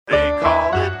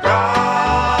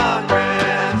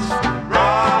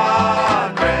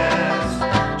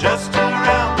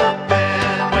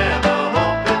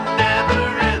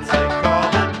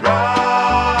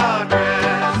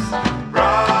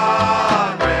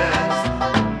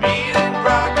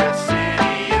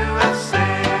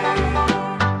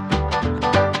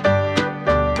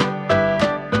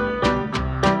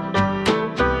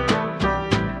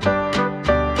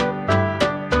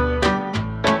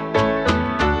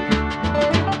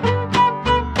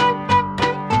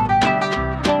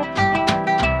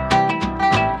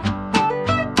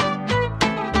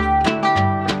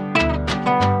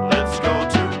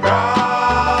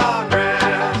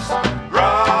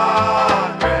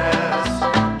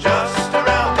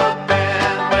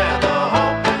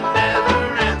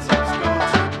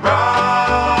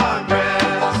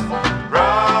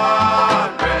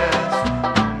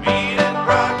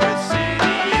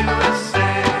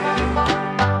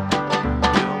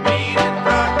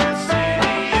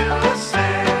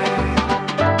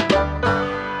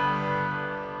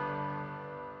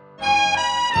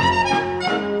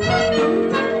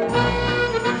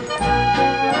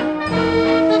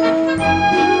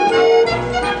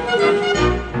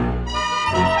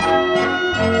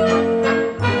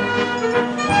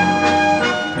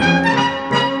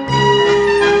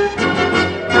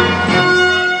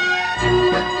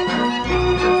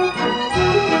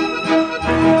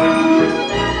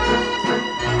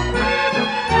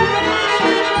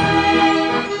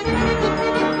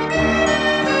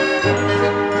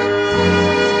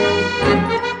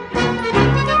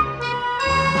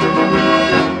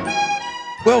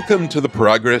Welcome to the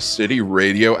Progress City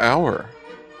Radio Hour.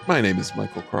 My name is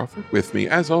Michael Crawford. With me,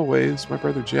 as always, my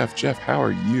brother Jeff. Jeff, how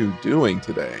are you doing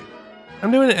today?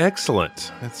 I'm doing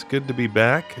excellent. It's good to be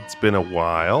back. It's been a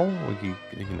while.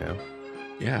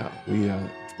 Yeah, we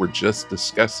were just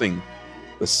discussing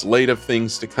the slate of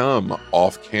things to come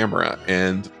off camera,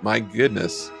 and my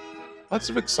goodness, lots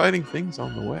of exciting things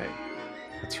on the way.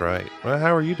 That's right. Well,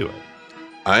 how are you doing?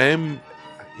 I'm,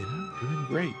 doing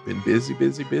great. Been busy,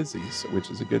 so,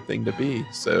 which is a good thing to be.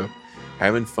 So,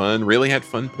 having fun. Really had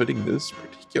fun putting this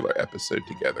particular episode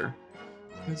together,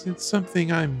 because it's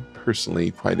something I'm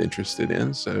personally quite interested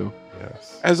in. So,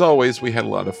 yes, as always, we had a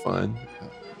lot of fun.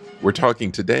 We're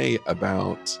talking today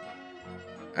about,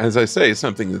 as I say,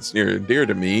 something that's near and dear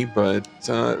to me, but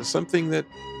something that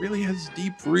really has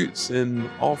deep roots in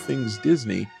all things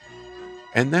Disney.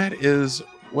 And that is,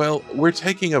 well, we're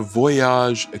taking a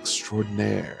voyage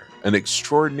extraordinaire, an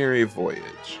extraordinary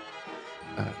voyage.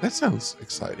 That sounds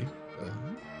exciting.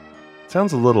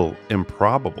 Sounds a little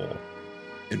improbable.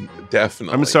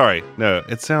 Definitely. I'm sorry. No,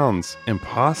 it sounds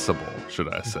impossible, should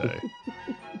I say.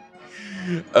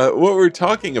 What we're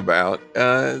talking about,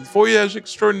 Voyage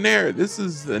Extraordinaire. This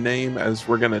is the name, as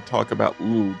we're going to talk about a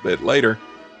little bit later,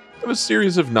 of a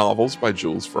series of novels by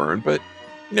Jules Verne. But,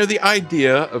 the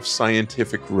idea of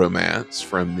scientific romance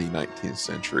from the 19th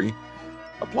century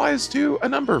applies to a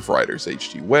number of writers,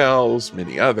 H.G. Wells,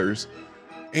 many others.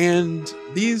 And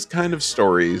these kind of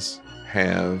stories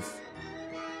have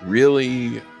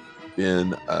really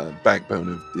been a backbone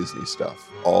of Disney stuff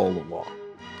all along.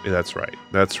 That's right.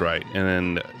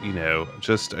 And,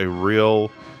 just a real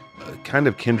kind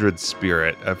of kindred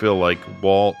spirit. I feel like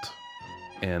Walt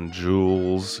and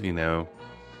Jules,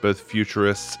 both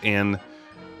futurists and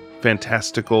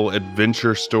fantastical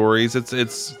adventure stories.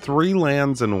 It's three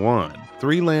lands in one.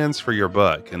 Three lands for your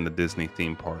buck in the Disney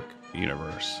theme park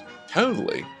universe.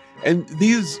 Totally. And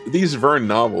these Verne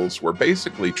novels were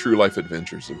basically true life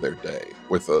adventures of their day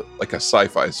with a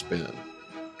sci-fi spin.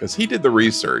 Because he did the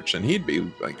research, and he'd be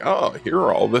like, oh, here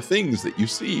are all the things that you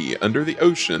see under the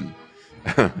ocean.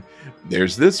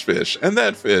 There's this fish, and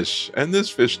that fish, and this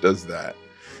fish does that.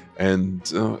 And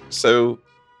so,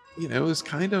 it was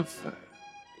kind of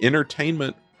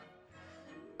entertainment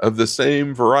of the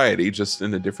same variety, just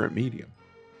in a different medium.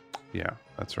 Yeah,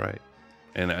 that's right.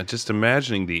 And just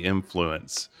imagining the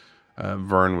influence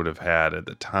Verne would have had at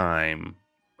the time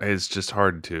is just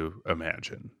hard to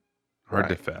imagine, hard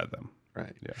to fathom.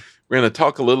 Right. Yeah. We're going to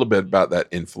talk a little bit about that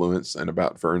influence and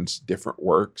about Verne's different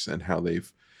works and how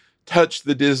they've touched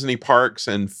the Disney parks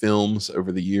and films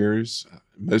over the years.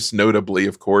 Most notably,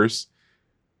 of course,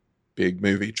 big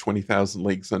movie 20,000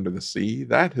 Leagues Under the Sea.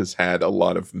 That has had a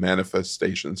lot of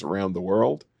manifestations around the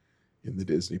world in the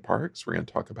Disney parks. We're going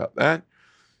to talk about that.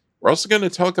 We're also going to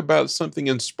talk about something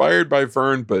inspired by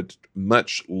Verne, but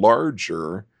much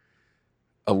larger.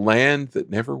 A land that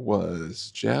never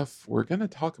was. Jeff, we're going to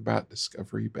talk about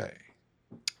Discovery Bay.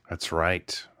 That's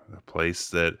right. A place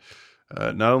that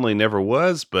not only never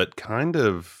was, but kind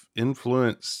of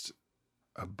influenced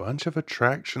a bunch of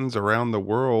attractions around the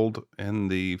world in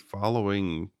the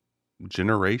following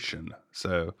generation.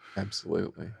 So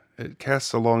absolutely, it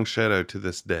casts a long shadow to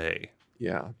this day.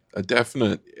 Yeah, a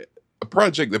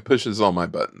project that pushes all my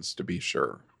buttons, to be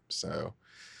sure. So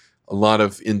a lot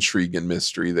of intrigue and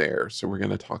mystery there. So we're going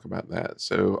to talk about that.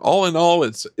 So all in all,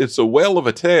 it's a whale of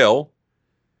a tale.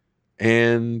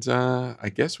 And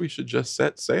I guess we should just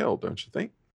set sail, don't you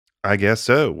think? I guess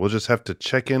so. We'll just have to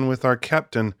check in with our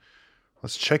captain.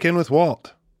 Let's check in with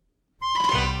Walt.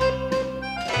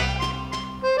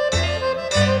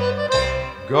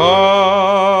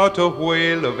 Got a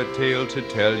whale of a tale to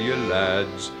tell you,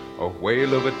 lads. A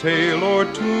whale of a tale or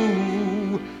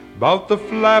two. 'Bout the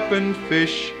flapping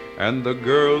fish and the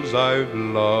girls I've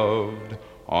loved,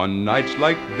 on nights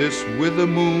like this with the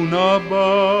moon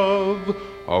above.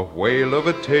 A whale of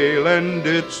a tale, and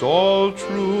it's all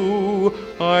true,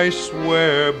 I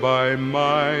swear by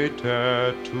my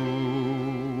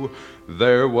tattoo.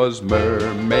 There was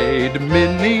Mermaid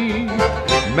Minnie,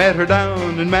 met her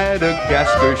down in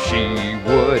Madagascar. She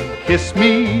would kiss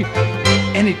me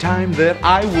anytime that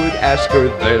I would ask her.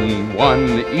 Then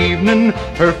one evening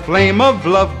her flame of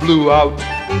love blew out.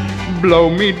 Blow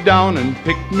me down and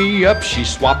pick me up, she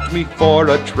swapped me for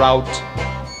a trout.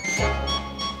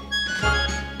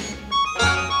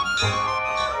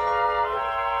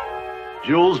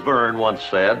 Jules Verne once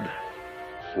said,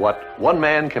 "What one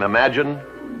man can imagine,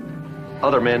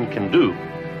 other men can do."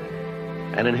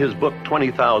 And in his book,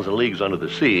 20,000 Leagues Under the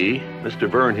Sea, Mr.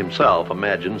 Verne himself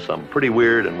imagined some pretty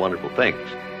weird and wonderful things.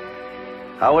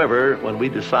 However, when we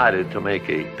decided to make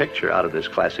a picture out of this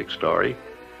classic story,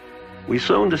 We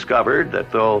soon discovered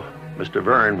that though Mr.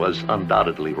 Verne was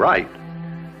undoubtedly right,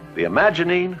 the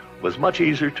imagining was much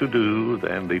easier to do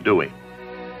than the doing.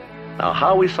 Now,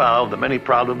 how we solved the many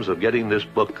problems of getting this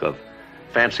book of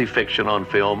fancy fiction on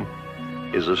film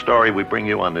is a story we bring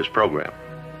you on this program.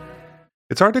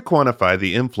 It's hard to quantify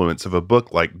the influence of a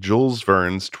book like Jules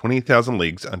Verne's 20,000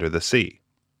 Leagues Under the Sea.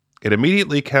 It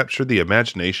immediately captured the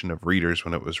imagination of readers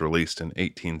when it was released in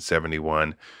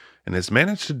 1871, and has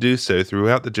managed to do so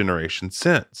throughout the generations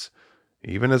since,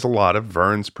 even as a lot of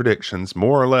Verne's predictions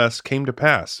more or less came to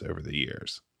pass over the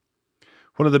years.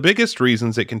 One of the biggest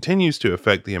reasons it continues to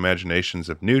affect the imaginations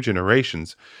of new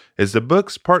generations is the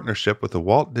book's partnership with the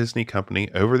Walt Disney Company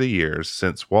over the years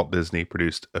since Walt Disney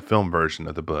produced a film version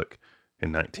of the book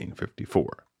in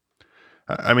 1954.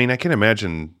 I mean, I can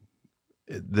imagine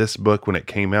this book when it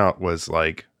came out was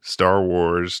like Star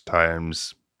Wars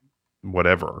times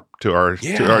whatever to our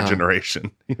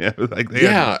generation. You know, like they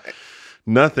had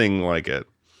nothing like it.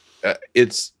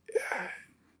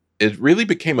 It really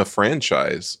became a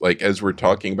franchise. Like, as we're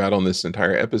talking about on this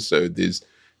entire episode, these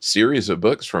series of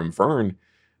books from Verne.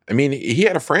 I mean, he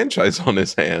had a franchise on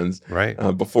his hands right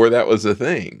before that was a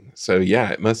thing. So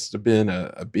yeah, it must have been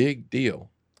a big deal.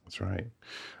 That's right.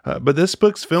 But this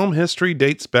book's film history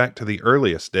dates back to the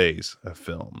earliest days of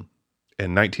film.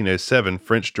 In 1907,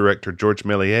 French director Georges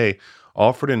Méliès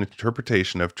offered an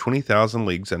interpretation of 20,000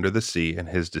 Leagues Under the Sea in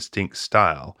his distinct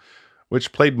style,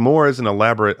 which played more as an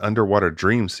elaborate underwater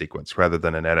dream sequence rather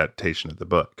than an adaptation of the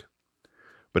book.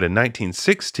 But in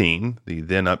 1916, the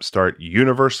then upstart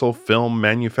Universal Film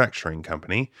Manufacturing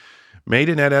Company made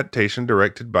an adaptation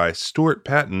directed by Stuart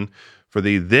Patton for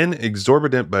the then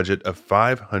exorbitant budget of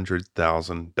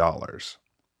 $500,000.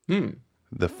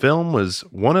 The film was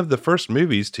one of the first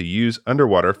movies to use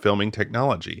underwater filming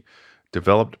technology,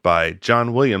 developed by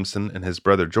John Williamson and his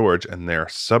brother George and their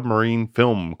Submarine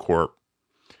Film Corp.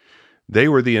 They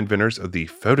were the inventors of the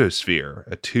photosphere,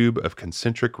 a tube of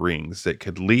concentric rings that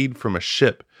could lead from a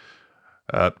ship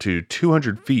up to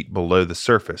 200 feet below the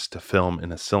surface to film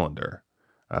in a cylinder.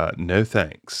 No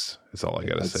thanks, is all I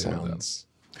got to say about that.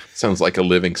 Sounds like a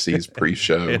Living Seas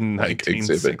pre-show. In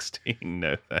 1916,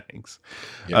 no thanks.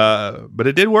 Yeah. But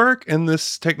it did work, and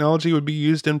this technology would be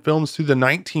used in films through the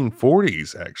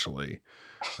 1940s, actually.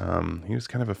 He was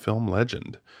kind of a film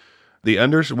legend. The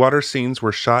underwater scenes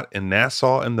were shot in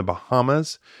Nassau in the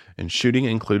Bahamas, and shooting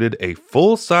included a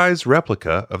full-size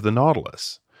replica of the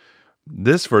Nautilus.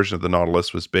 This version of the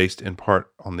Nautilus was based in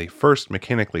part on the first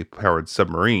mechanically powered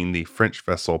submarine, the French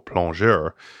vessel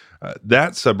Plongeur.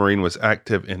 That submarine was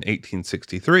active in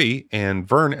 1863, and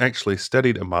Verne actually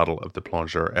studied a model of the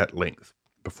Plongeur at length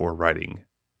before writing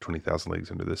 20,000 Leagues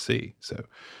Under the Sea. So,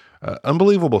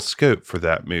 unbelievable scope for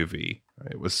that movie.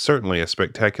 It was certainly a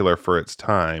spectacular for its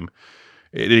time.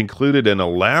 It included an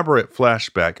elaborate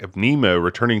flashback of Nemo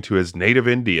returning to his native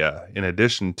India, in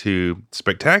addition to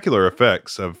spectacular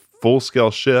effects of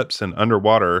full-scale ships and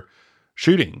underwater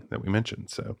shooting that we mentioned.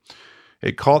 So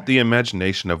it caught the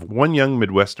imagination of one young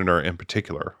Midwesterner in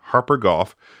particular, Harper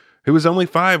Goff, who was only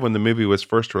 5 when the movie was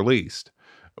first released.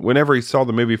 Whenever he saw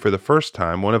the movie for the first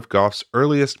time, one of Goff's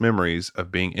earliest memories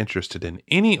of being interested in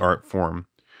any art form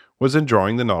was in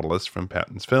drawing the Nautilus from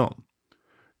Patton's film.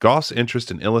 Goff's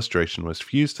interest in illustration was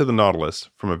fused to the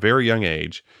Nautilus from a very young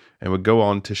age and would go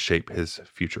on to shape his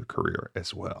future career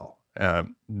as well.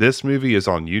 This movie is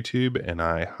on YouTube, and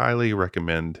I highly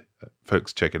recommend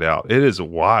folks check it out. It is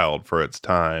wild for its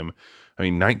time. I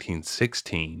mean,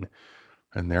 1916,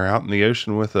 and they're out in the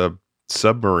ocean with a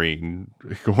submarine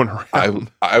going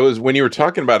around. I was, when you were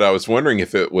talking about it, I was wondering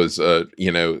if it was,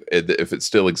 if it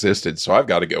still existed. So I've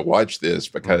got to go watch this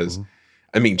because,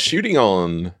 I mean, shooting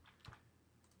on,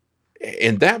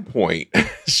 in that point,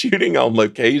 shooting on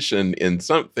location in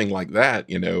something like that,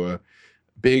 a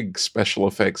big special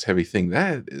effects heavy thing,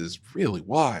 that is really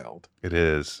wild. It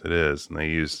is. And they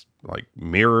use like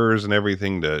mirrors and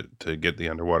everything to get the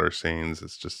underwater scenes.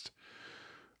 It's just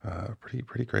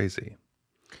pretty crazy.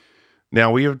 Now,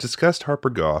 we have discussed Harper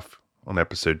Goff on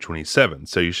episode 27,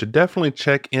 so you should definitely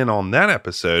check in on that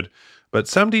episode, but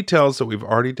some details that we've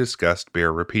already discussed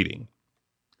bear repeating.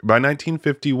 By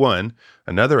 1951,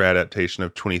 another adaptation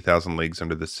of 20,000 Leagues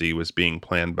Under the Sea was being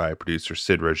planned by producer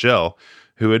Sid Rogel,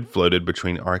 who had floated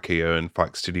between RKO and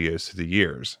Fox Studios through the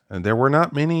years. And there were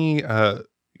not many,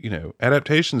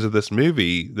 adaptations of this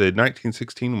movie. The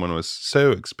 1916 one was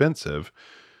so expensive,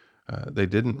 they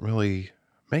didn't really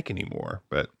make any more,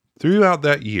 but throughout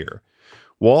that year,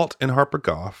 Walt and Harper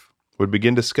Goff would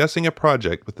begin discussing a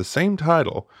project with the same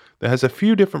title that has a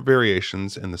few different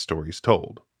variations in the stories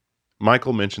told.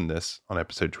 Michael mentioned this on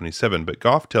episode 27, but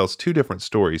Goff tells two different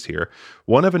stories here.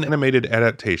 One of an animated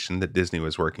adaptation that Disney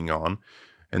was working on,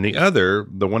 and the other,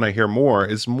 the one I hear more,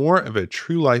 is more of a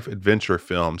true-life adventure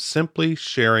film, simply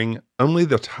sharing only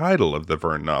the title of the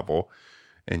Verne novel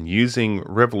and using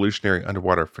revolutionary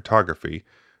underwater photography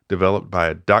developed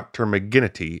by Dr.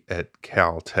 McGinnity at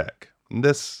Caltech.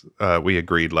 This, we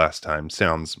agreed last time,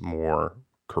 sounds more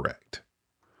correct.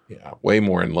 Yeah, way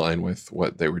more in line with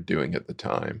what they were doing at the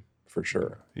time, for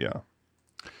sure. Yeah.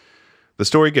 The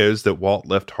story goes that Walt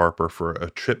left Harper for a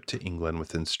trip to England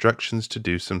with instructions to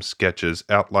do some sketches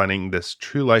outlining this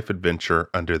true-life adventure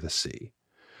under the sea.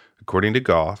 According to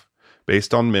Goff,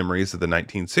 based on memories of the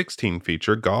 1916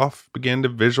 feature, Goff began to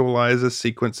visualize a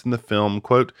sequence in the film,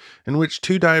 quote, in which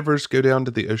two divers go down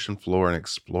to the ocean floor and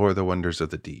explore the wonders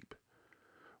of the deep.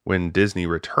 When Disney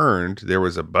returned, there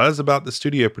was a buzz about the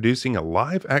studio producing a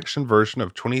live-action version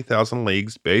of 20,000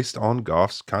 Leagues based on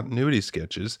Goff's continuity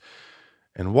sketches,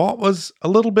 and Walt was a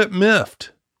little bit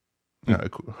miffed.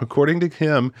 According to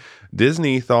him,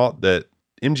 Disney thought that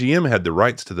MGM had the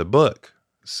rights to the book,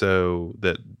 so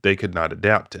that they could not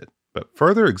adapt it. But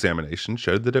further examination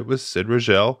showed that it was Sid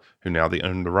Rogel, who now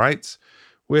owned the rights,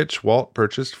 which Walt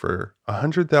purchased for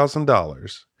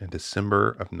 $100,000 in December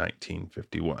of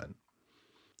 1951.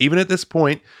 Even at this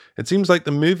point, it seems like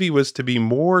the movie was to be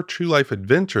more true-life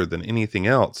adventure than anything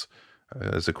else,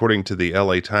 as according to the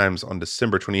LA Times on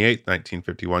December 28,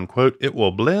 1951, quote, it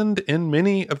will blend in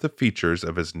many of the features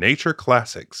of his nature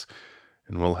classics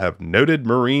and will have noted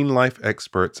marine life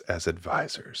experts as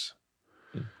advisors.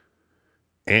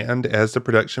 And as the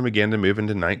production began to move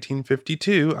into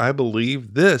 1952, I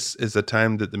believe this is the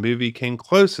time that the movie came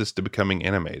closest to becoming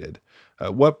animated.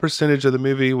 What percentage of the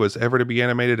movie was ever to be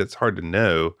animated, it's hard to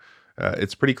know.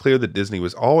 It's pretty clear that Disney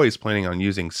was always planning on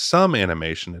using some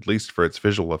animation, at least for its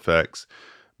visual effects.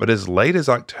 But as late as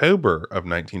October of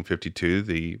 1952,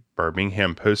 the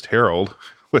Birmingham Post-Herald,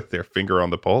 with their finger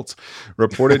on the pulse,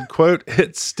 reported, quote,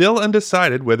 it's still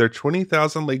undecided whether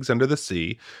 20,000 Leagues Under the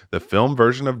Sea, the film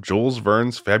version of Jules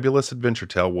Verne's fabulous adventure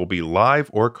tale, will be live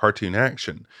or cartoon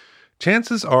action.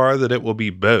 Chances are that it will be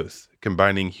both,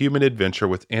 combining human adventure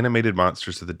with animated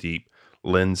monsters of the deep,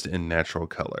 lensed in natural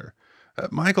color.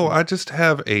 Michael, I just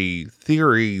have a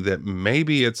theory that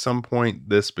maybe at some point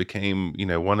this became,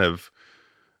 one of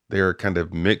their kind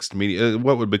of mixed media,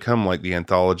 what would become like the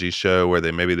anthology show where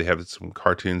they have some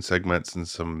cartoon segments and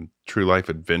some true life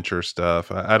adventure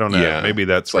stuff. I don't know. Yeah. Maybe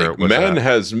that's where like it was. Man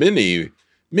has many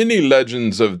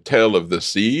legends of Tale of the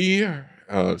Sea.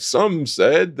 Some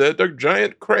said that a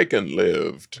giant kraken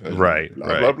lived. Right.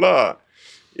 Blah, blah, blah.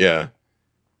 Yeah.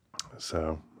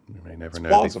 So you may never know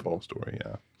plausible. The full story.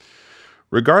 Yeah.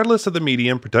 Regardless of the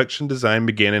medium, production design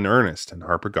began in earnest, and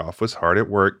Harper Goff was hard at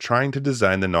work trying to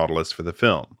design the Nautilus for the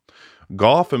film.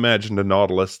 Goff imagined a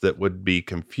Nautilus that would be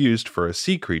confused for a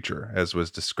sea creature, as was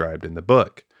described in the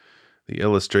book. The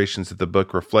illustrations of the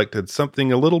book reflected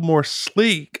something a little more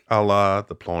sleek, a la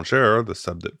the Plongeur, the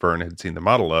sub that Verne had seen the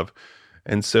model of,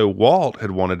 and so Walt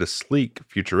had wanted a sleek,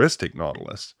 futuristic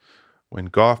Nautilus. When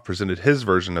Goff presented his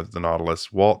version of the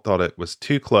Nautilus, Walt thought it was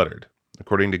too cluttered.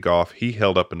 According to Goff, he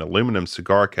held up an aluminum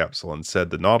cigar capsule and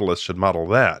said the Nautilus should model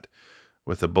that,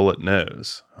 with a bullet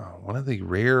nose. One of the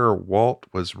rare Walt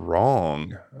was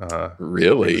wrong.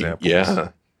 Really?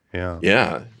 Examples.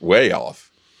 Yeah. Way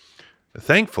off.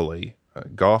 Thankfully,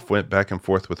 Goff went back and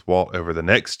forth with Walt over the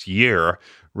next year,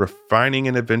 refining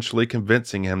and eventually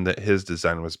convincing him that his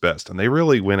design was best. And they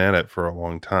really went at it for a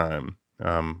long time.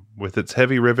 With its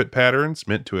heavy rivet patterns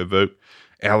meant to evoke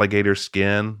alligator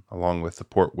skin, along with the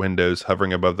port windows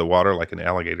hovering above the water like an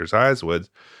alligator's eyes would,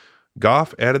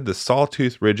 Goff added the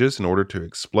sawtooth ridges in order to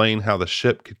explain how the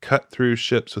ship could cut through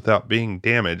ships without being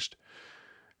damaged.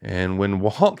 And when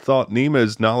Walt thought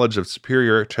Nemo's knowledge of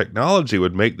superior technology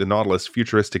would make the Nautilus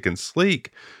futuristic and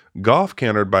sleek, Goff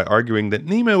countered by arguing that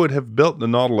Nemo would have built the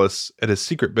Nautilus at a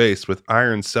secret base with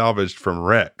iron salvaged from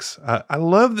wrecks. I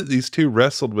love that these two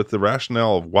wrestled with the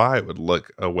rationale of why it would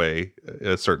look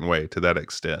a certain way to that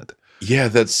extent. Yeah,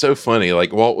 that's so funny.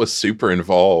 Like, Walt was super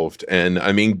involved. And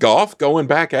I mean, Goff going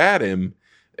back at him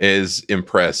is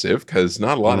impressive because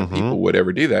not a lot of people would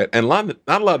ever do that. And not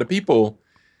a lot of people,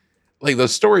 like, the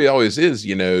story always is,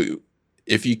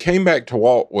 if you came back to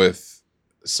Walt with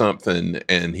something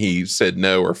and he said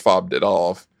no or fobbed it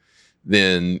off,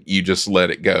 then you just let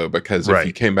it go, because if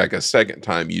you came back a second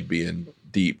time, you'd be in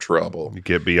deep trouble. You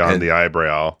get beyond the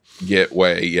eyebrow.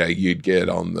 You'd get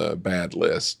on the bad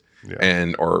list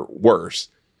or worse.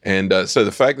 And so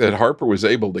the fact that Harper was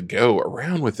able to go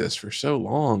around with this for so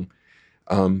long,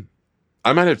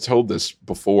 I might have told this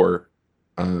before,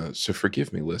 so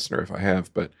forgive me, listener, if I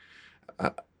have, but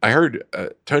I heard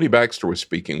Tony Baxter was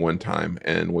speaking one time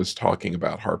and was talking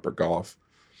about Harper Goff,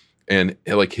 and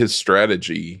like his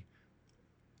strategy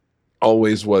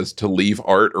always was to leave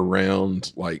art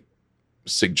around, like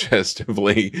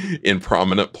suggestively in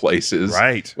prominent places,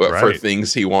 Right. for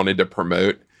things he wanted to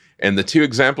promote. And the two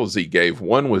examples he gave,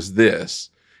 one was this,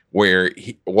 where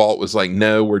Walt was like,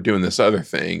 no, we're doing this other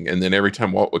thing. And then every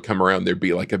time Walt would come around, there'd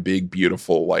be like a big,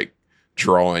 beautiful, like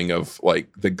drawing of like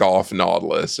the Golf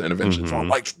Nautilus. And eventually it's all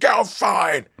like, go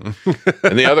fine.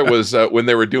 And the other was when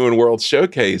they were doing World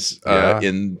Showcase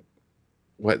in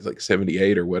like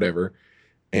 78 or whatever.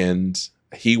 And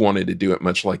he wanted to do it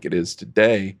much like it is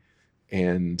today.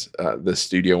 And the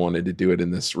studio wanted to do it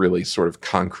in this really sort of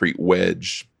concrete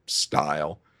wedge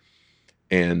style.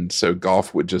 And so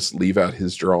Goff would just leave out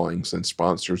his drawings, and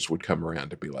sponsors would come around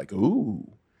to be like, ooh,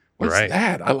 what's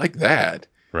that? I like that.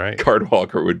 Right.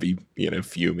 Cardwalker would be,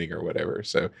 fuming or whatever.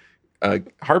 So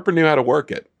Harper knew how to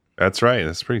work it. That's right.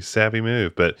 That's a pretty savvy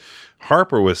move. But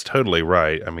Harper was totally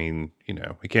right. I mean,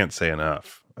 we can't say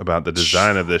enough about the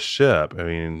design of this ship. I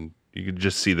mean, you could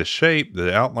just see the shape,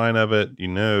 the outline of it.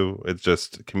 It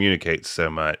just communicates so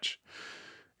much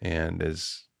and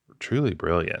is truly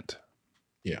brilliant.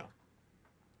 Yeah.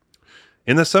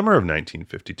 In the summer of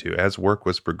 1952, as work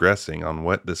was progressing on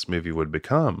what this movie would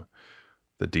become,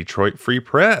 the Detroit Free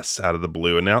Press, out of the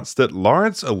blue, announced that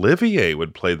Laurence Olivier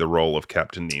would play the role of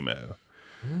Captain Nemo.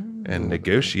 And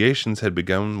negotiations had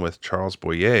begun with Charles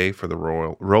Boyer for the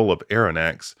role of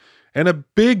Aronnax, and a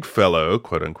big fellow,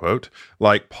 quote unquote,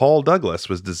 like Paul Douglas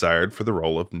was desired for the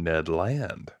role of Ned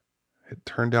Land. It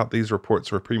turned out these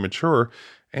reports were premature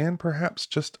and perhaps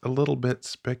just a little bit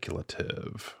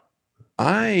speculative.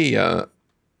 I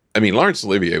mean, Laurence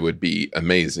Olivier would be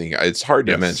amazing. It's hard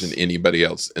to imagine anybody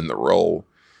else in the role.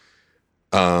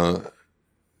 And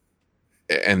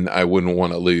I wouldn't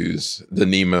want to lose the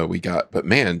Nemo we got. But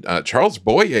man, Charles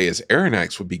Boyer as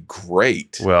Aronnax would be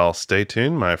great. Well, stay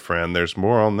tuned, my friend. There's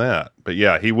more on that. But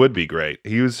yeah, he would be great.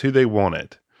 He was who they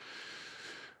wanted.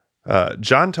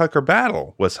 John Tucker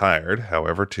Battle was hired,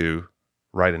 however, to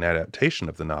write an adaptation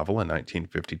of the novel in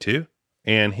 1952.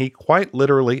 And he quite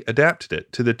literally adapted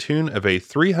it to the tune of a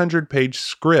 300-page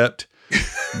script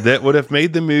that would have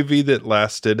made the movie that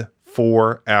lasted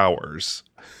 4 hours.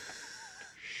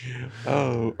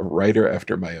 Oh, a writer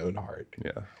after my own heart.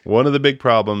 Yeah. One of the big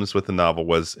problems with the novel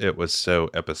was it was so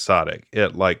episodic.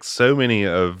 It, like so many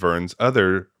of Verne's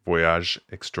other Voyages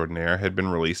Extraordinaires, had been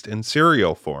released in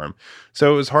serial form.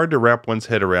 So it was hard to wrap one's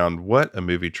head around what a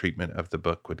movie treatment of the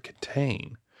book would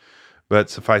contain. But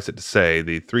suffice it to say,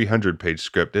 the 300-page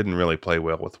script didn't really play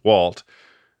well with Walt.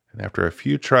 And after a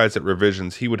few tries at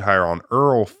revisions, he would hire on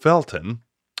Earl Felton,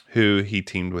 who he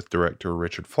teamed with director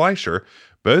Richard Fleischer,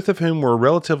 both of whom were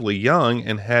relatively young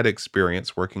and had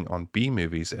experience working on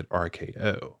B-movies at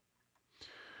RKO.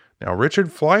 Now,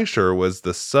 Richard Fleischer was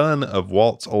the son of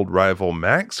Walt's old rival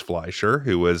Max Fleischer,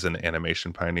 who was an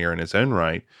animation pioneer in his own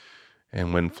right.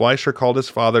 And when Fleischer called his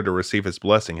father to receive his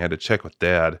blessing, he had to check with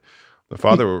Dad. The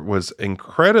father was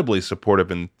incredibly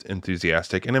supportive and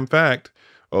enthusiastic, and in fact,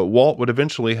 Walt would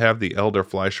eventually have the elder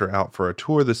Fleischer out for a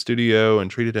tour of the studio and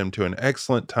treated him to an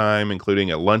excellent time, including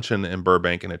a luncheon in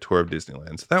Burbank and a tour of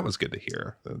Disneyland. So that was good to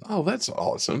hear. Oh, that's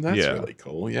awesome. That's really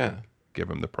cool. Yeah. Give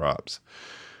him the props.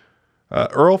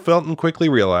 Earl Felton quickly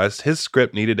realized his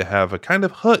script needed to have a kind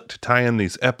of hook to tie in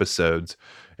these episodes,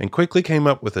 and quickly came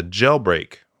up with a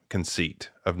jailbreak conceit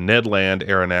of Ned Land,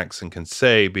 Aronnax, and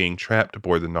Conseil being trapped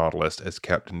aboard the Nautilus as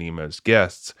Captain Nemo's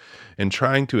guests and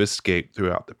trying to escape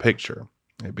throughout the picture.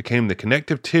 It became the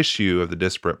connective tissue of the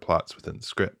disparate plots within the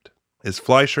script. As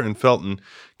Fleischer and Felton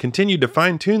continued to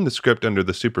fine-tune the script under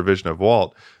the supervision of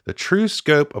Walt, the true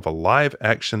scope of a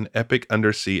live-action epic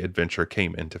undersea adventure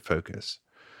came into focus.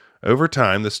 Over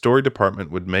time, the story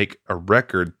department would make a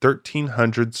record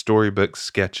 1,300 storybook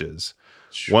sketches,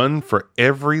 one for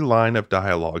every line of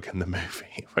dialogue in the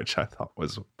movie, which I thought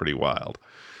was pretty wild.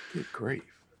 Good grief.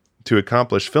 To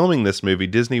accomplish filming this movie,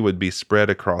 Disney would be spread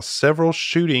across several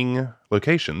shooting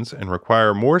locations and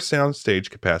require more soundstage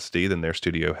capacity than their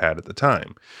studio had at the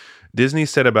time. Disney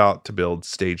set about to build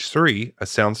Stage 3, a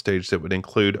soundstage that would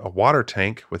include a water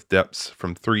tank with depths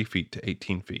from 3 feet to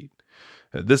 18 feet.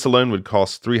 This alone would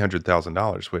cost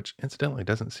 $300,000, which incidentally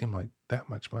doesn't seem like that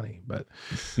much money. But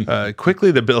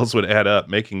quickly the bills would add up,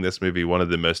 making this movie one of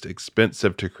the most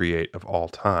expensive to create of all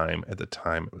time at the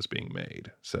time it was being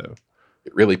made. So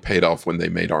it really paid off when they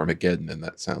made Armageddon in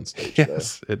that soundstage.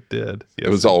 Yes, it did. Yes, it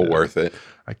was all worth it.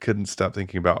 I couldn't stop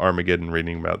thinking about Armageddon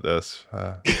reading about this.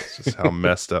 It's just how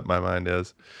messed up my mind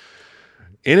is.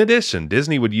 In addition,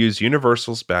 Disney would use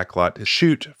Universal's backlot to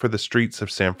shoot for the streets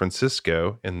of San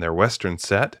Francisco in their Western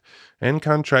set and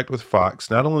contract with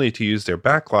Fox not only to use their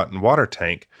backlot and water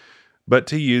tank, but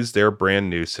to use their brand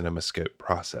new CinemaScope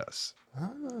process.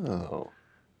 Oh.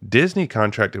 Disney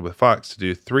contracted with Fox to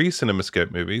do 3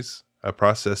 CinemaScope movies, a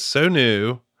process so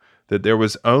new that there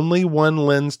was only one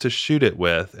lens to shoot it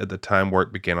with at the time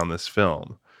work began on this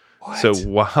film. What? So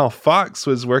while Fox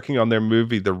was working on their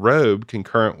movie The Robe,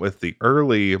 concurrent with the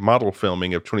early model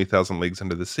filming of 20,000 Leagues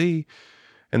Under the Sea,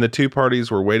 and the two parties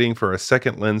were waiting for a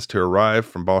second lens to arrive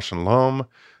from Bausch & Lomb,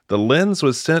 the lens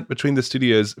was sent between the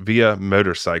studios via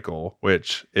motorcycle,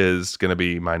 which is going to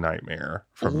be my nightmare.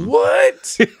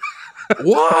 What?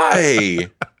 Why?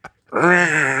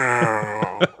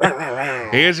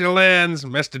 Here's your lens,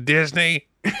 Mr. Disney.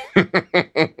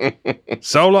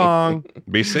 So long.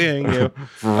 Be seeing you.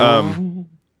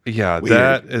 Yeah, Weird.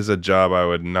 that is a job I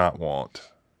would not want.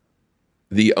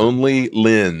 The only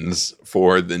lens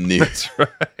for the new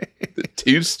Right. the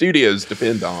 2 studios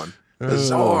depend on.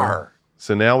 Bizarre.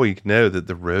 So now we know that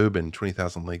The Robe and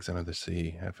 20,000 Leagues Under the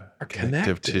Sea have Are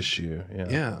connective connected. tissue.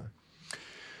 Yeah.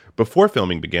 Before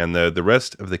filming began, though, the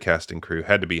rest of the cast and crew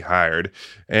had to be hired,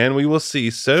 and we will see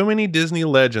so many Disney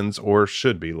legends, or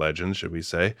should be legends, should we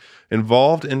say,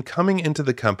 involved in coming into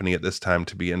the company at this time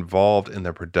to be involved in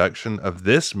the production of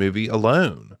this movie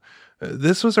alone.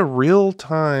 This was a real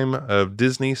time of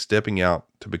Disney stepping out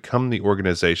to become the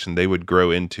organization they would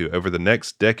grow into over the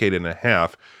next decade and a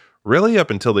half, really up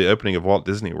until the opening of Walt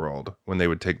Disney World, when they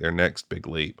would take their next big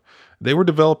leap. They were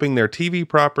developing their TV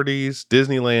properties,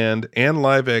 Disneyland, and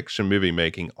live-action movie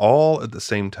making all at the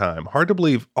same time. Hard to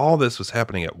believe all this was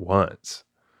happening at once.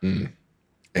 Mm.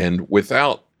 And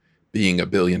without being a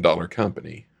billion-dollar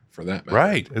company, for that matter.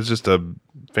 Right. It was just a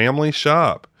family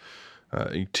shop.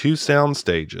 2 sound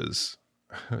stages.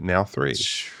 Now 3.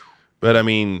 But, I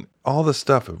mean, all the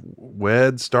stuff of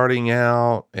WED starting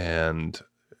out and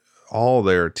all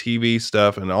their TV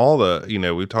stuff and all the,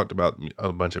 we talked about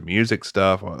a bunch of music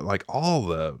stuff, like all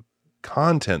the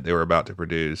content they were about to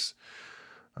produce.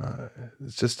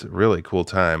 It's just a really cool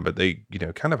time, but they,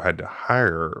 kind of had to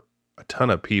hire a ton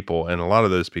of people, and a lot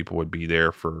of those people would be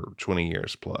there for 20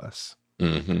 years plus.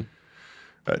 Mm-hmm.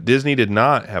 Disney did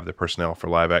not have the personnel for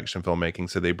live action filmmaking,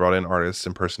 so they brought in artists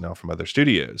and personnel from other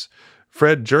studios.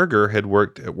 Fred Jerger had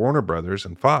worked at Warner Brothers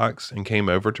and Fox and came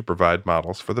over to provide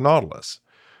models for the Nautilus.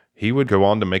 He would go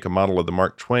on to make a model of the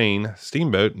Mark Twain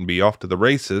steamboat and be off to the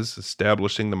races,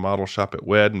 establishing the model shop at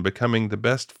WED and becoming the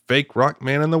best fake rock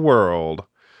man in the world.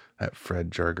 That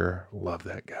Fred Jerger, love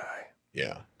that guy.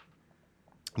 Yeah.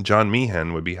 John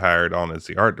Meehan would be hired on as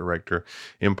the art director,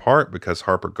 in part because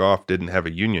Harper Goff didn't have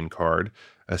a union card,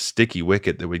 a sticky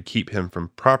wicket that would keep him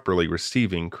from properly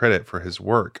receiving credit for his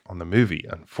work on the movie,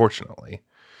 unfortunately.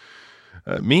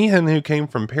 Meehan, who came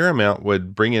from Paramount,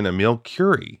 would bring in Emil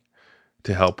Curie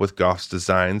to help with Goff's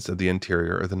designs of the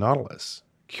interior of the Nautilus.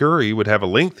 Curie would have a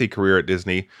lengthy career at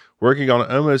Disney, working on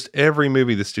almost every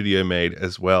movie the studio made,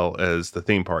 as well as the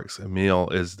theme parks. Emil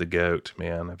is the GOAT,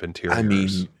 man, of interiors. I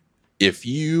mean, if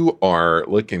you are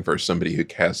looking for somebody who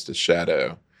casts a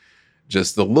shadow,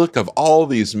 just the look of all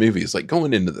these movies, like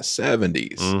going into the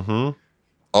 70s, Mm-hmm.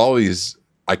 all these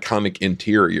iconic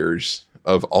interiors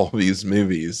of all these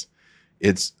movies,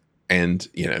 and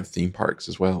theme parks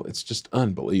as well. It's just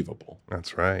unbelievable.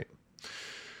 That's right.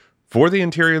 For the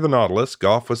interior of the Nautilus,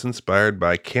 Goff was inspired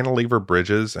by cantilever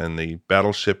bridges and the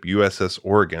battleship USS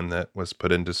Oregon that was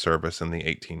put into service in the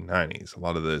 1890s. A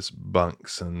lot of those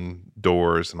bunks and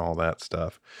doors and all that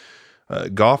stuff.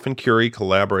 Goff and Curie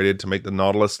collaborated to make the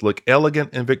Nautilus look elegant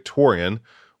and Victorian,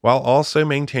 while also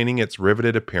maintaining its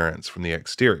riveted appearance from the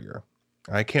exterior.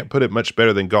 I can't put it much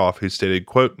better than Goff, who stated,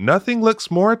 quote, "Nothing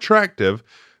looks more attractive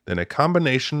than a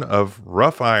combination of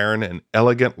rough iron and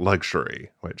elegant luxury,"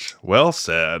 which, well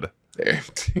said.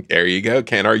 There you go.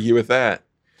 Can't argue with that.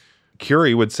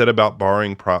 Curie would set about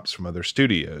borrowing props from other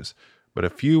studios, but a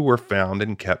few were found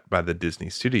and kept by the Disney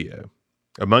studio.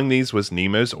 Among these was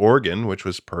Nemo's organ, which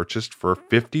was purchased for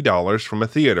 $50 from a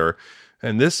theater,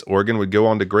 and this organ would go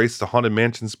on to grace the Haunted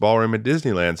Mansion's ballroom at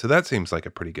Disneyland, so that seems like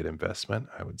a pretty good investment,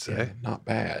 I would say. Yeah, not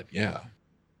bad. Yeah.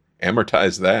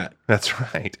 Amortize that. That's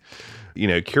right.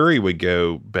 Curie would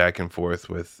go back and forth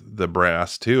with the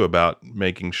brass, too, about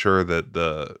making sure that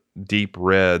the deep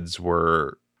reds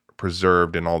were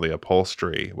preserved in all the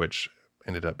upholstery, which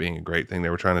ended up being a great thing. They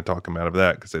were trying to talk him out of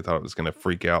that because they thought it was going to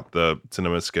freak out the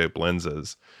CinemaScope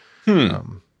lenses.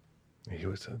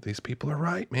 These people are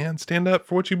right, man. Stand up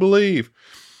for what you believe.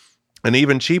 An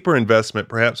even cheaper investment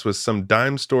perhaps was some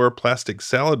dime store plastic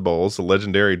salad bowls the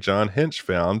legendary John Hinch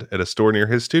found at a store near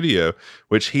his studio,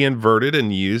 which he inverted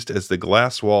and used as the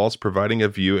glass walls, providing a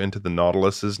view into the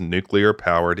Nautilus's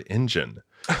nuclear-powered engine.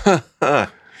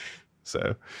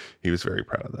 So he was very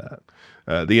proud of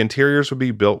that. The interiors would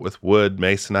be built with wood,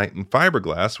 masonite, and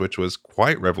fiberglass, which was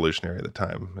quite revolutionary at the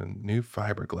time. And new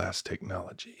fiberglass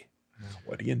technology.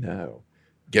 What do you know?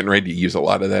 Getting ready to use a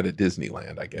lot of that at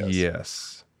Disneyland, I guess.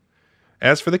 Yes.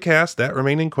 As for the cast, that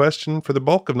remained in question for the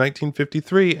bulk of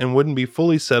 1953 and wouldn't be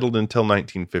fully settled until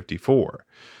 1954.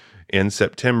 In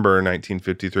September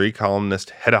 1953,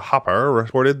 columnist Hedda Hopper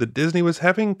reported that Disney was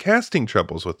having casting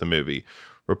troubles with the movie,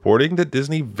 reporting that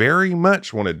Disney very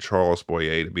much wanted Charles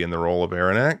Boyer to be in the role of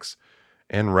Aronnax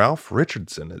and Ralph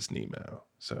Richardson as Nemo.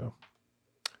 So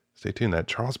stay tuned. That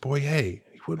Charles Boyer,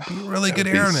 he would be really good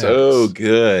Aronnax. So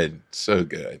good. So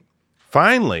good.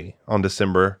 Finally, on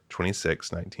December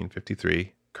 26,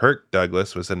 1953, Kirk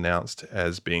Douglas was announced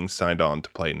as being signed on to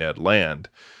play Ned Land,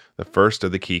 the first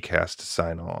of the key cast to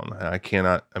sign on. I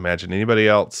cannot imagine anybody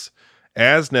else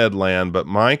as Ned Land but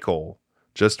Michael.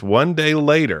 Just one day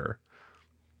later,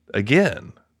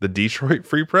 again, the Detroit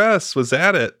Free Press was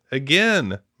at it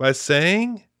again by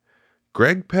saying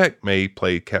Greg Peck may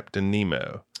play Captain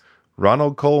Nemo,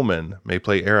 Ronald Coleman may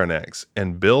play Aronnax,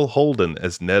 and Bill Holden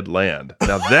as Ned Land.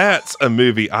 Now that's a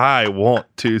movie I want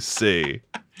to see.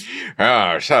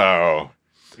 Oh, so,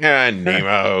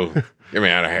 Nemo, get me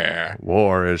out of here.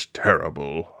 War is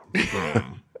terrible.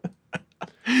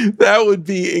 That would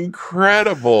be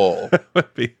incredible. That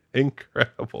would be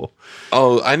incredible.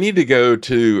 Oh, I need to go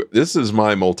to, this is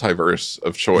my multiverse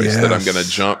of choice that I'm going to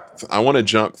jump. I want to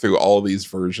jump through all these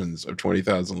versions of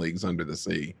 20,000 Leagues Under the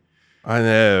Sea. I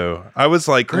know. I was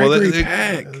like,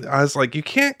 Peck. I was like, you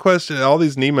can't question all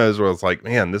these Nemos where I was like,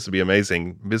 man, this would be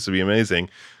amazing. This would be amazing.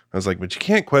 I was like, but you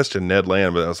can't question Ned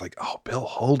Land. But I was like, oh, Bill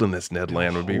Holden as Ned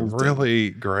Land would be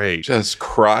really great. Just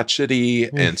crotchety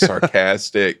and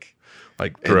sarcastic.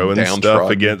 Like throwing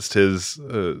stuff against his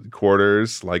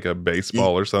quarters like a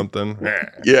baseball or something.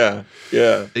 Yeah.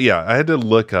 I had to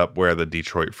look up where the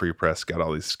Detroit Free Press got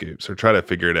all these scoops or try to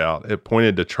figure it out. It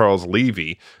pointed to Charles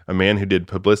Levy, a man who did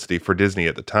publicity for Disney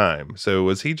at the time. So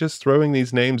was he just throwing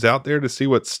these names out there to see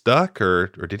what stuck, or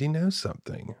did he know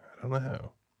something? I don't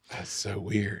know. That's so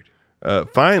weird.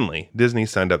 Finally, Disney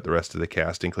signed up the rest of the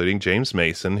cast, including James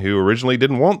Mason, who originally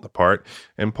didn't want the part,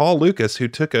 and Paul Lucas, who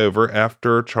took over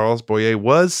after Charles Boyer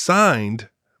was signed,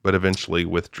 but eventually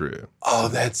withdrew. Oh,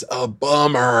 that's a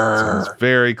bummer. So it's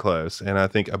very close, and I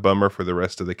think a bummer for the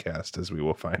rest of the cast, as we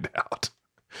will find out.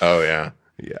 Oh, yeah.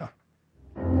 Yeah.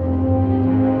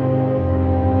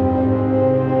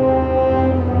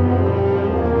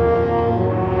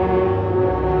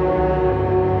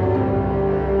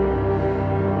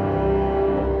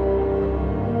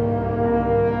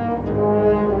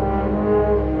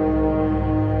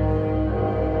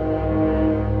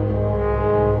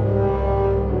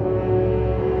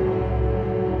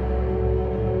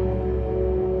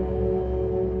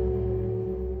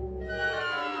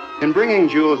 In bringing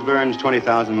Jules Verne's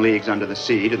 20,000 Leagues Under the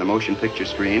Sea to the motion picture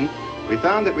screen, we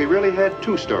found that we really had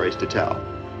two stories to tell.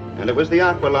 And it was the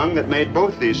aqualung that made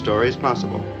both these stories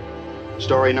possible.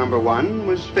 Story number one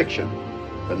was fiction,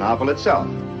 the novel itself,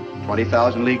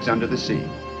 20,000 Leagues Under the Sea.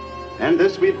 And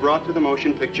this we brought to the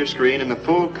motion picture screen in the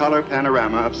full color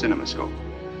panorama of CinemaScope.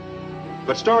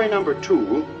 But story number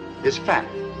two is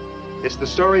fact. It's the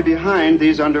story behind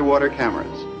these underwater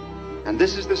cameras. And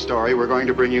this is the story we're going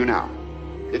to bring you now.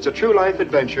 It's a true life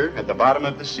adventure at the bottom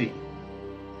of the sea.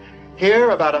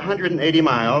 Here, about 180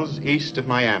 miles east of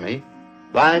Miami,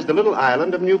 lies the little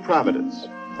island of New Providence,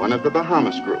 one of the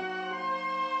Bahamas group.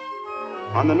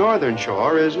 On the northern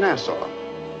shore is Nassau,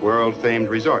 world-famed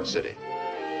resort city.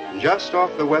 And just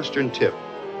off the western tip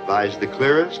lies the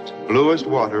clearest, bluest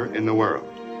water in the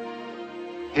world.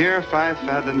 Here, 5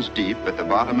 fathoms deep at the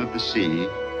bottom of the sea,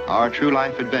 our true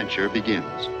life adventure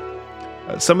begins.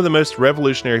 Some of the most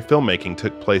revolutionary filmmaking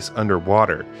took place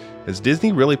underwater, as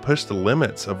Disney really pushed the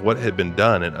limits of what had been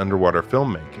done in underwater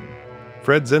filmmaking.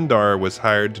 Fred Zendar was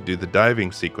hired to do the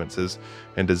diving sequences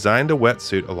and designed a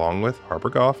wetsuit along with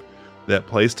Harper Goff that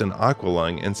placed an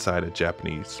aqualung inside a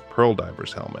Japanese pearl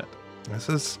diver's helmet. This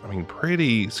is,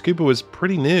 scuba was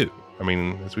pretty new.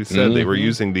 As we said, they were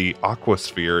using the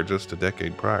aquasphere just a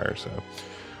decade prior, so...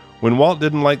 When Walt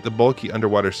didn't like the bulky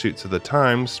underwater suits of the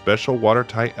time, special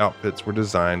watertight outfits were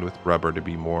designed with rubber to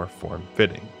be more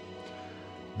form-fitting.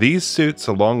 These suits,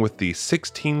 along with the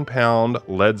 16-pound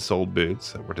lead-soled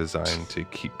boots that were designed to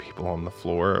keep people on the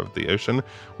floor of the ocean,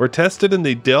 were tested in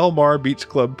the Del Mar Beach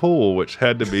Club pool, which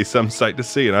had to be some sight to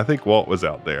see. And I think Walt was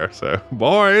out there. So,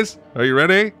 boys, are you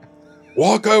ready?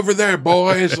 Walk over there,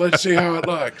 boys. Let's see how it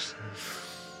looks.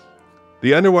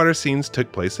 The underwater scenes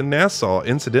took place in Nassau,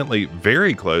 incidentally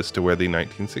very close to where the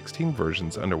 1916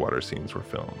 version's underwater scenes were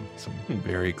filmed. Some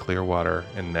very clear water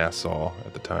in Nassau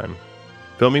at the time.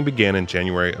 Filming began in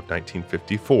January of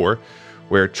 1954,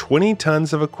 where 20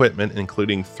 tons of equipment,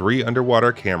 including 3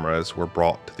 underwater cameras, were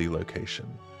brought to the location.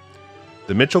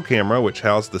 The Mitchell camera, which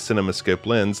housed the CinemaScope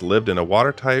lens, lived in a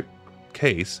watertight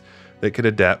case that could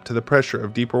adapt to the pressure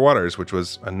of deeper waters, which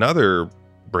was another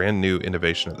brand new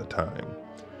innovation at the time.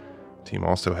 The team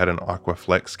also had an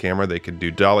Aquaflex camera they could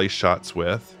do dolly shots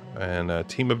with, and a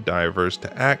team of divers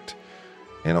to act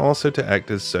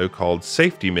as so-called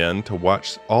safety men to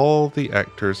watch all the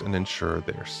actors and ensure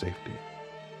their safety.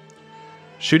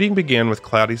 Shooting began with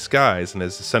cloudy skies, and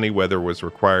as the sunny weather was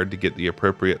required to get the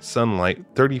appropriate sunlight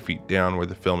 30 feet down where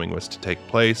the filming was to take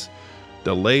place,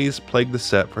 delays plagued the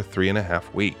set for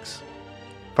 3.5 weeks.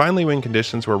 Finally, when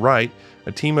conditions were right,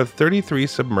 a team of 33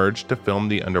 submerged to film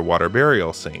the underwater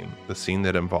burial scene, the scene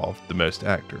that involved the most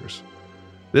actors.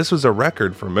 This was a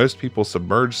record for most people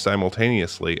submerged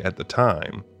simultaneously at the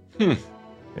time.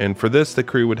 And for this, the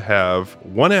crew would have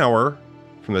 1 hour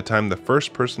from the time the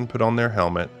first person put on their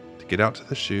helmet to get out to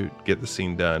the chute, get the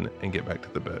scene done, and get back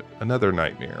to the boat. Another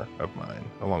nightmare of mine,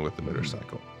 along with the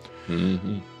motorcycle.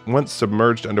 Once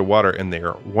submerged underwater in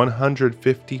their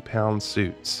 150-pound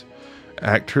suits,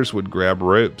 actors would grab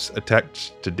ropes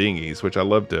attached to dinghies, which I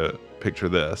love to picture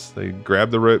this. They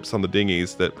grab the ropes on the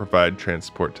dinghies that provide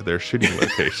transport to their shooting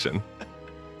location.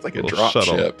 It's like a drop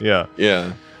ship.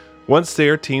 Yeah. Once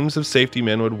there, teams of safety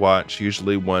men would watch,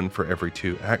 usually one for every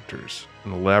 2 actors.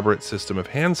 An elaborate system of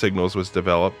hand signals was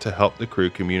developed to help the crew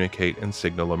communicate and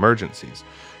signal emergencies.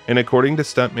 And according to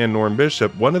stuntman Norm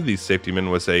Bishop, one of these safety men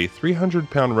was a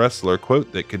 300-pound wrestler,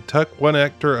 quote, that could tuck one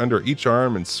actor under each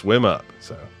arm and swim up.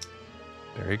 So,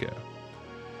 there you go.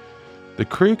 The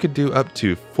crew could do up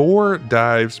to 4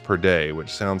 dives per day,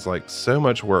 which sounds like so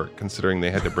much work considering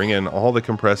they had to bring in all the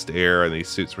compressed air and these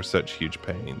suits were such huge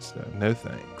pains. No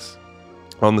thanks.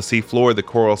 On the seafloor, the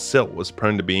coral silt was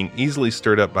prone to being easily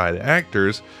stirred up by the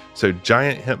actors, so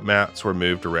giant hemp mats were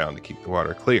moved around to keep the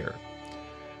water clear.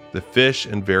 The fish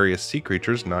and various sea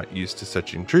creatures not used to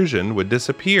such intrusion would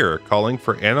disappear, calling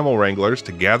for animal wranglers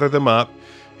to gather them up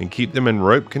and keep them in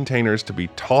rope containers to be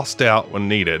tossed out when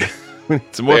needed. We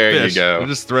need some more fish. You go. We'll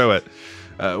just throw it.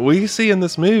 We see in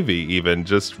this movie even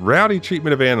just rowdy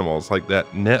treatment of animals, like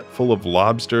that net full of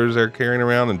lobsters they're carrying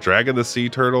around and dragging the sea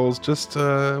turtles. Just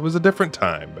it was a different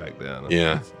time back then.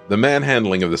 Yeah, the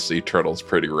manhandling of the sea turtles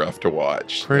pretty rough to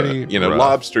watch. Pretty rough.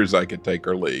 Lobsters I could take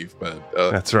or leave, but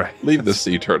that's right. Leave the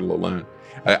sea turtle alone.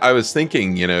 I was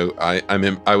thinking,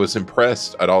 I was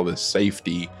impressed at all this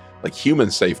safety, like human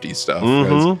safety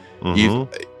stuff.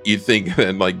 You think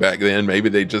that like back then maybe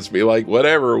they'd just be like,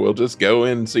 whatever, we'll just go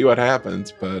in and see what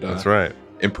happens. But that's right.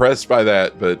 Impressed by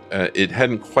that, but it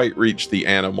hadn't quite reached the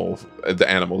animals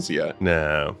yet.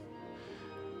 No.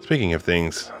 Speaking of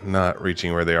things not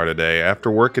reaching where they are today,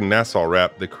 after work in Nassau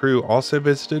Wrap, the crew also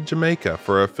visited Jamaica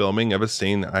for a filming of a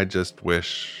scene I just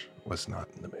wish was not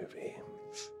in the movie.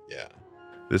 Yeah.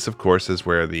 This, of course, is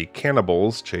where the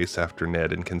cannibals chase after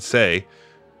Ned and Kinsey.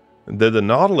 Though the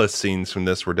Nautilus scenes from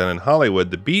this were done in Hollywood,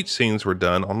 the beach scenes were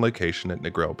done on location at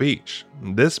Negril Beach.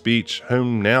 This beach,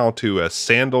 home now to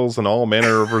sandals and all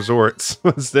manner of resorts,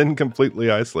 was then completely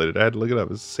isolated. I had to look it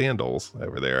up as sandals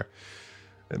over there.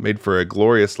 It made for a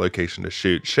glorious location to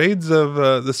shoot. Shades of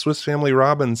the Swiss Family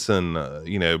Robinson,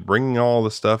 bringing all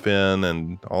the stuff in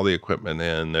and all the equipment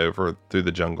in over through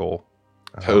the jungle.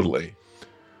 Totally.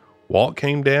 Walt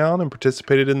came down and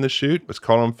participated in the shoot, was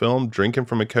caught on film drinking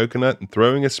from a coconut and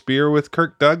throwing a spear with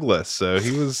Kirk Douglas, so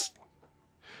he was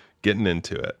getting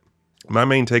into it. My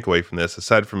main takeaway from this,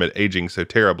 aside from it aging so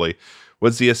terribly,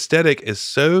 was the aesthetic is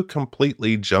so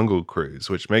completely Jungle Cruise,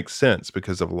 which makes sense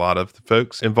because of a lot of the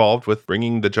folks involved with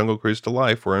bringing the Jungle Cruise to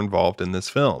life were involved in this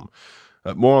film.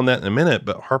 More on that in a minute,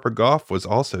 but Harper Goff was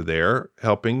also there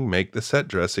helping make the set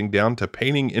dressing down to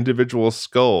painting individual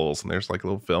skulls. And there's like a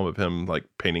little film of him like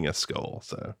painting a skull.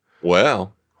 So,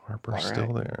 well, Harper's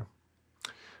still there.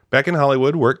 Back in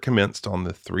Hollywood, work commenced on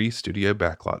the 3 studio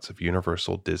backlots of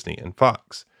Universal, Disney, and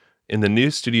Fox. In the new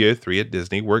Studio 3 at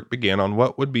Disney, work began on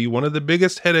what would be one of the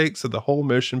biggest headaches of the whole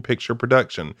motion picture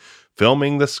production,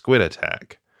 filming the squid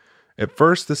attack. At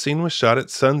first, the scene was shot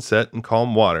at sunset in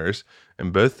calm waters,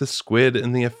 and both the squid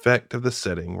and the effect of the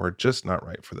setting were just not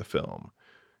right for the film.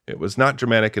 It was not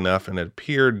dramatic enough, and it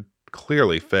appeared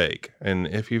clearly fake. And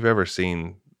if you've ever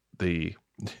seen the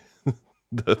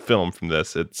the film from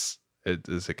this, it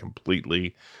is a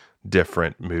completely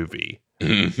different movie.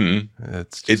 Mm-hmm.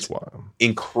 It's wild.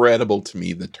 Incredible to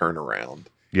me, the turnaround.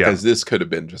 Yeah. Because this could have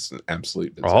been just an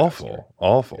absolute disaster.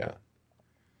 Awful. Yeah.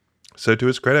 So to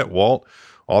his credit, Walt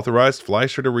authorized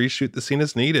Fleischer to reshoot the scene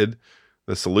as needed.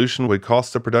 The solution would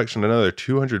cost the production another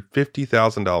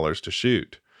 $250,000 to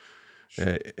shoot.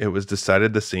 It was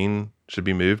decided the scene should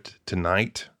be moved to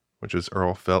night, which was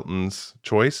Earl Felton's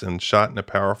choice, and shot in a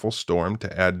powerful storm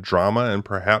to add drama and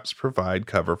perhaps provide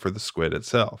cover for the squid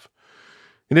itself.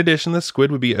 In addition, the squid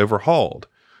would be overhauled.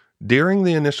 During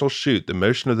the initial shoot, the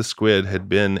motion of the squid had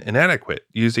been inadequate,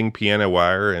 using piano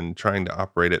wire and trying to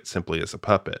operate it simply as a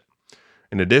puppet.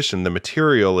 In addition, the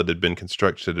material it had been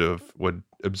constructed of would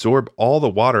absorb all the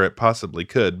water it possibly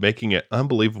could, making it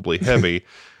unbelievably heavy,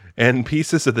 and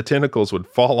pieces of the tentacles would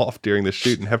fall off during the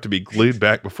shoot and have to be glued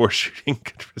back before shooting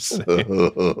could proceed.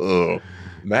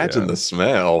 Imagine the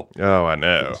smell. Oh, I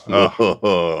know.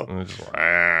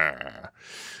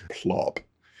 Plop.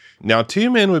 Now, 2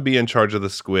 men would be in charge of the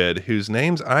squid, whose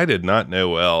names I did not know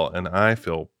well, and I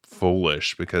feel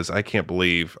foolish because I can't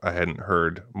believe I hadn't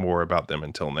heard more about them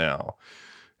until now.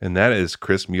 And that is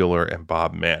Chris Mueller and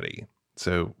Bob Matty.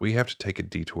 So we have to take a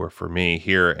detour for me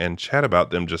here and chat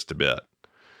about them just a bit.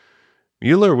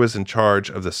 Mueller was in charge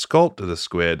of the sculpt of the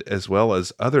squid, as well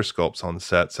as other sculpts on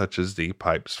set, such as the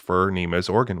pipes for Nemo's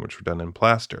organ, which were done in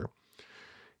plaster.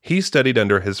 He studied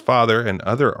under his father and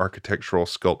other architectural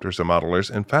sculptors and modelers.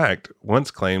 In fact,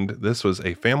 once claimed this was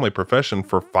a family profession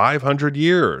for 500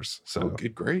 years. So,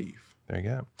 good grief. There you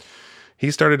go.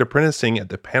 He started apprenticing at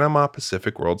the Panama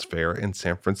Pacific World's Fair in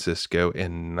San Francisco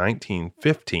in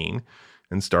 1915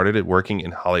 and started working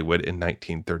in Hollywood in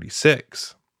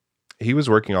 1936. He was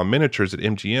working on miniatures at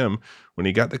MGM when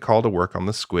he got the call to work on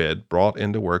the squid, brought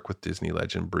in to work with Disney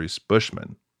legend Bruce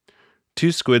Bushman.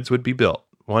 2 squids would be built.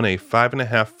 One a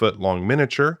 5.5-foot long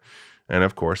miniature, and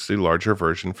of course the larger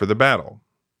version for the battle.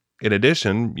 In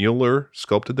addition, Mueller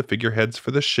sculpted the figureheads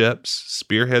for the ships,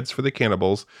 spearheads for the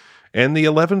cannibals, and the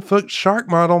 11-foot shark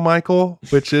model, Michael,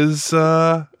 which is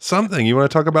something. You want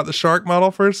to talk about the shark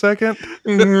model for a second?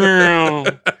 No.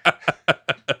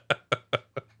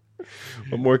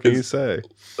 What more can you say?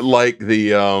 Like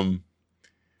the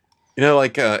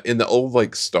in the old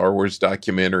like Star Wars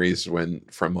documentaries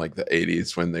from like the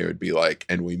 80s, when they would be like,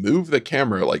 and we move the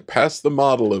camera like past the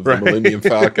model of the Millennium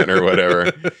Falcon or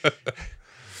whatever.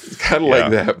 It's kind of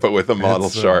like that, but with a model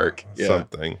shark.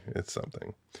 It's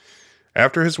something.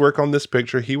 After his work on this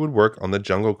picture, he would work on the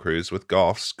Jungle Cruise with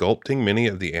Goff, sculpting many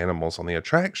of the animals on the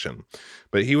attraction.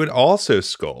 But he would also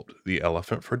sculpt the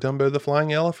elephant for Dumbo the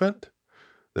Flying Elephant,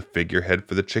 the figurehead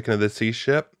for the Chicken of the Sea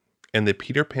ship, and the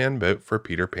Peter Pan boat for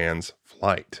Peter Pan's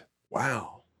flight.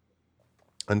 Wow.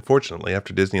 Unfortunately,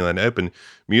 after Disneyland opened,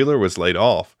 Mueller was laid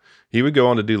off. He would go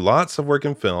on to do lots of work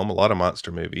in film, a lot of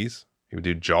monster movies. He would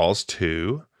do Jaws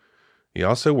 2. He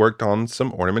also worked on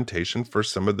some ornamentation for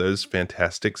some of those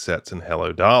fantastic sets in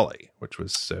Hello Dolly, which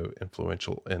was so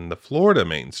influential in the Florida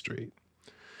Main Street.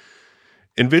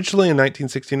 Eventually, in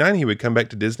 1969, he would come back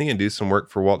to Disney and do some work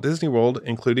for Walt Disney World,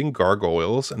 including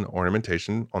gargoyles and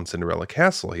ornamentation on Cinderella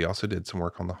Castle. He also did some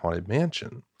work on the Haunted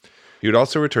Mansion. He would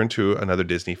also return to another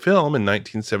Disney film in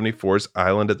 1974's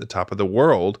Island at the Top of the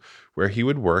World, where he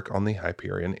would work on the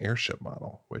Hyperion airship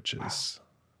model, which is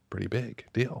a pretty big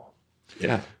deal.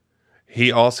 Yeah. He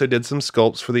also did some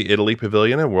sculpts for the Italy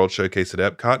Pavilion and World Showcase at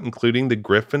Epcot, including the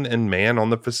griffin and man on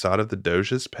the facade of the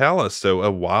Doge's Palace. So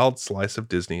a wild slice of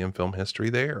Disney and film history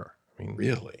there. I mean,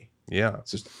 really? Yeah.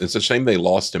 It's a shame they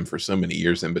lost him for so many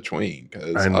years in between,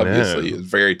 because obviously he's a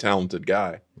very talented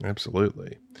guy.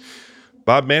 Absolutely.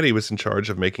 Bob Matty was in charge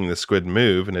of making the squid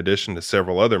move, in addition to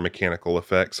several other mechanical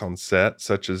effects on set,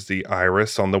 such as the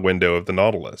iris on the window of the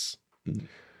Nautilus. Mm-hmm.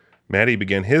 Matty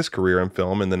began his career in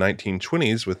film in the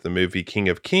 1920s with the movie King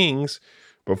of Kings,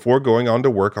 before going on to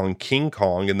work on King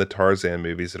Kong and the Tarzan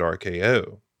movies at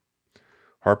RKO.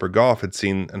 Harper Goff had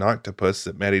seen an octopus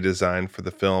that Matty designed for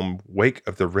the film Wake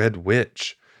of the Red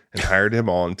Witch and hired him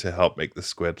on to help make the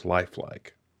squid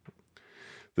lifelike.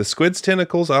 The squid's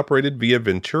tentacles operated via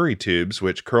venturi tubes,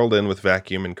 which curled in with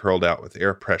vacuum and curled out with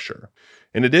air pressure.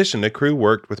 In addition, a crew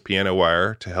worked with piano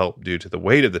wire to help due to the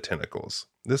weight of the tentacles.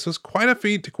 This was quite a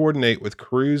feat to coordinate, with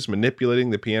crews manipulating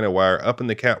the piano wire up in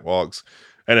the catwalks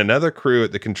and another crew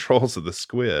at the controls of the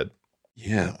squid.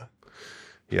 Yeah.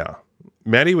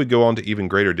 Matty would go on to even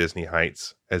greater Disney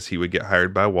heights, as he would get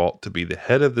hired by Walt to be the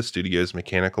head of the studio's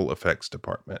mechanical effects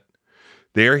department.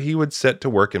 There he would set to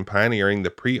work in pioneering the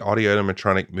pre-audio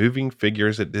animatronic moving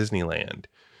figures at Disneyland.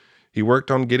 He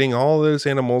worked on getting all those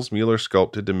animals Mueller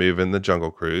sculpted to move in the Jungle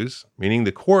Cruise, meaning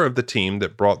the core of the team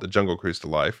that brought the Jungle Cruise to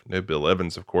life. No Bill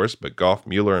Evans, of course, but Goff,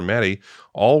 Mueller, and Matty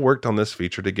all worked on this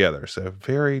feature together, so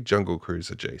very Jungle Cruise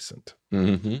adjacent.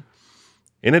 Mm-hmm.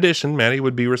 In addition, Matty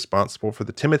would be responsible for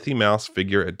the Timothy Mouse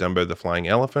figure at Dumbo the Flying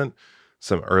Elephant,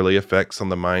 some early effects on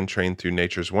the mine train through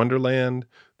Nature's Wonderland,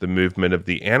 the movement of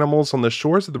the animals on the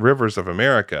shores of the rivers of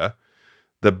America,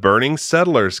 the burning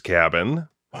settler's cabin,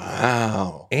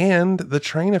 Wow. and the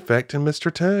train effect in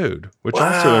Mr. Toad, which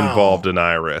also involved an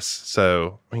iris.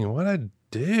 So, I mean, what a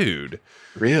dude.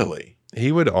 Really?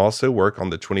 He would also work on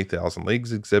the 20,000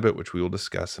 Leagues exhibit, which we will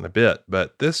discuss in a bit,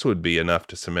 but this would be enough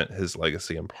to cement his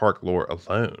legacy in park lore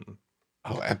alone.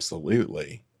 Oh,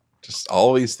 absolutely. Just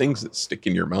all these things that stick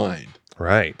in your mind.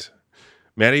 Right.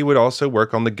 Matty would also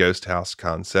work on the Ghost House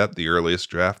concept, the earliest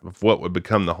draft of what would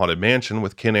become the Haunted Mansion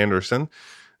with Ken Anderson,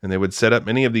 and they would set up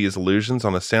many of these illusions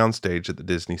on a soundstage at the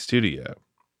Disney studio.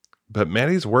 But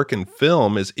Matty's work in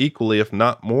film is equally, if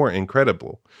not more,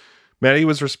 incredible. Matty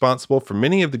was responsible for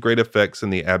many of the great effects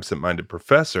in The Absent-Minded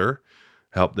Professor,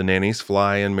 helped the nannies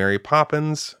fly in Mary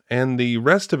Poppins, and the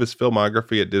rest of his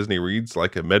filmography at Disney reads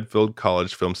like a Medfield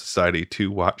College Film Society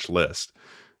to-watch list.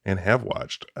 And have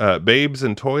watched. Babes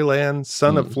in Toyland,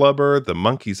 Son of Flubber, The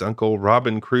Monkey's Uncle,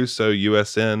 Robin Crusoe,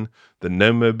 USN, The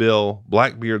No-Mobile,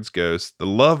 Blackbeard's Ghost, The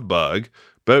Love Bug,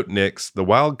 Boatniks, The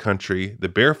Wild Country, The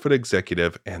Barefoot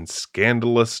Executive, and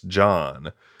Scandalous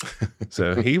John.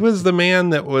 So he was the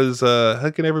man that was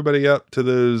hooking everybody up to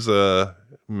those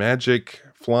magic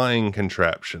flying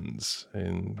contraptions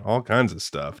and all kinds of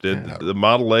stuff. Did the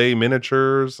Model A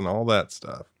miniatures and all that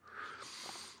stuff.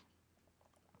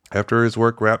 After his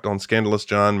work wrapped on Scandalous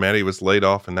John, Matty was laid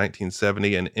off in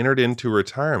 1970 and entered into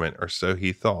retirement, or so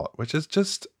he thought, which is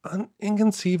just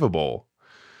inconceivable.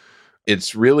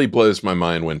 It really blows my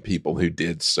mind when people who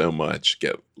did so much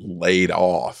get laid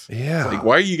off. Yeah. It's like,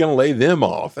 why are you going to lay them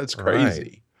off? That's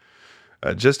crazy.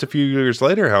 Right. Just a few years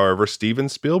later, however, Steven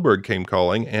Spielberg came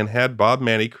calling and had Bob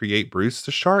Matty create Bruce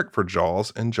the Shark for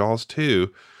Jaws and Jaws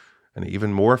 2, an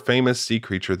even more famous sea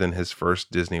creature than his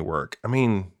first Disney work. I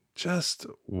mean, just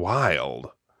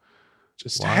wild.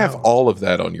 Just to have all of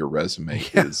that on your resume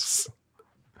is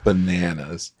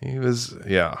bananas. He was,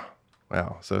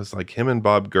 wow. So it's like him and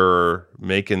Bob Gurr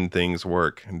making things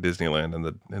work in Disneyland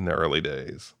in the early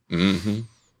days.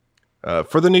 Mm-hmm.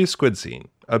 For the new squid scene,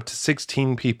 up to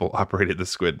 16 people operated the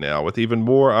squid now, with even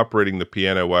more operating the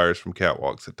piano wires from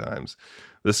catwalks at times.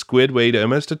 The squid weighed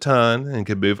almost a ton and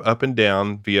could move up and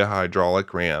down via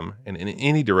hydraulic ram and in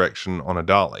any direction on a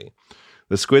dolly.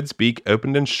 The squid's beak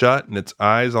opened and shut, and its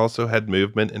eyes also had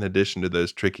movement in addition to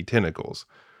those tricky tentacles.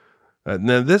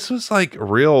 Now, this was like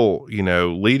real,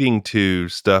 leading to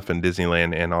stuff in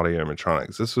Disneyland and audio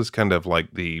animatronics. This was kind of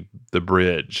like the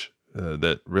bridge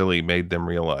that really made them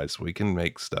realize we can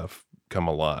make stuff come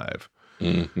alive.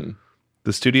 Mm-hmm.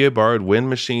 The studio borrowed wind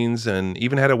machines and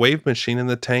even had a wave machine in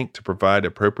the tank to provide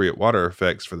appropriate water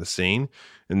effects for the scene.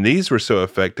 And these were so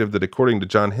effective that, according to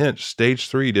John Hinch, stage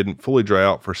 3 didn't fully dry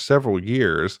out for several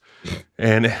years.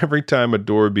 And every time a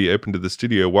door would be opened to the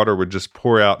studio, water would just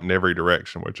pour out in every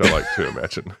direction, which I like to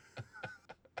imagine.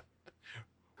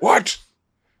 What?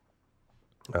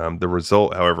 The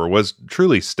result, however, was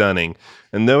truly stunning.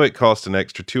 And though it cost an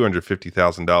extra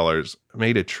 $250,000,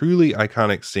 made a truly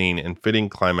iconic scene and fitting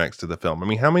climax to the film. I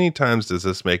mean, how many times does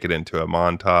this make it into a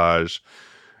montage?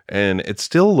 And it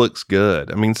still looks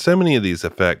good. I mean, so many of these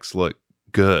effects look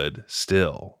good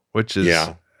still, which is,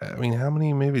 I mean, how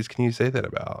many movies can you say that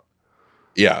about?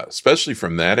 Yeah, especially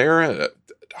from that era,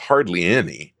 hardly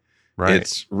any. Right.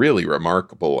 It's really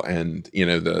remarkable. And,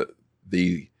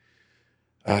 the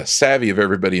savvy of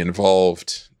everybody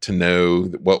involved to know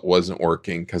what wasn't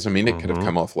working. Because, I mean, it could have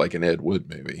come off like an Ed Wood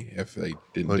movie if they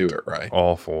didn't do it right.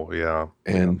 Awful, yeah.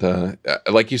 And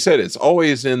like you said, it's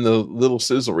always in the little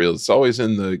sizzle reel. It's always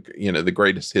in the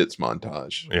greatest hits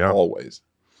montage. Yeah. Always.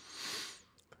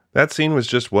 That scene was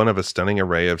just one of a stunning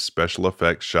array of special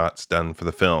effects shots done for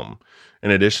the film. In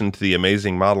addition to the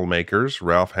amazing model makers,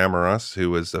 Ralph Hammerus, who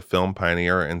was a film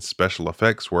pioneer in special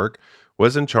effects work,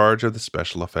 was in charge of the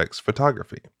special effects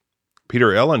photography.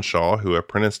 Peter Ellenshaw, who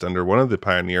apprenticed under one of the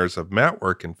pioneers of matte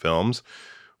work in films,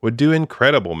 would do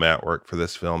incredible matte work for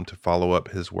this film to follow up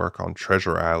his work on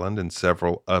Treasure Island and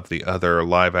several of the other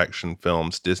live-action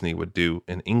films Disney would do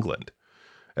in England.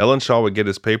 Ellenshaw would get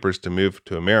his papers to move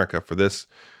to America for this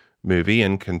movie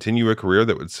and continue a career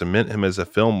that would cement him as a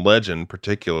film legend,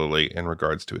 particularly in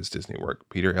regards to his Disney work.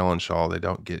 Peter Ellenshaw, they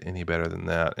don't get any better than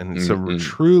that. And some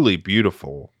truly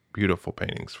beautiful, beautiful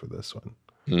paintings for this one.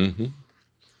 Mm-hmm.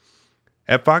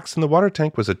 At Fox in the Water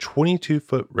Tank was a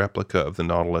 22-foot replica of the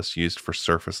Nautilus used for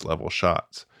surface-level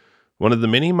shots. One of the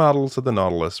many models of the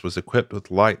Nautilus was equipped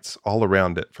with lights all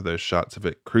around it for those shots of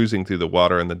it cruising through the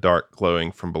water in the dark,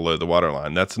 glowing from below the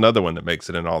waterline. That's another one that makes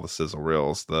it in all the sizzle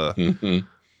reels, the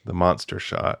monster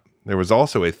shot. There was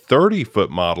also a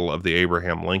 30-foot model of the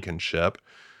Abraham Lincoln ship,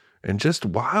 and just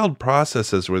wild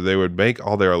processes where they would make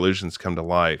all their illusions come to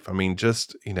life. I mean,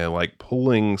 just, like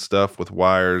pulling stuff with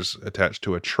wires attached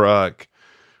to a truck,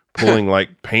 pulling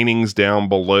like paintings down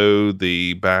below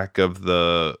the back of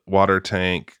the water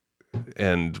tank,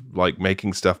 and like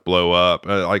making stuff blow up,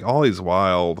 like all these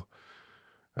wild,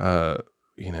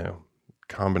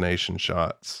 combination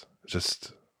shots.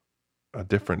 Just a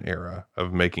different era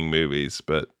of making movies,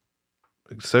 but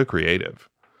so creative.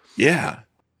 Yeah.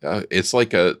 It's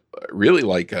like really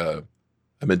like a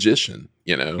magician,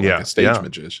 like a stage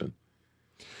magician.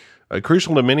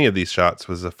 Crucial to many of these shots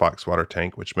was the Fox water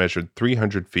tank, which measured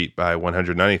 300 feet by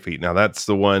 190 feet. Now, that's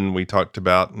the one we talked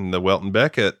about in the Welton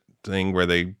Beckett thing where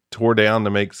they tore down to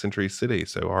make Century City.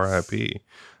 So RIP,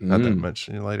 not that much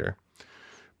later.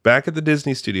 Back at the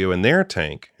Disney studio in their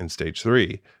tank in Stage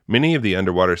 3, many of the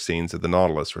underwater scenes of the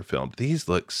Nautilus were filmed. These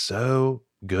look so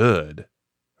good.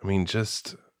 I mean,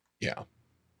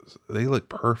 they look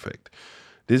perfect.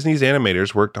 Disney's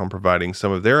animators worked on providing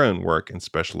some of their own work and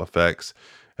special effects,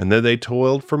 and though they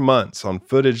toiled for months on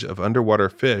footage of underwater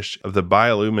fish of the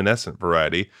bioluminescent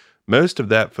variety, most of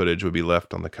that footage would be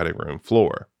left on the cutting room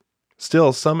floor.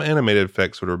 Still, some animated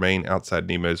effects would remain outside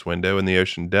Nemo's window in the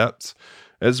ocean depths,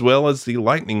 as well as the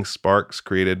lightning sparks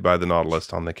created by the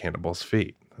Nautilus on the cannibal's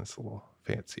feet. That's a little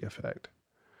fancy effect.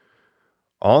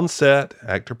 On set,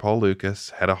 actor Paul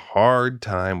Lucas had a hard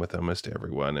time with almost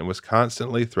everyone and was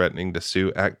constantly threatening to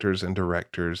sue actors and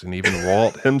directors and even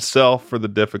Walt himself for the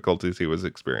difficulties he was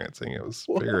experiencing. It was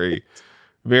very,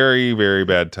 very, very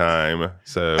bad time.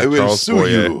 So I will sue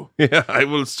you. Yeah, I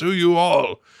will sue you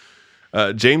all.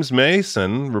 James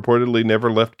Mason reportedly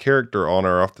never left character on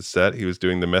or off the set. He was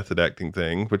doing the method acting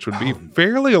thing, which would be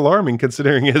fairly alarming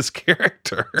considering his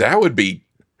character. That would be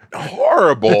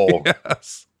horrible.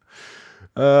 Yes.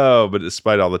 Oh, but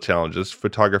despite all the challenges,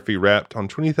 photography wrapped on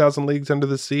 20,000 Leagues Under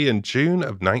the Sea in June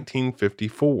of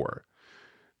 1954.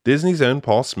 Disney's own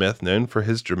Paul Smith, known for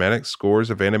his dramatic scores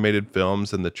of animated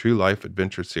films and the True Life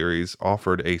Adventure series,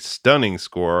 offered a stunning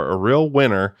score, a real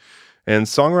winner, and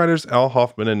songwriters Al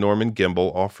Hoffman and Norman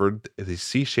Gimbel offered the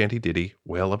sea shanty ditty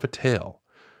Whale of a Tale,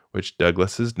 which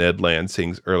Douglas's Ned Land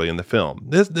sings early in the film.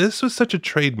 This was such a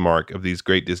trademark of these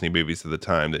great Disney movies of the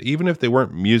time that even if they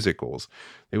weren't musicals,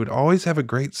 they would always have a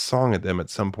great song at them at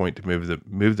some point to move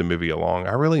the movie along.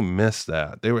 I really miss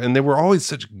that. They were always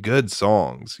such good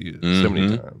songs so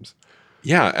many times.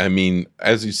 Yeah, I mean,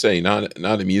 as you say, not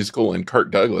a musical, and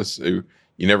Kirk Douglas, who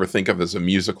you never think of as a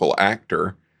musical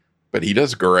actor, but he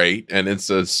does great, and it's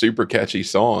a super catchy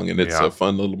song, and it's a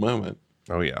fun little moment.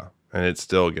 Oh, yeah. And it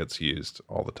still gets used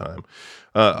all the time.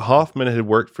 Hoffman had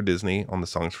worked for Disney on the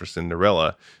songs for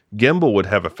Cinderella. Gimbel would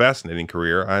have a fascinating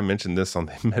career. I mentioned this on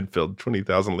the Medfield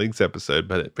 20,000 Leagues episode,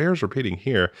 but it bears repeating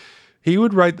here. He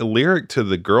would write the lyric to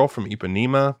The Girl from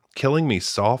Ipanema, Killing Me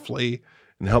Softly,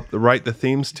 and helped write the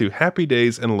themes to Happy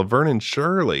Days and Laverne and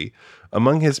Shirley,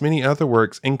 among his many other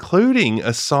works, including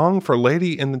a song for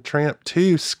Lady and the Tramp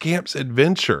 2, Scamp's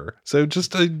Adventure. So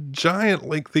just a giant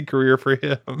lengthy career for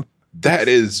him. That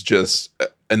is just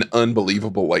an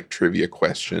unbelievable trivia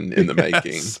question in the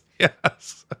making.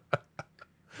 Yes.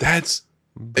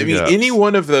 Any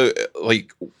one of the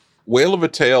Whale of a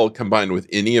Tale combined with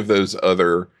any of those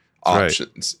other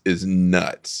options is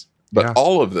nuts. But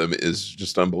all of them is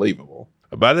just unbelievable.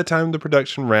 By the time the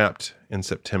production wrapped in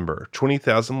September,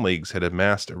 20,000 Leagues had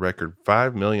amassed a record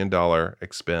 $5 million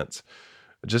expense.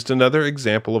 Just another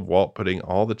example of Walt putting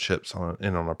all the chips on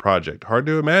a project. Hard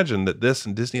to imagine that this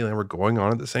and Disneyland were going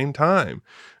on at the same time.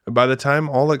 And by the time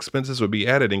all expenses would be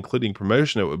added, including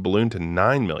promotion, it would balloon to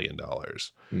 $9 million.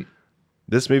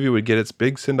 This movie would get its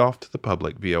big send-off to the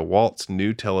public via Walt's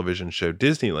new television show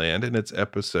Disneyland and its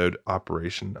episode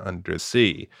Operation Under the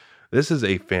Sea. This is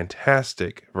a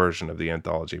fantastic version of the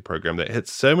anthology program that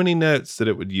hits so many notes that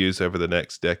it would use over the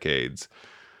next decades.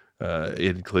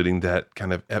 Including that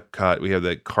kind of Epcot. We have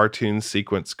that cartoon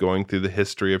sequence going through the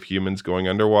history of humans going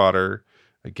underwater,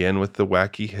 again with the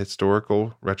wacky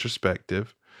historical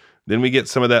retrospective. Then we get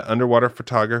some of that underwater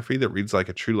photography that reads like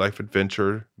a true life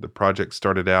adventure the project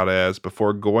started out as,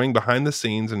 before going behind the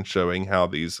scenes and showing how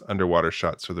these underwater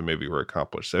shots for the movie were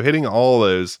accomplished. So hitting all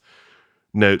those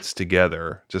notes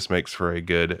together just makes for a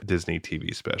good Disney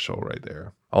TV special right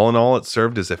there. All in all, it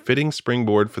served as a fitting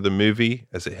springboard for the movie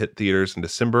as it hit theaters in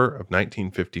December of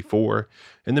 1954,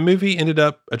 and the movie ended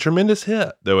up a tremendous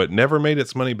hit, though it never made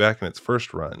its money back in its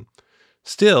first run.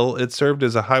 Still, it served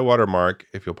as a high water mark,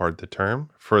 if you'll pardon the term,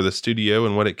 for the studio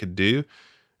and what it could do,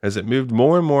 as it moved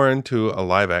more and more into a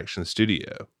live-action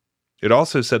studio. It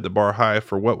also set the bar high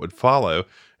for what would follow,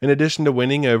 in addition to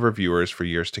winning over viewers for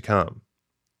years to come.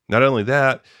 Not only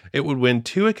that, it would win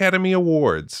 2 Academy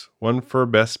Awards, one for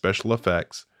Best Special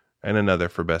Effects and another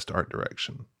for Best Art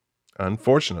Direction.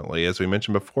 Unfortunately, as we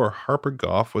mentioned before, Harper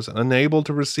Goff was unable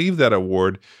to receive that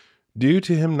award due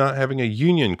to him not having a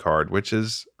union card, which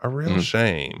is a real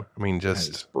shame. I mean,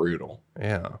 just brutal.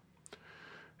 Yeah.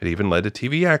 It even led to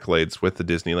TV accolades, with the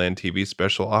Disneyland TV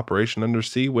special Operation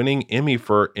Undersea winning Emmy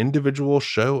for Individual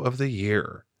Show of the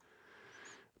Year.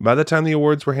 By the time the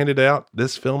awards were handed out,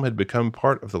 this film had become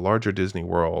part of the larger Disney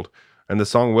world, and the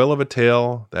song Whale of a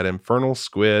Tale, that infernal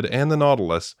squid, and the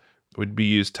Nautilus would be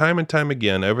used time and time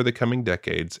again over the coming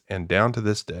decades and down to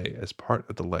this day as part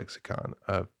of the lexicon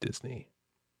of Disney.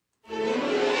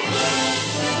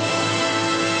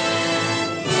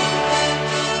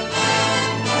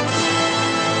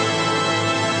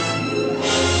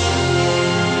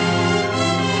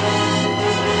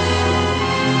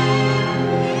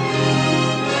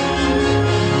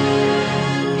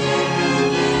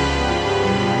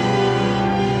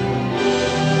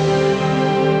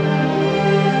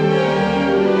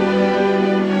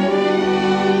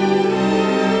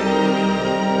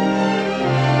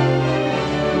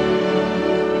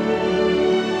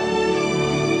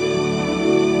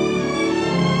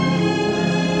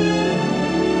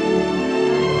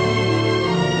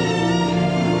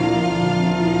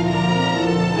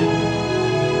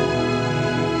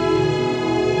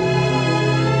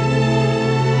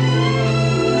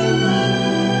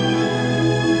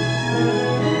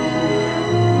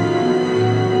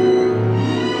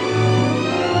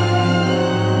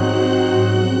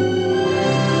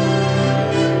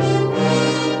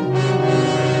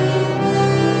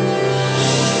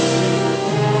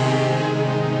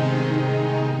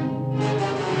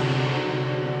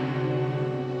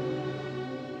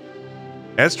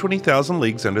 As 20,000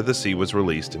 Leagues Under the Sea was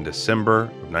released in December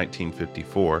of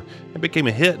 1954 and became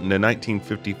a hit in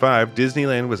 1955,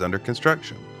 Disneyland was under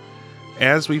construction.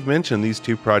 As we've mentioned, these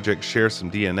two projects share some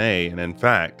DNA, and in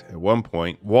fact, at one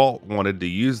point, Walt wanted to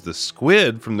use the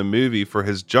squid from the movie for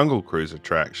his Jungle Cruise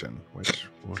attraction, which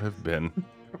would have been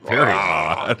very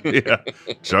odd. Yeah,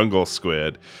 Jungle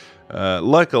Squid.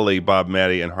 Luckily, Bob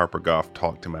Matty and Harper Goff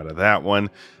talked him out of that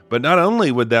one. But not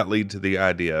only would that lead to the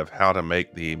idea of how to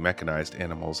make the mechanized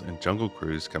animals in Jungle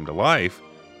Cruise come to life,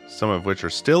 some of which are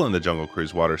still in the Jungle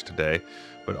Cruise waters today,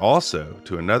 but also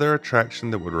to another attraction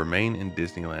that would remain in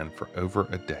Disneyland for over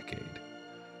a decade.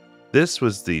 This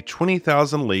was the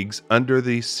 20,000 Leagues Under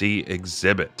the Sea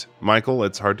exhibit. Michael,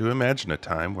 it's hard to imagine a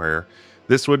time where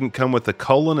this wouldn't come with a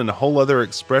colon and a whole other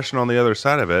expression on the other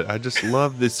side of it. I just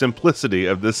love the simplicity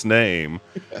of this name.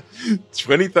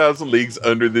 20,000 Leagues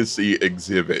Under the Sea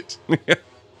exhibit.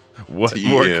 What TM.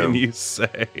 More can you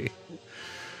say?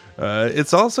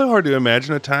 It's also hard to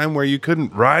imagine a time where you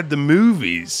couldn't ride the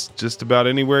movies just about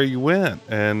anywhere you went.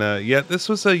 And yet this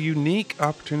was a unique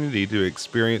opportunity to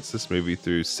experience this movie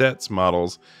through sets,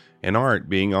 models, and art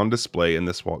being on display in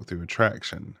this walkthrough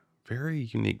attraction. Very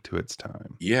unique to its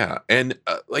time. Yeah. And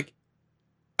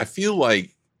I feel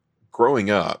like growing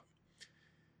up,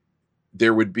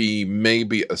 there would be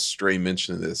maybe a stray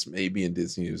mention of this. Maybe in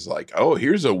Disney it was like, oh,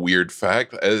 here's a weird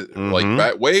fact.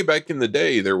 Like way back in the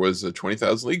day, there was a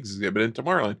 20,000 Leagues exhibit in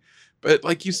Tomorrowland. But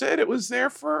like you said, it was there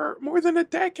for more than a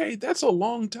decade. That's a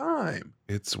long time.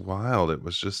 It's wild. It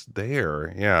was just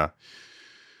there. Yeah.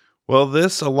 Well,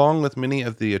 this, along with many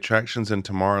of the attractions in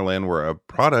Tomorrowland, were a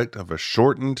product of a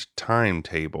shortened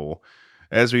timetable.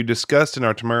 As we discussed in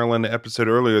our Tomorrowland episode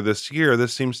earlier this year,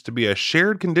 this seems to be a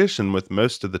shared condition with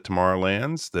most of the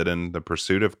Tomorrowlands, that in the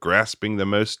pursuit of grasping the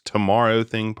most tomorrow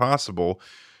thing possible,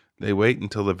 they wait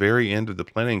until the very end of the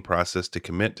planning process to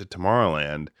commit to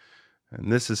Tomorrowland.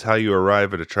 And this is how you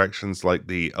arrive at attractions like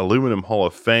the Aluminum Hall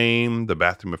of Fame, the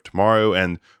Bathroom of Tomorrow,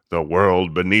 and the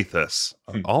World Beneath Us,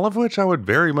 all of which I would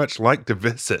very much like to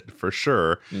visit for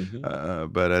sure.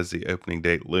 But as the opening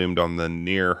date loomed on the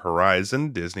near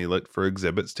horizon, Disney looked for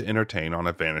exhibits to entertain on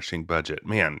a vanishing budget.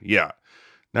 Man, yeah.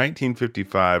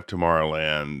 1955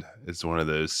 Tomorrowland is one of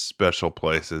those special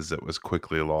places that was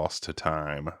quickly lost to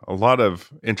time. A lot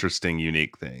of interesting,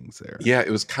 unique things there. Yeah,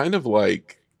 it was kind of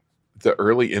like the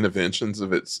early interventions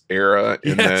of its era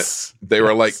in Yes. that they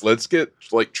were like, let's get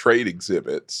like trade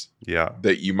exhibits Yeah.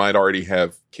 that you might already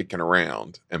have kicking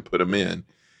around and put them in.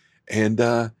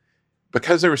 And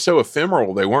because they were so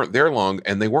ephemeral, they weren't there long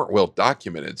and they weren't well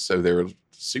documented. So they were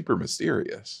super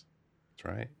mysterious.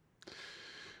 That's right.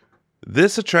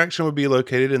 This attraction would be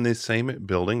located in the same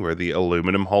building where the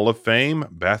Aluminum Hall of Fame,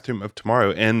 Bathroom of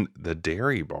Tomorrow, and the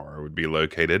Dairy Bar would be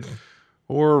located,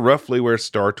 or roughly where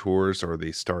Star Tours or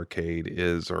the Starcade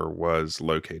is or was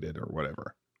located or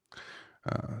whatever.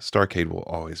 Starcade will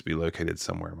always be located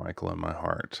somewhere, Michael, in my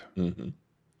heart. Mm-hmm.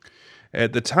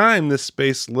 At the time, this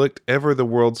space looked ever the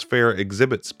World's Fair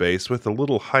exhibit space with a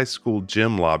little high school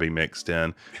gym lobby mixed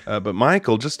in. But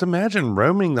Michael, just imagine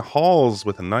roaming the halls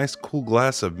with a nice cool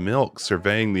glass of milk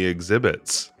surveying the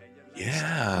exhibits.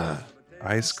 Yeah.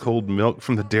 Ice cold milk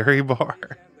from the dairy bar.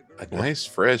 A nice,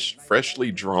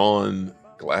 freshly drawn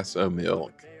glass of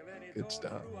milk. Good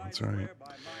stuff. That's right.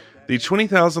 The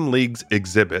 20,000 Leagues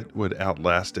exhibit would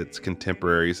outlast its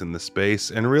contemporaries in the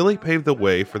space and really pave the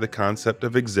way for the concept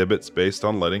of exhibits based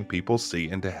on letting people see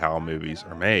into how movies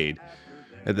are made.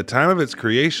 At the time of its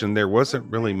creation, there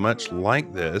wasn't really much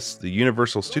like this. The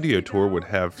Universal Studio Tour would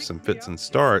have some fits and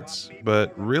starts,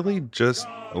 but really just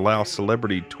allow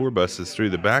celebrity tour buses through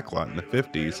the backlot in the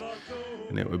 50s.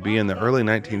 And it would be in the early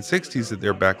 1960s that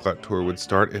their backlot tour would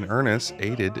start in earnest,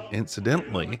 aided,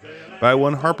 incidentally, by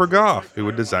one Harper Goff, who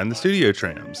would design the studio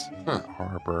trams.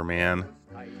 Harper, man.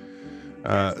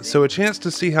 So a chance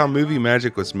to see how movie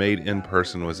magic was made in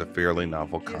person was a fairly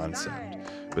novel concept.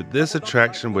 But this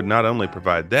attraction would not only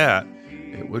provide that,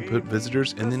 it would put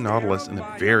visitors in the Nautilus in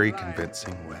a very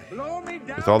convincing way.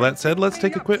 With all that said, let's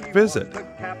take a quick visit.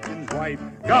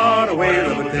 Got a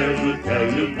whale of a tale to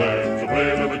tell you, birds, a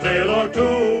whale of a tale or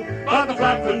two, about the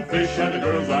flapping fish and the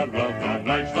girls I love, on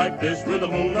nights like this with the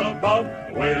moon above.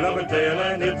 A whale of a tale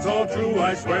and it's all true,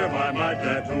 I swear by my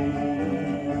tattoo.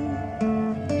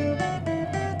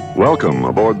 Welcome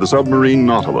aboard the submarine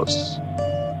Nautilus.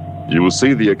 You will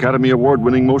see the Academy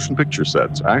Award-winning motion picture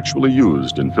sets actually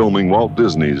used in filming Walt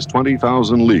Disney's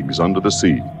 20,000 Leagues Under the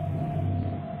Sea.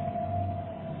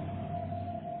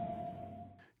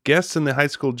 Guests in the high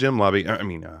school gym lobby,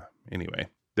 anyway,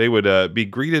 they would be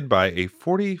greeted by a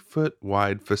 40-foot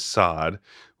wide facade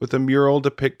with a mural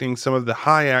depicting some of the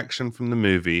high action from the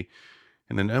movie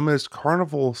and an almost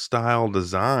carnival-style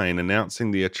design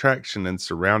announcing the attraction and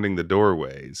surrounding the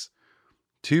doorways.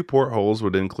 2 portholes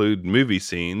would include movie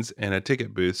scenes, and a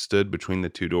ticket booth stood between the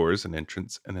 2 doors, an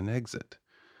entrance and an exit.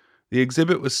 The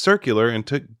exhibit was circular and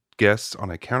took guests on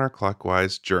a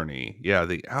counterclockwise journey. Yeah,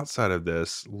 the outside of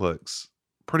this looks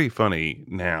pretty funny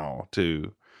now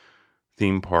to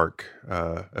theme park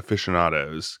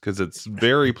aficionados because it's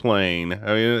very plain.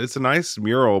 I mean, it's a nice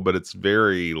mural, but it's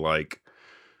very like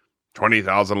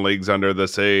 20,000 Leagues Under the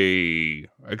Sea.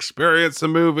 Experience the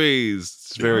movies.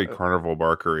 It's very carnival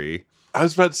barkery. I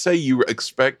was about to say, you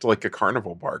expect like a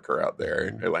carnival barker out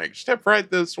there. They're like, step right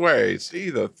this way. See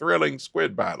the thrilling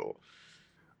squid battle.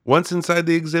 Once inside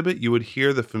the exhibit, you would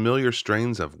hear the familiar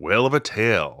strains of Whale of a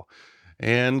Tale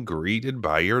and greeted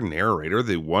by your narrator,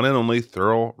 the one and only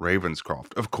Thurl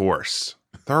Ravenscroft. Of course,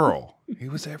 Thurl. He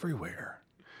was everywhere.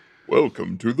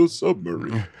 Welcome to the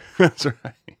submarine. That's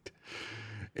right.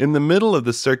 In the middle of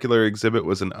the circular exhibit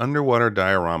was an underwater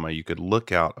diorama you could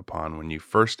look out upon when you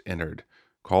first entered,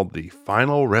 called the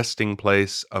Final Resting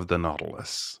Place of the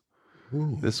Nautilus.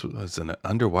 Ooh. This was an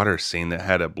underwater scene that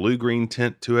had a blue-green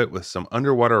tint to it with some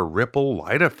underwater ripple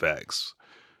light effects,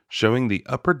 showing the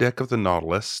upper deck of the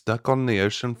Nautilus stuck on the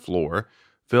ocean floor,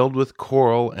 filled with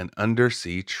coral and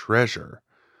undersea treasure.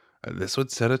 This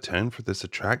would set a tone for this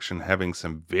attraction, having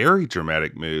some very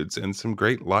dramatic moods and some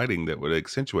great lighting that would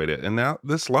accentuate it. And now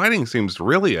this lighting seems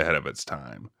really ahead of its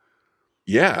time.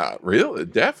 Yeah, really,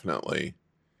 definitely.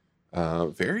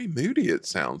 Very moody, it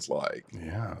sounds like.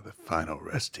 Yeah, the final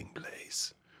resting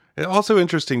place. It's also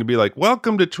interesting to be like,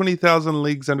 welcome to 20,000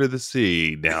 Leagues Under the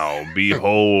Sea. Now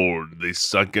behold the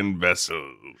sunken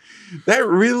vessel. That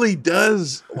really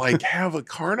does like have a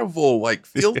carnival like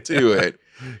feel to it.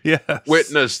 Yes.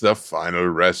 Witness the final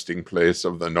resting place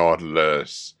of the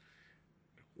Nautilus.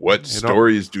 What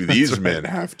stories do these men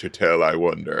have to tell, I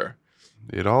wonder?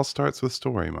 It all starts with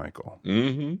story, Michael.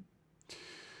 Mm-hmm.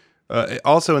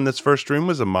 Also in this first room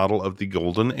was a model of the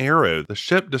Golden Arrow, the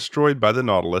ship destroyed by the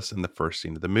Nautilus in the first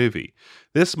scene of the movie.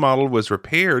 This model was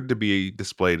repaired to be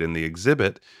displayed in the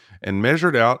exhibit and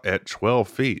measured out at 12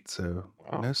 feet, so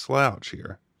no slouch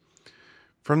here.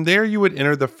 From there, you would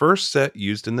enter the first set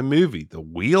used in the movie, the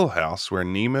wheelhouse where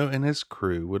Nemo and his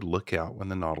crew would look out when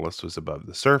the Nautilus was above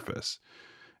the surface.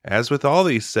 As with all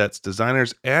these sets,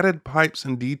 designers added pipes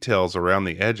and details around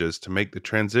the edges to make the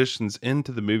transitions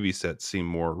into the movie sets seem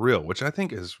more real, which I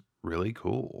think is really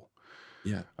cool.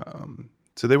 Yeah.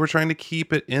 So they were trying to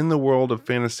keep it in the world of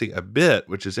fantasy a bit,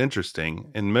 which is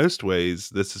interesting. In most ways,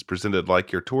 this is presented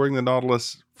like you're touring the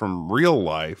Nautilus from real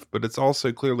life, but it's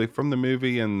also clearly from the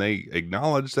movie, and they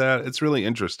acknowledge that. It's really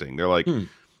interesting. They're like,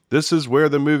 this is where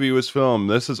the movie was filmed.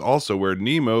 This is also where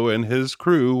Nemo and his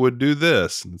crew would do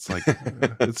this. And it's like,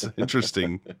 it's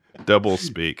interesting double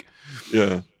speak.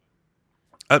 Yeah.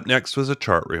 Up next was a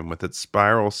chart room with its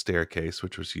spiral staircase,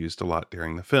 which was used a lot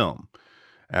during the film.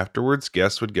 Afterwards,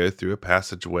 guests would go through a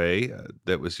passageway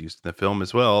that was used in the film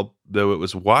as well, though it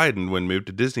was widened when moved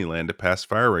to Disneyland to pass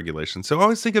fire regulations. So I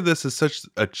always think of this as such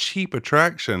a cheap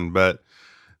attraction, but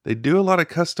they do a lot of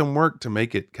custom work to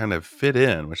make it kind of fit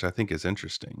in, which I think is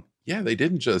interesting. Yeah, they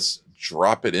didn't just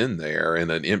drop it in there in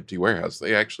an empty warehouse.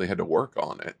 They actually had to work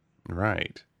on it.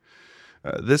 Right.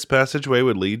 This passageway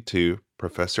would lead to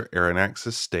Professor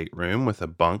Aronnax's stateroom with a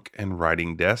bunk and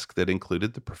writing desk that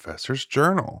included the professor's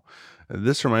journal.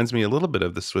 This reminds me a little bit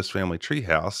of the Swiss Family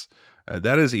Treehouse.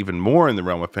 That is even more in the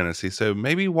realm of fantasy, so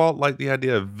maybe Walt liked the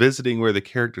idea of visiting where the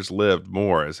characters lived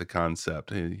more as a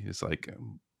concept. He's like,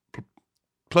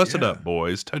 plus it up,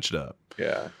 boys, touch it up.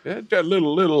 Yeah, it got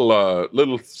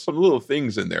some little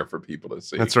things in there for people to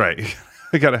see. That's right.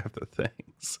 I gotta have the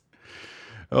things.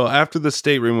 Well, after the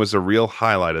stateroom was a real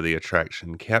highlight of the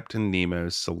attraction, Captain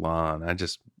Nemo's salon. I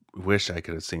just wish I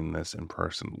could have seen this in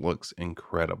person. Looks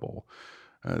incredible.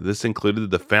 This included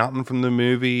the fountain from the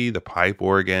movie, the pipe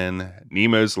organ,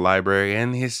 Nemo's library,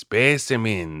 and his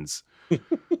specimens.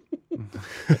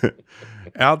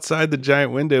 Outside the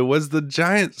giant window was the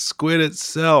giant squid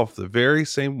itself, the very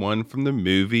same one from the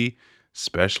movie,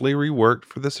 specially reworked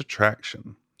for this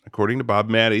attraction. According to Bob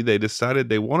Matty, they decided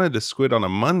they wanted a squid on a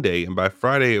Monday, and by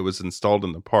Friday it was installed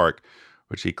in the park,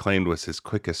 which he claimed was his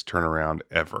quickest turnaround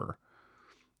ever.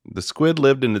 The squid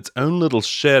lived in its own little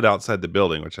shed outside the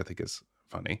building, which I think is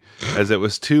funny, as it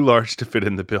was too large to fit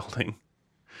in the building.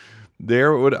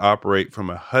 There it would operate from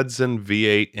a Hudson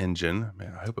V8 engine.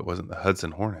 Man, I hope it wasn't the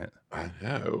Hudson Hornet. I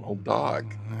know, old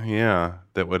dog. Yeah,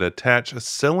 that would attach a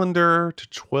cylinder to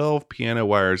 12 piano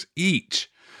wires each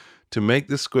to make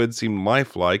the squid seem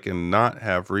lifelike and not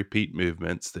have repeat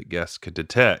movements that guests could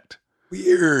detect.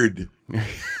 Weird.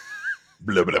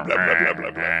 Blah, blah, blah, blah, blah,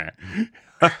 blah, blah.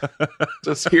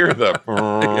 Just hear the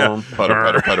putter,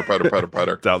 putter, putter, putter, putter,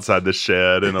 putter. It's outside the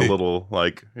shed and a little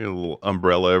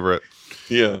umbrella over it.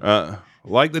 Yeah.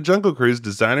 Like the Jungle Cruise,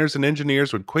 designers and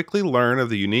engineers would quickly learn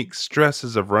of the unique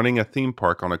stresses of running a theme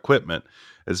park on equipment.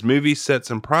 As movie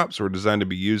sets and props were designed to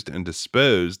be used and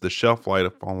disposed, the shelf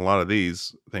life on a lot of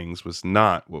these things was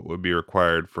not what would be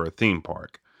required for a theme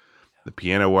park. The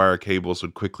piano wire cables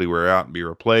would quickly wear out and be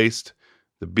replaced.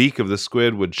 The beak of the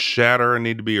squid would shatter and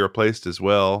need to be replaced as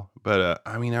well. But,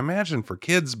 I imagine for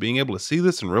kids, being able to see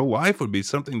this in real life would be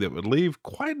something that would leave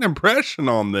quite an impression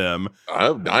on them.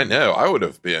 I know. I would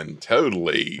have been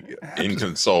totally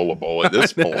inconsolable at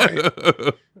this point.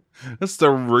 That's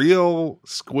the real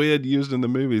squid used in the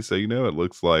movie, so you know it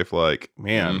looks lifelike.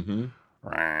 Man.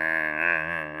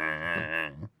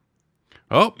 Mm-hmm.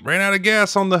 Oh, ran out of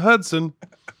gas on the Hudson.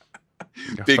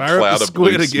 Big cloud of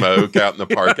blue smoke out in the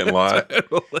parking lot.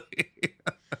 Totally.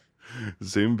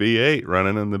 Zoom V8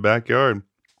 running in the backyard.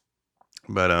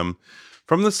 But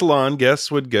from the salon, guests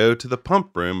would go to the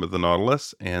pump room of the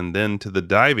Nautilus and then to the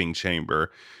diving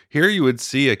chamber. Here you would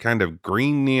see a kind of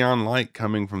green neon light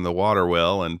coming from the water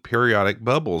well and periodic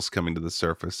bubbles coming to the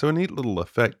surface. So a neat little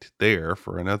effect there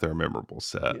for another memorable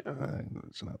set. Yeah.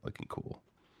 It's not looking cool.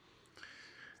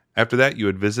 After that, you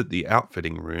would visit the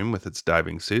outfitting room with its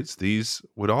diving suits. These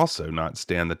would also not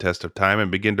stand the test of time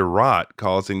and begin to rot,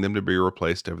 causing them to be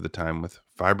replaced over the time with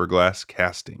fiberglass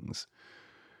castings.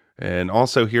 And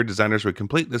also here, designers would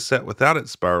complete this set without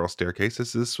its spiral staircase,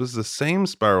 as this was the same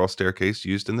spiral staircase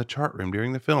used in the chart room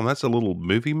during the film. That's a little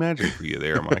movie magic for you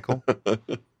there, Michael.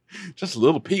 Just a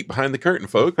little peek behind the curtain,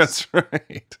 folks. That's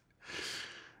right.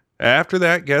 After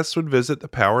that, guests would visit the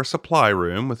power supply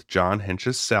room with John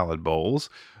Hench's salad bowls.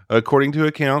 According to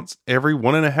accounts, every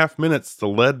 1.5 minutes, the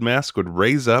lead mask would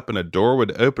raise up and a door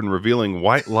would open, revealing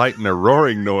white light and a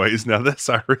roaring noise. Now, this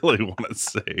I really want to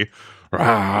see.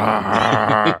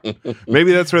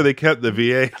 Maybe that's where they kept the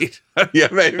V8. Yeah,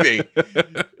 maybe.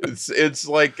 It's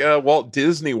like Walt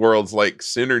Disney World's like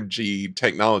synergy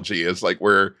technology is like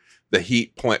where the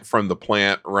heat plant from the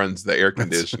plant runs the air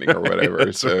conditioning or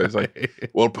whatever. So right. It's like,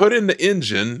 well, put in the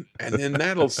engine and then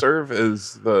that'll serve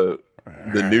as the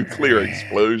nuclear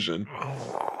explosion.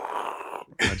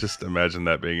 I just imagine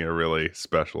that being a really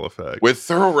special effect. With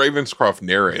Thurl Ravenscroft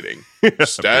narrating.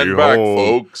 Stand back,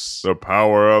 folks. The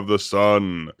power of the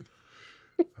sun.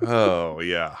 Oh,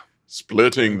 yeah.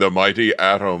 Splitting the mighty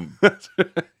atom.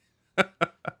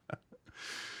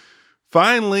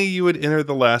 Finally, you would enter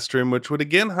the last room, which would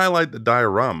again highlight the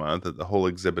diorama that the whole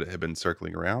exhibit had been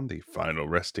circling around, the final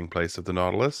resting place of the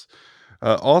Nautilus.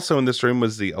 Also in this room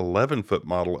was the 11-foot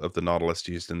model of the Nautilus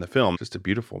used in the film. Just a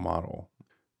beautiful model.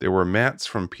 There were mats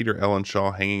from Peter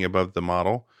Ellenshaw hanging above the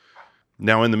model.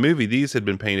 Now, in the movie, these had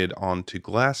been painted onto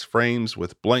glass frames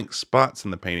with blank spots in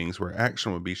the paintings where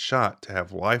action would be shot to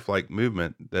have lifelike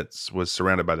movement that was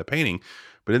surrounded by the painting.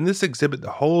 But in this exhibit, the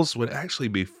holes would actually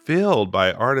be filled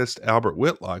by artist Albert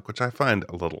Whitlock, which I find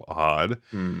a little odd.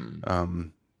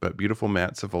 But beautiful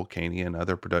mats of Vulcania and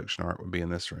other production art would be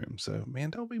in this room. So, man,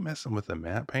 don't be messing with the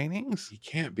matte paintings. You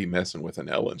can't be messing with an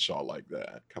Ellenshaw like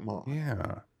that. Come on.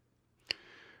 Yeah.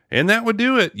 And that would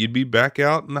do it. You'd be back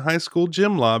out in the high school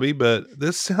gym lobby, but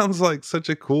this sounds like such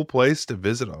a cool place to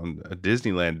visit on a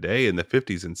Disneyland day in the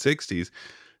 50s and 60s.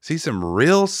 See some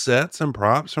real sets and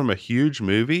props from a huge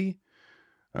movie.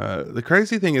 The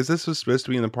crazy thing is this was supposed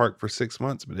to be in the park for 6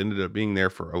 months, but ended up being there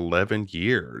for 11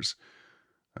 years.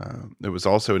 It was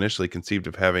also initially conceived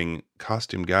of having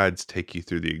costume guides take you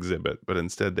through the exhibit, but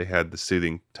instead they had the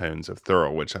soothing tones of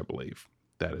Thurl, which I believe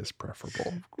that is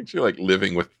preferable. You're like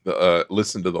living with the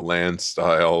listen to the land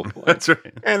style. Like, That's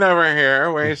right. And over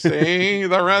here we see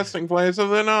the resting place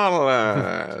of the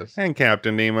Nautilus. And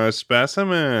Captain Nemo's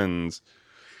specimens.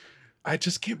 I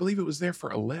just can't believe it was there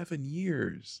for 11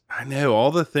 years. I know,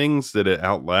 all the things that it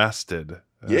outlasted.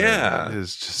 Yeah.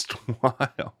 Is just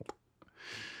wild.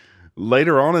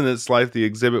 Later on in its life, the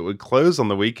exhibit would close on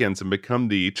the weekends and become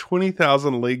the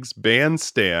 20,000 Leagues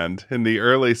bandstand in the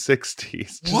early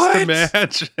 60s. Just What?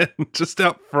 imagine, just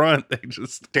out front, they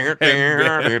just had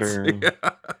bands. Yeah.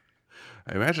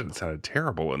 I imagine it sounded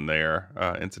terrible in there,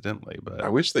 incidentally. But I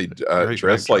wish they great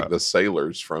dressed like backdrop. the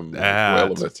sailors from That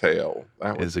Whale of a Tale.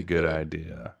 That would is a be good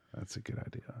idea. That's a good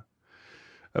idea.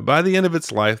 By the end of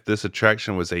its life, this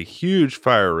attraction was a huge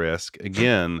fire risk.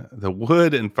 Again, the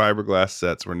wood and fiberglass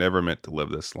sets were never meant to live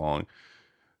this long.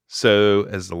 So,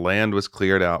 as the land was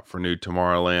cleared out for New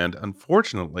Tomorrowland,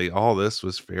 unfortunately, all this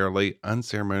was fairly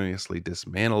unceremoniously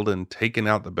dismantled and taken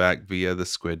out the back via the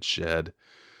squid shed.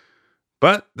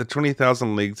 But the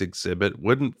 20,000 Leagues exhibit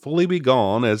wouldn't fully be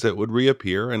gone, as it would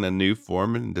reappear in a new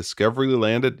form in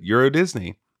Discoveryland at Euro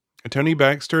Disney. Tony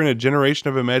Baxter and a generation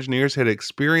of Imagineers had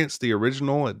experienced the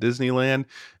original at Disneyland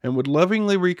and would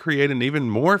lovingly recreate an even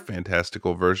more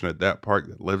fantastical version at that park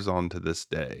that lives on to this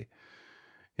day.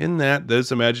 In that,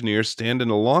 those Imagineers stand in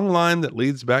a long line that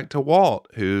leads back to Walt,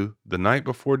 who, the night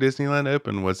before Disneyland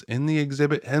opened, was in the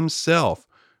exhibit himself,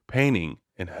 painting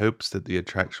in hopes that the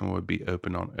attraction would be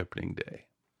open on opening day.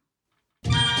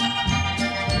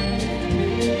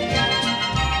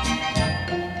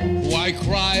 Why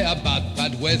cry about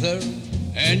bad weather?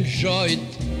 Enjoy it.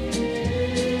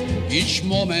 Each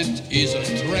moment is a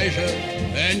treasure.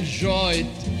 Enjoy it.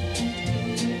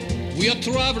 We are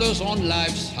travelers on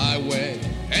life's highway.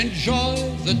 Enjoy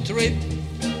the trip.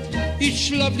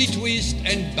 Each lovely twist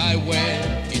and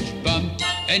byway. Each bump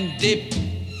and dip.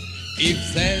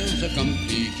 If there's a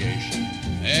complication,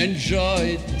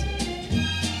 enjoy it.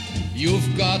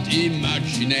 You've got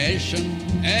imagination,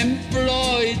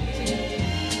 employ it.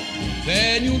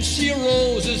 Then you'll see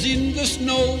roses in the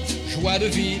snow. Joie de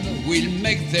vivre will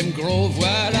make them grow.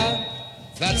 Voila,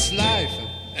 that's life.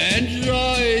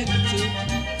 Enjoy it.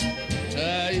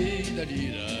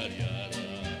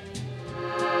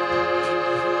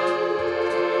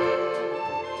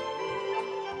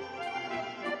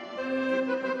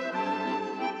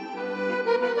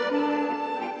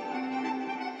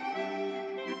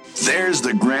 There's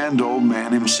the grand old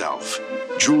man himself,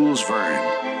 Jules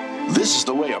Verne. This is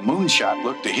the way a moonshot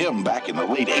looked to him back in the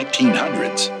late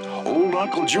 1800s. Old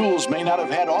Uncle Jules may not have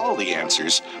had all the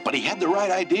answers, but he had the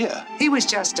right idea. He was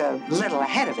just a little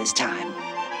ahead of his time.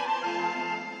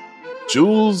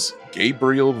 Jules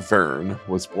Gabriel Verne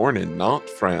was born in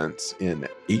Nantes, France in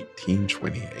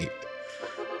 1828.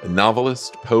 A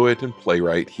novelist, poet, and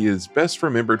playwright, he is best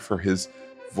remembered for his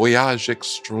Voyages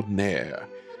Extraordinaires,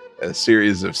 a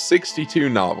series of 62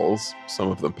 novels, some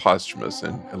of them posthumous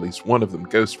and at least one of them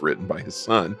ghost-written by his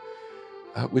son,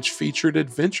 which featured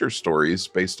adventure stories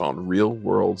based on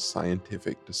real-world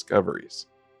scientific discoveries.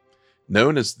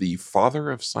 Known as the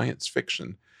father of science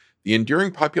fiction, the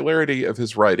enduring popularity of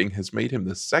his writing has made him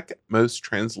the second most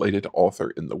translated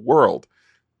author in the world,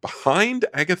 behind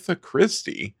Agatha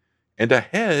Christie and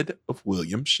ahead of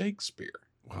William Shakespeare.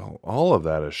 Well, all of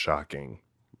that is shocking.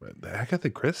 But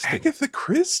Agatha Christie. Agatha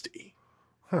Christie.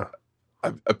 Huh.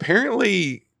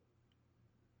 Apparently,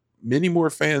 many more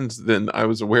fans than I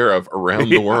was aware of around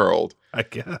the world. I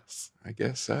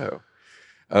guess so.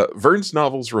 Verne's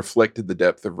novels reflected the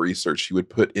depth of research he would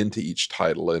put into each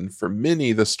title, and for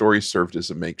many, the story served as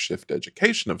a makeshift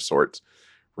education of sorts,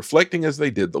 reflecting as they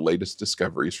did the latest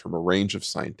discoveries from a range of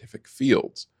scientific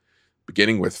fields.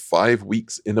 Beginning with 5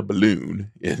 weeks in a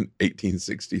balloon in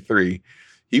 1863,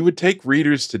 he would take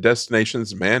readers to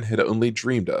destinations man had only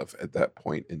dreamed of at that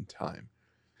point in time.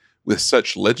 With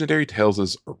such legendary tales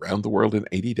as Around the World in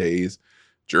 80 Days,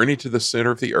 Journey to the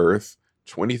Center of the Earth,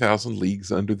 20,000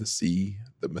 Leagues Under the Sea,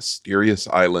 The Mysterious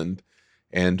Island,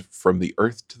 and From the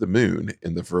Earth to the Moon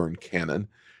in the Verne canon,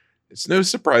 it's no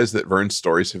surprise that Verne's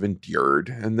stories have endured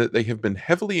and that they have been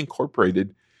heavily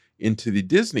incorporated into the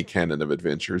Disney canon of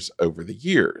adventures over the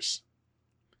years.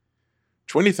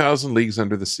 20,000 Leagues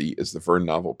Under the Sea is the Verne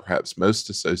novel perhaps most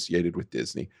associated with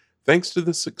Disney, thanks to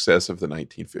the success of the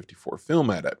 1954 film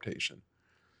adaptation.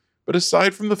 But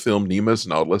aside from the film, Nemo's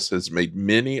Nautilus has made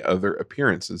many other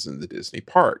appearances in the Disney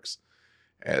parks.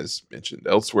 As mentioned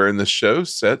elsewhere in the show,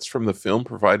 sets from the film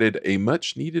provided a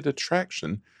much-needed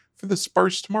attraction for the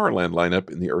sparse Tomorrowland lineup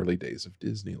in the early days of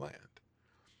Disneyland.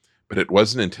 But it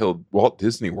wasn't until Walt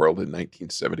Disney World in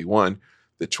 1971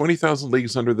 that 20,000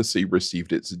 Leagues Under the Sea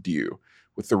received its due,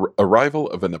 with the arrival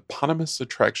of an eponymous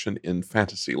attraction in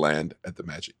Fantasyland at the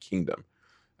Magic Kingdom.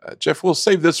 Jeff, we'll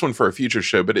save this one for a future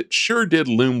show, but it sure did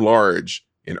loom large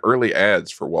in early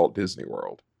ads for Walt Disney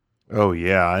World. Oh,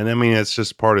 yeah. And I mean, it's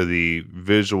just part of the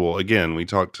visual. Again, we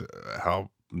talked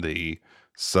how the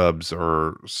subs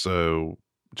are so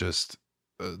just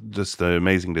the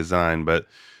amazing design, but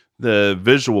the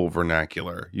visual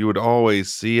vernacular, you would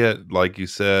always see it, like you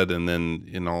said, and then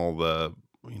in all the,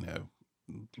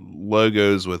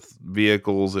 logos with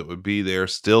vehicles, it would be there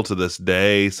still to this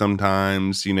day.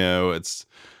 Sometimes, it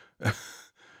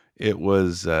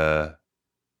was, a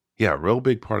real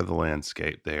big part of the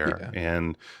landscape there,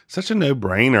 and such a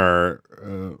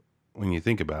no-brainer when you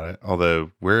think about it.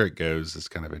 Although where it goes is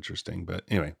kind of interesting, but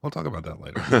anyway, we'll talk about that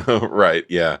later. Right?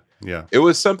 Yeah. It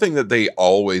was something that they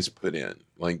always put in,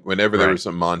 like whenever there was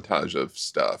a montage of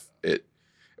stuff.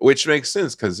 Which makes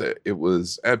sense because it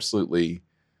was absolutely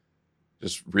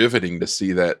just riveting to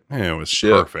see that. Yeah, it was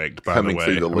ship perfect. By coming the way,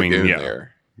 through the lagoon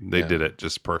there. They did it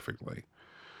just perfectly.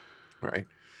 Right.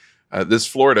 This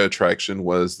Florida attraction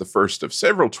was the first of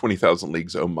several 20,000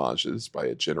 Leagues homages by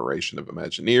a generation of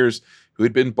Imagineers who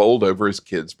had been bowled over as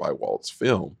kids by Walt's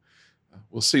film.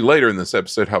 We'll see later in this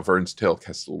episode how Verne's tale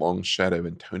casts a long shadow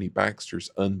in Tony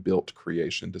Baxter's unbuilt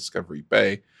creation, Discovery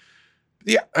Bay.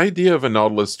 The idea of a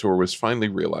Nautilus tour was finally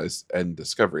realized in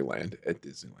Discoveryland at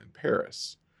Disneyland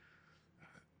Paris.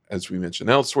 As we mentioned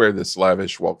elsewhere, this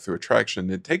lavish walkthrough attraction,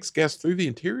 it takes guests through the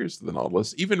interiors of the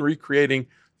Nautilus, even recreating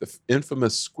the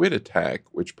infamous squid attack,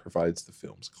 which provides the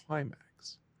film's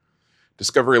climax.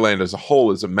 Discoveryland as a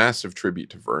whole is a massive tribute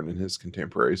to Verne and his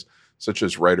contemporaries, such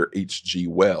as writer H.G.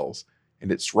 Wells,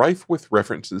 and it's rife with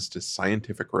references to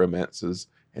scientific romances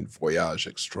and Voyages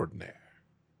Extraordinaires.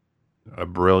 A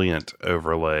brilliant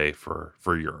overlay for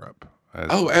Europe.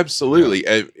 Absolutely.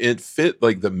 Yeah. It fit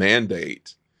like the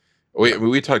mandate.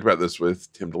 We talked about this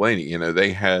with Tim Delaney.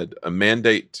 They had a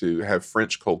mandate to have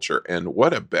French culture, and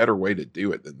what a better way to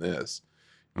do it than this.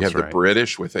 You have the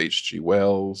British with H.G.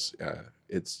 Wells.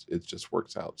 It just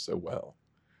works out so well.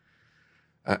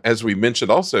 As we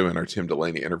mentioned also in our Tim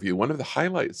Delaney interview, one of the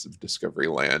highlights of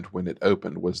Discoveryland when it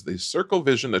opened was the Circle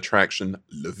Vision attraction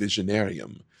Le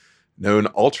Visionarium, known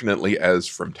alternately as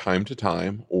From Time to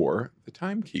Time or The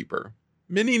Timekeeper.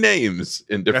 Many names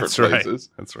in different places.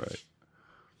 That's right.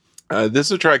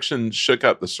 This attraction shook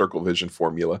up the Circle Vision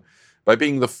formula by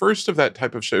being the first of that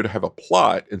type of show to have a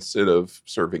plot instead of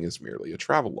serving as merely a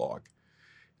travelogue.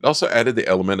 It also added the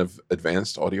element of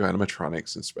advanced audio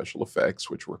animatronics and special effects,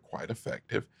 which were quite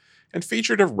effective, and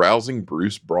featured a rousing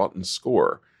Bruce Broughton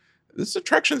score. This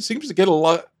attraction seems to get a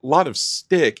lot of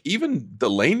stick. Even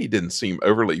Delaney didn't seem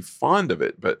overly fond of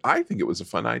it, but I think it was a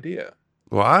fun idea.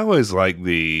 Well, I always liked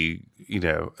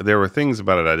there were things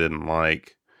about it I didn't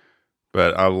like,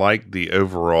 but I liked the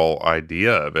overall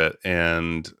idea of it.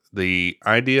 And the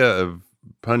idea of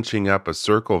punching up a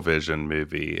Circle Vision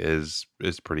movie is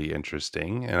pretty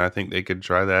interesting. And I think they could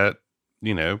try that,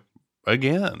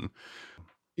 again.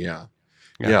 Yeah.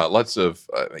 Lots of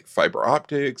like fiber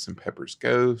optics and Pepper's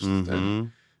Ghost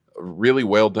and really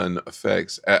well done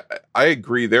effects. I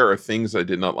agree. There are things I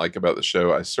did not like about the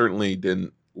show. I certainly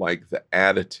didn't like the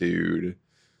attitude,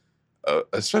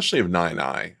 especially of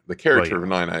Nine-Eye. The character of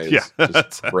Nine-Eye is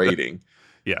just grating.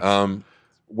 Yeah.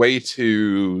 Way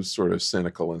too sort of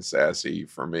cynical and sassy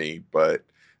for me. But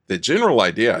the general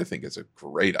idea, I think, is a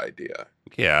great idea.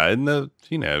 Yeah, and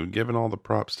giving all the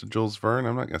props to Jules Verne,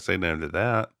 I'm not going to say no to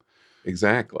that.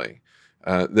 Exactly.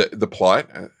 The plot,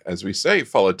 as we say,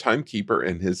 followed Timekeeper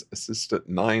and his assistant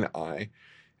Nine Eye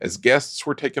as guests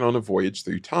were taken on a voyage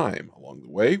through time. Along the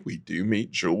way, we do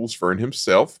meet Jules Verne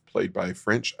himself, played by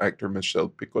French actor Michel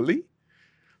Piccoli.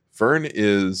 Verne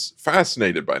is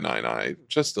fascinated by Nine Eye,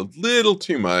 just a little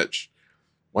too much,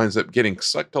 winds up getting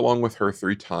sucked along with her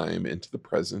through time into the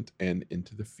present and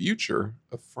into the future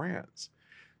of France.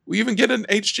 We even get an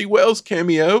H.G. Wells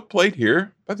cameo played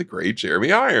here by the great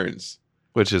Jeremy Irons.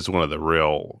 Which is one of the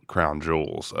real crown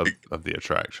jewels of the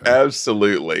attraction.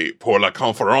 Absolutely. Pour la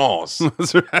conférence.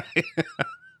 That's right.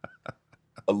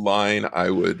 A line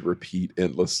I would repeat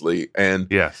endlessly. And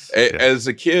yes, as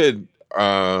a kid,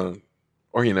 or,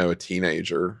 a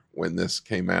teenager, when this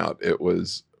came out, it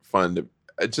was fun to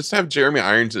just have Jeremy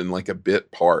Irons in like a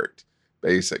bit part,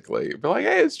 basically. Be like,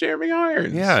 hey, it's Jeremy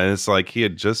Irons. Yeah, and it's like he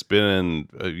had just been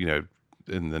in,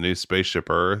 in the new Spaceship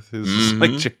Earth. It was just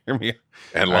like Jeremy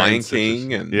and Lion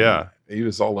King, and he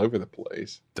was all over the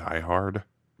place. Die Hard.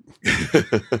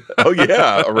 Oh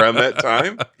yeah, around that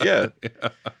time, yeah.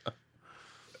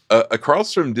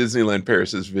 Across from Disneyland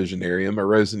Paris's Visionarium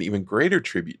arose an even greater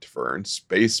tribute to Verne,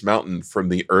 Space Mountain from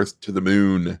the Earth to the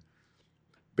Moon,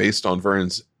 based on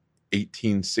Verne's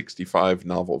 1865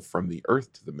 novel From the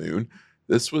Earth to the Moon.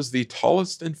 This was the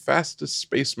tallest and fastest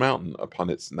space mountain upon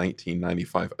its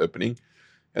 1995 opening,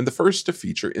 and the first to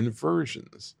feature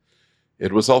inversions.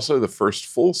 It was also the first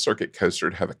full-circuit coaster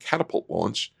to have a catapult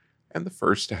launch, and the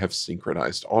first to have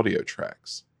synchronized audio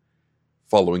tracks.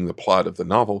 Following the plot of the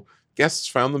novel, guests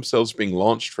found themselves being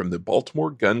launched from the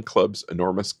Baltimore Gun Club's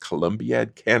enormous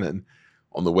Columbiad cannon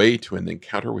on the way to an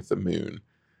encounter with the moon.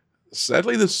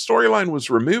 Sadly, the storyline was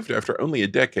removed after only a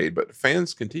decade, but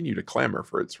fans continue to clamor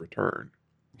for its return.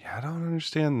 Yeah, I don't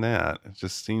understand that. It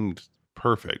just seemed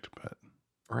perfect, but...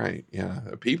 Right, yeah.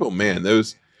 People, man,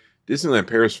 those Disneyland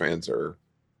Paris fans are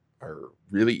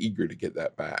really eager to get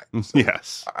that back. So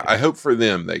yes. I hope for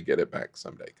them they get it back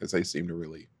someday, because they seem to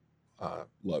really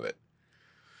love it.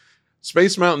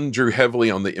 Space Mountain drew heavily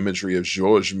on the imagery of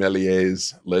Georges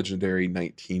Méliès's legendary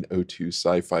 1902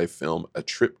 sci-fi film A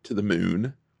Trip to the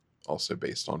Moon, also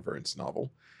based on Verne's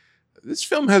novel. This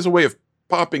film has a way of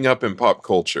popping up in pop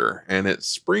culture, and it's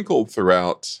sprinkled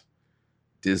throughout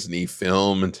Disney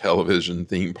film and television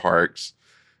theme parks.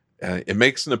 It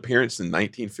makes an appearance in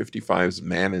 1955's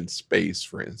Man in Space,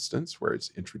 for instance, where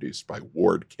it's introduced by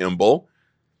Ward Kimball.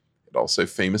 It also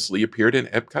famously appeared in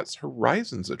Epcot's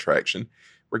Horizons attraction,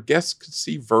 where guests could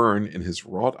see Verne in his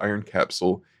wrought iron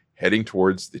capsule heading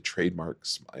towards the trademark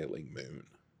Smiling Moon.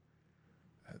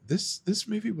 This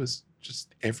movie was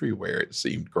just everywhere, it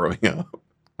seemed, growing up.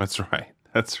 That's right.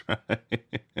 That's right.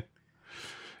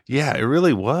 Yeah, it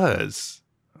really was.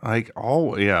 Like,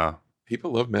 yeah.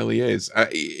 People love Méliès.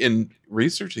 In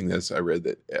researching this, I read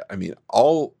that,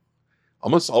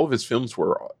 almost all of his films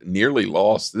were nearly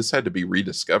lost. This had to be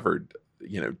rediscovered,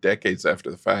 decades after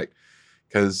the fact,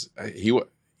 because he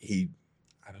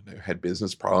I don't know, had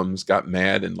business problems, got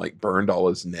mad, and like burned all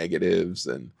his negatives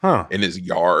and in his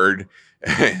yard.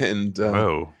 And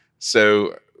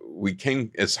so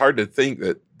it's hard to think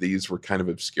that these were kind of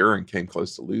obscure and came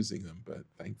close to losing them, but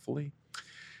thankfully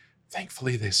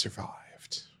they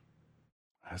survived.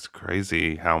 That's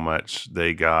crazy how much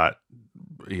they got.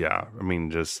 Yeah,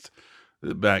 just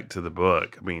back to the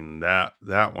book.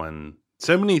 That one,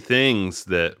 so many things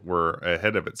that were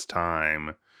ahead of its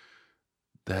time.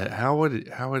 That how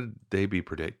would they be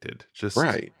predicted? Just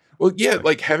right. Well, yeah,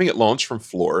 like having it launched from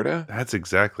Florida. That's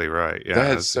exactly right. Yeah,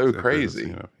 that's so exactly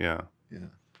crazy. Yeah.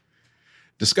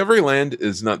 Discoveryland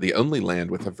is not the only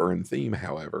land with a Verne theme,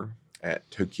 however. At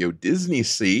Tokyo Disney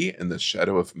Sea, in the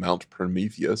shadow of Mount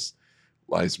Prometheus,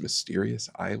 lies Mysterious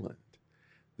Island.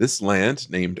 This land,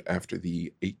 named after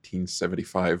the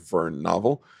 1875 Verne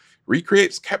novel,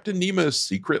 recreates Captain Nemo's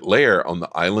secret lair on the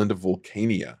island of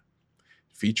Vulcania.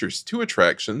 It features two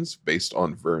attractions based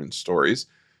on Verne's stories,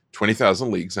 20,000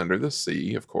 Leagues Under the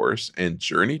Sea, of course, and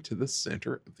Journey to the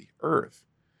Center of the Earth.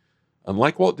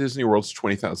 Unlike Walt Disney World's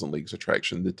 20,000 Leagues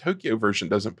attraction, the Tokyo version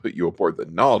doesn't put you aboard the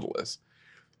Nautilus.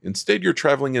 Instead, you're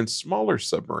traveling in smaller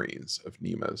submarines of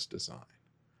Nemo's design.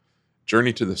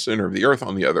 Journey to the Center of the Earth,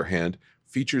 on the other hand,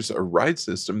 features a ride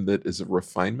system that is a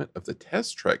refinement of the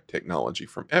Test Track technology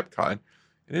from Epcot,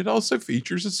 and it also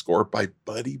features a score by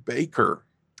Buddy Baker.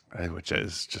 Which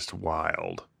is just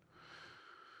wild.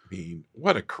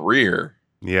 What a career.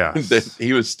 Yeah. That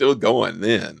he was still going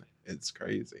then. It's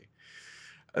crazy.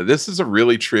 This is a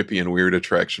really trippy and weird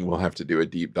attraction we'll have to do a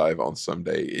deep dive on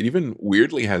someday. It even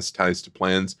weirdly has ties to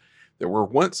plans that were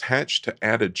once hatched to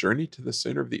add a Journey to the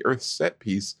Center of the Earth set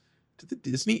piece to the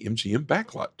Disney MGM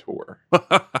backlot tour.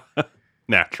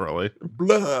 Naturally.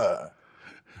 Blah.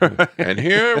 And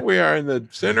here we are in the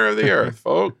center of the earth,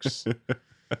 folks.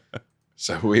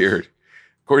 So weird.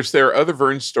 Of course, there are other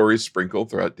Verne stories sprinkled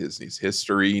throughout Disney's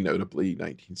history, notably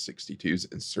 1962's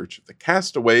In Search of the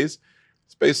Castaways.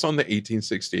 It's based on the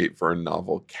 1868 Verne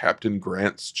novel Captain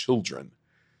Grant's Children.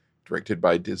 Directed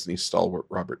by Disney stalwart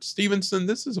Robert Stevenson,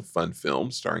 this is a fun film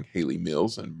starring Haley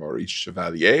Mills and Maurice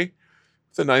Chevalier,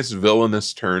 with a nice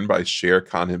villainous turn by Shere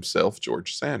Khan himself,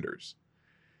 George Sanders.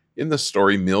 In the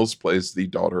story, Mills plays the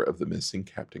daughter of the missing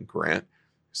Captain Grant,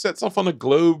 who sets off on a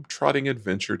globe-trotting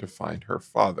adventure to find her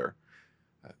father.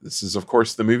 This is, of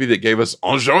course, the movie that gave us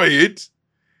Enjoy It,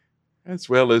 as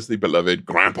well as the beloved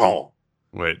Grandpa.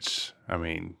 Which, I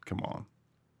mean, come on.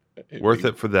 Worth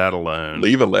it for that alone.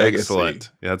 Leave a legacy. Excellent.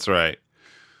 That's right.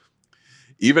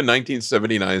 Even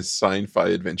 1979's sci-fi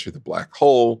adventure The Black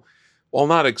Hole, while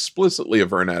not explicitly a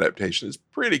Verne adaptation, is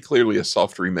pretty clearly a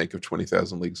soft remake of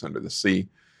 20,000 Leagues Under the Sea.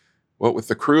 What with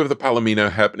the crew of the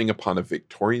Palomino happening upon a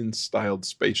Victorian-styled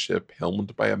spaceship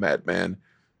helmed by a madman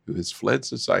who has fled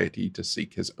society to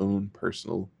seek his own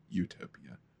personal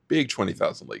utopia. Big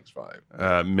 20,000 Leagues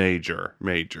vibe.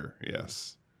 Major,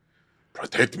 yes.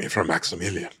 Protect me from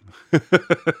Maximilian.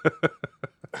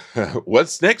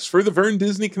 What's next for the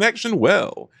Verne-Disney connection?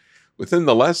 Well, within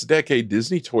the last decade,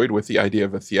 Disney toyed with the idea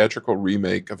of a theatrical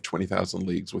remake of 20,000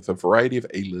 Leagues with a variety of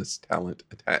A-list talent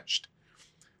attached.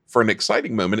 For an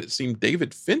exciting moment, it seemed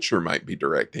David Fincher might be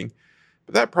directing,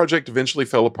 but that project eventually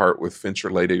fell apart, with Fincher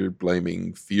later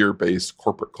blaming fear-based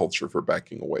corporate culture for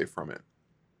backing away from it.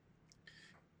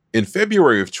 In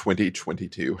February of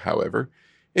 2022, however,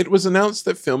 it was announced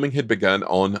that filming had begun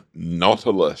on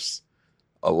Nautilus,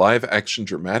 a live-action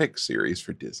dramatic series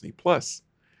for Disney+.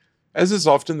 As is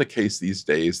often the case these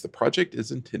days, the project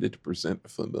is intended to present a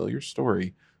familiar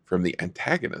story from the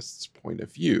antagonist's point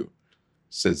of view.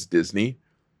 Says Disney,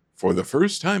 "For the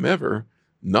first time ever,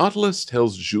 Nautilus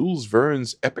tells Jules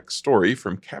Verne's epic story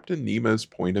from Captain Nemo's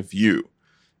point of view.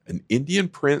 An Indian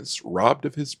prince robbed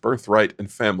of his birthright and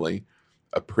family,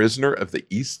 a prisoner of the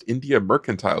East India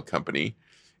Mercantile Company,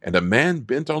 and a man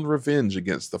bent on revenge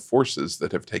against the forces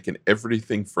that have taken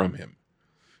everything from him.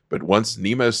 But once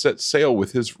Nemo sets sail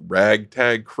with his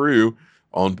ragtag crew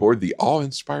on board the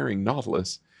awe-inspiring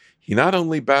Nautilus, he not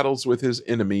only battles with his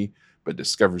enemy, but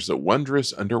discovers a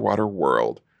wondrous underwater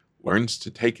world, learns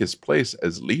to take his place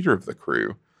as leader of the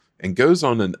crew, and goes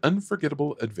on an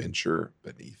unforgettable adventure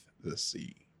beneath the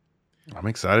sea." I'm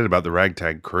excited about the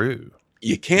ragtag crew.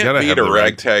 You can't beat a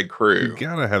ragtag crew. You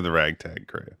gotta have the ragtag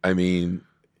crew. I mean,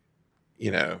 you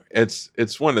know,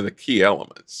 it's one of the key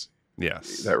elements.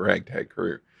 Yes. That ragtag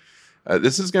crew.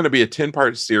 This is going to be a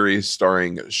 10-part series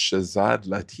starring Shazad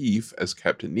Latif as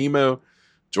Captain Nemo,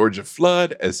 Georgia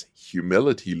Flood as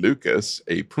Humility Lucas,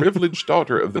 a privileged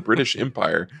daughter of the British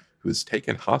Empire who is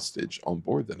taken hostage on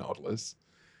board the Nautilus,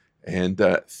 and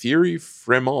Thierry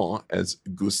Fremont as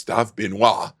Gustave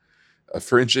Benoit, a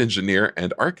French engineer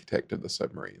and architect of the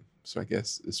submarine. So I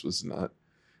guess this was not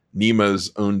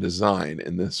Nemo's own design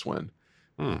in this one.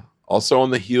 Also on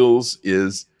the heels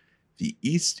is the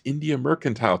East India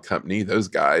Mercantile Company, those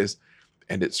guys,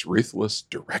 and its ruthless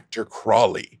director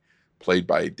Crawley, played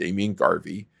by Damien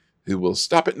Garvey, who will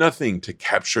stop at nothing to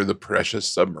capture the precious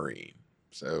submarine.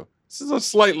 So this is a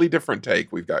slightly different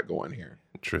take we've got going here.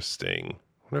 Interesting.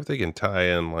 I wonder if they can tie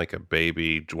in like a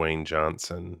baby Dwayne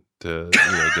Johnson to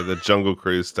get the Jungle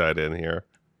Cruise tied in here.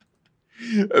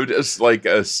 Just like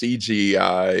a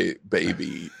CGI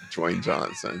baby Dwayne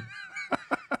Johnson.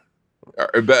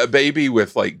 A baby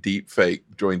with like deep fake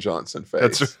Dwayne Johnson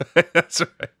face. That's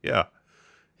right.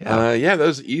 Yeah.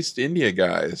 Those East India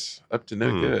guys up to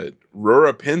no good.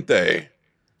 Rora Pente,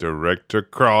 Director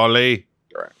Crawley,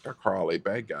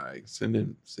 bad guy,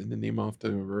 sending him off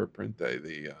to Rora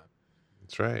Pente.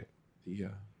 That's right. The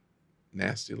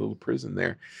nasty little prison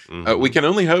there. We can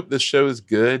only hope this show is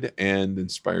good and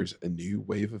inspires a new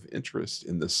wave of interest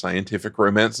in the scientific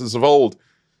romances of old.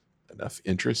 Enough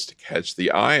interest to catch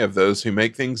the eye of those who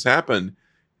make things happen.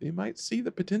 They might see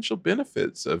the potential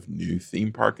benefits of new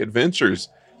theme park adventures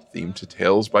themed to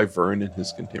tales by Verne and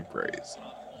his contemporaries.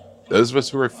 Those of us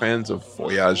who are fans of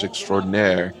Voyages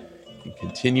Extraordinaires can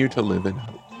continue to live in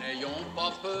hope. N'ayons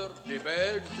pas peur des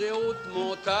belles et hautes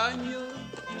montagnes.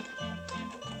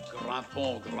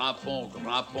 Grimpons, grimpons,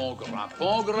 grimpons,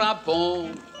 grimpons,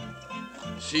 grimpons.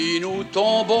 Si nous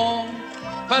tombons,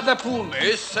 patapoum,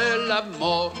 et c'est la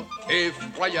mort.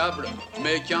 Effroyable,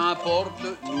 mais qu'importe,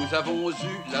 nous avons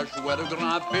eu la joie de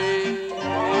grimper.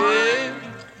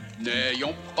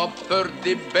 N'ayons pas peur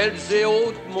des belles et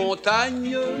hautes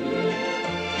montagnes.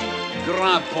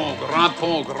 Grimpons,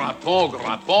 grimpons, grimpons,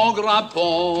 grimpons,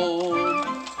 grimpons.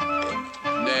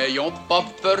 N'ayons pas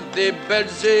peur des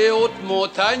belles et hautes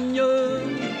montagnes.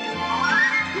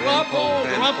 Grimpons,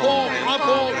 grimpons,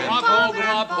 grimpons, grimpons,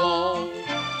 grimpons.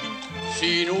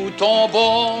 Si nous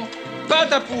tombons,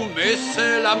 patapou, mais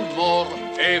c'est la mort.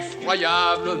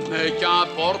 Effroyable, mais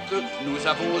qu'importe, nous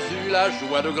avons eu la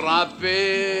joie de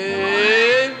grimper.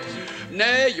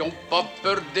 N'ayons pas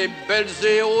peur des belles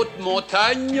et hautes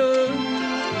montagnes.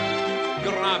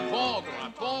 Grimpons,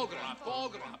 grimpons,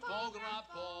 grimpons, grimpons,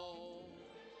 grimpons.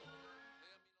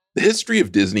 The history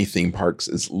of Disney theme parks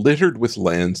is littered with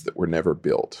lands that were never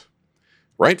built.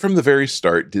 Right from the very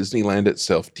start, Disneyland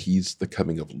itself teased the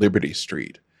coming of Liberty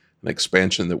Street, an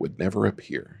expansion that would never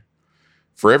appear.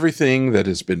 For everything that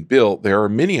has been built, there are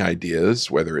many ideas,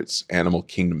 whether it's Animal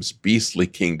Kingdom's Beastly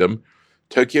Kingdom,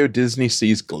 Tokyo Disney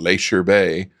Sea's Glacier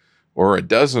Bay, or a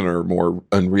dozen or more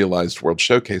unrealized World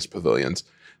Showcase pavilions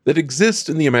that exist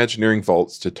in the Imagineering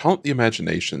vaults to taunt the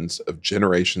imaginations of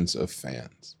generations of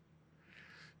fans.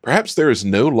 Perhaps there is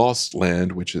no lost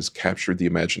land which has captured the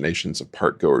imaginations of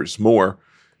parkgoers more,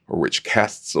 or which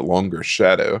casts a longer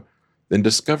shadow, than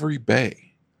Discovery Bay.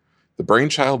 The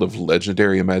brainchild of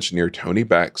legendary Imagineer Tony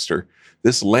Baxter,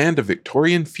 this land of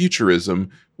Victorian futurism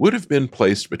would have been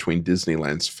placed between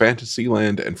Disneyland's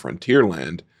Fantasyland and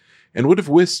Frontierland, and would have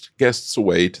whisked guests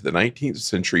away to the 19th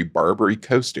century Barbary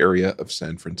Coast area of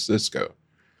San Francisco.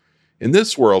 In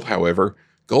this world, however,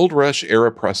 Gold Rush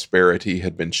era prosperity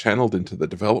had been channeled into the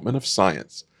development of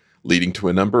science, leading to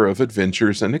a number of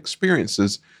adventures and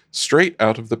experiences straight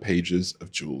out of the pages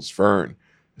of Jules Verne,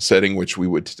 a setting which we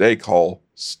would today call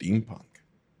steampunk.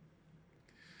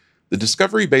 The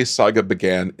Discovery Bay saga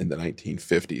began in the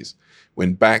 1950s,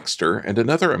 when Baxter and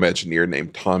another Imagineer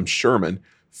named Tom Sherman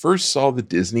first saw the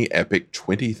Disney epic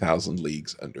 20,000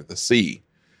 Leagues Under the Sea.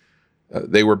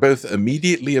 They were both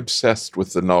immediately obsessed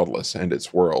with the Nautilus and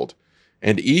its world,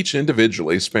 and each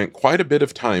individually spent quite a bit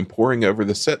of time poring over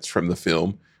the sets from the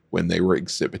film when they were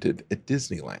exhibited at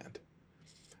Disneyland.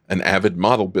 An avid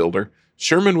model builder,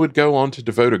 Sherman would go on to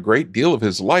devote a great deal of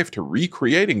his life to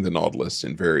recreating the Nautilus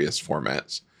in various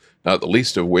formats, not the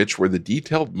least of which were the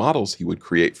detailed models he would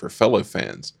create for fellow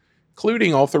fans,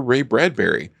 including author Ray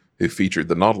Bradbury, who featured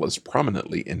the Nautilus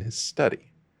prominently in his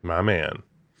study. My man.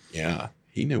 Yeah,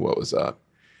 he knew what was up.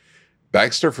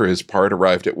 Baxter, for his part,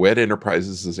 arrived at WED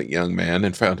Enterprises as a young man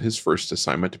and found his first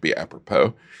assignment to be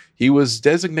apropos. He was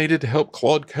designated to help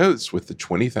Claude Coates with the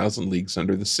 20,000 Leagues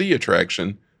Under the Sea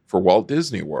attraction for Walt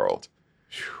Disney World.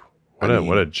 What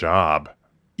a job.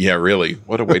 Yeah, really.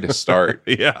 What a way to start.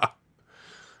 Yeah.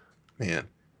 Man.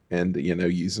 And,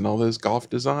 using all those golf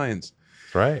designs.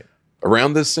 Right.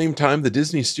 Around this same time, the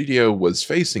Disney studio was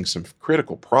facing some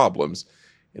critical problems.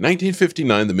 In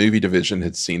 1959, the movie division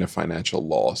had seen a financial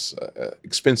loss.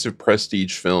 Expensive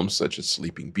prestige films such as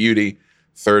Sleeping Beauty,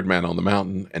 Third Man on the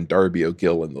Mountain, and Darby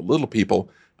O'Gill and the Little People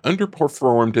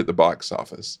underperformed at the box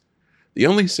office. The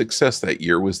only success that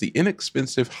year was the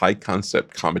inexpensive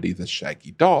high-concept comedy The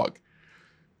Shaggy Dog.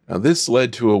 Now, this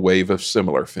led to a wave of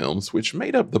similar films, which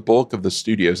made up the bulk of the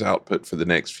studio's output for the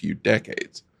next few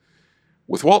decades.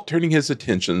 With Walt turning his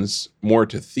attentions more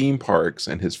to theme parks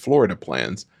and his Florida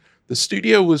plans, the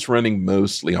studio was running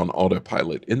mostly on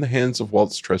autopilot in the hands of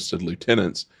Walt's trusted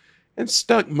lieutenants and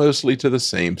stuck mostly to the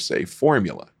same safe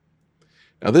formula.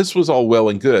 Now, this was all well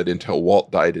and good until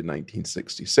Walt died in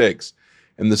 1966,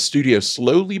 and the studio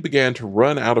slowly began to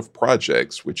run out of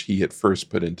projects which he had first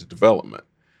put into development.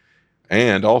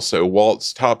 And also,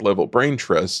 Walt's top-level brain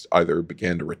trust either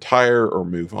began to retire or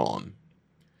move on.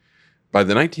 By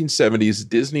the 1970s,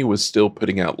 Disney was still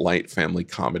putting out light family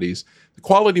comedies, the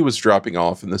quality was dropping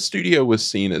off, and the studio was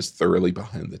seen as thoroughly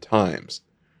behind the times.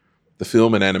 The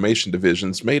film and animation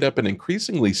divisions made up an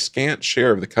increasingly scant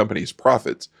share of the company's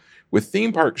profits, with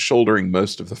theme parks shouldering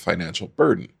most of the financial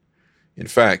burden. In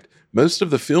fact, most of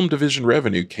the film division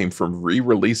revenue came from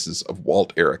re-releases of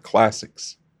Walt-era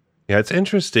classics. Yeah, it's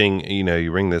interesting,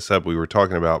 you bring this up. We were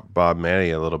talking about Bob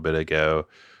Manny a little bit ago,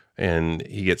 and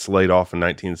he gets laid off in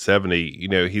 1970.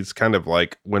 He's kind of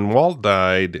like, when Walt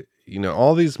died,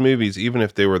 all these movies, even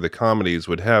if they were the comedies,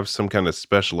 would have some kind of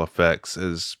special effects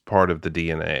as part of the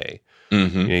DNA.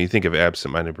 Mm-hmm. You think of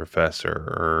Absent Minded Professor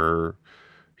or,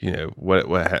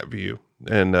 what have you.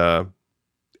 And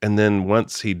then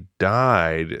once he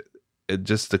died,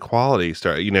 just the quality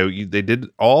started, they did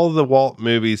all the Walt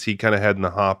movies he kind of had in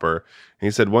the hopper. And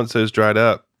he said, once those dried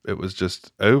up, it was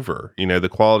just over. The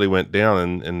quality went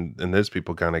down and those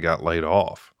people kind of got laid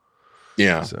off.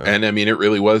 Yeah. So. And it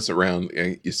really was around,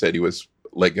 you said he was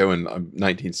let go in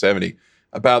 1970.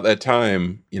 About that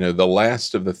time, the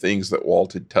last of the things that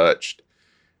Walt had touched.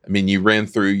 I mean, you ran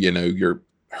through, your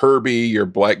Herbie, your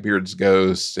Blackbeard's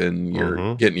Ghost, and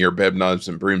you're getting your Bedknobs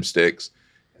and Broomsticks.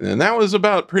 And then that was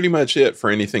about pretty much it for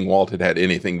anything Walt had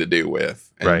anything to do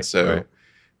with. And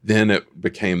then it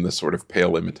became the sort of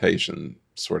pale imitation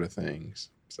sort of things.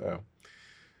 So,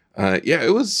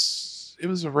 it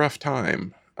was a rough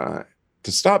time.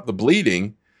 To stop the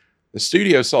bleeding, the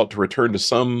studio sought to return to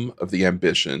some of the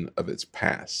ambition of its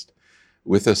past.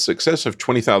 With the success of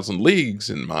 20,000 Leagues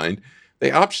in mind, they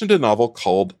optioned a novel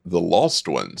called The Lost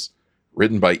Ones,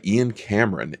 written by Ian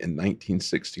Cameron in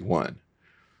 1961.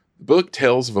 The book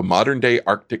tells of a modern-day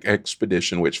Arctic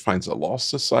expedition which finds a lost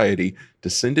society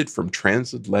descended from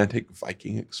transatlantic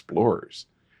Viking explorers.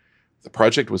 The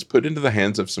project was put into the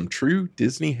hands of some true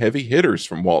Disney heavy hitters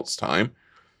from Walt's time.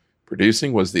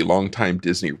 Producing was the longtime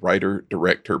Disney writer,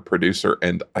 director, producer,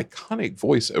 and iconic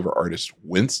voiceover artist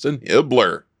Winston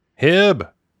Hibbler.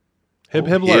 Hibbler.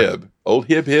 Old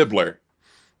Hibbler.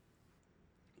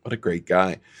 What a great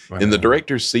guy. Wow. In the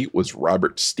director's seat was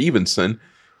Robert Stevenson,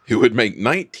 who would make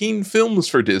 19 films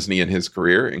for Disney in his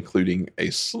career, including a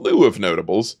slew of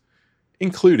notables,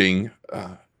 including,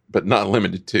 but not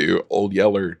limited to, Old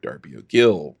Yeller, Darby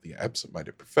O'Gill, The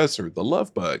Absent-Minded Professor, The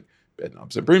Love Bug,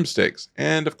 Bedknobs and Broomsticks,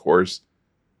 and, of course,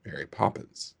 Mary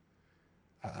Poppins.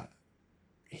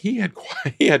 He had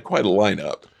quite a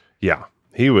lineup. Yeah,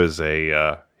 he was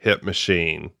a hit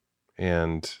machine.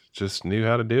 And just knew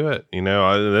how to do it.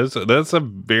 That's a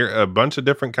bunch of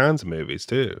different kinds of movies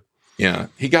too. Yeah,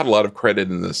 he got a lot of credit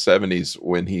in the 70s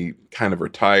when he kind of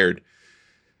retired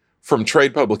from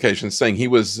trade publications, saying he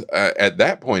was, at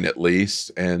that point at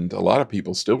least, and a lot of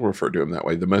people still refer to him that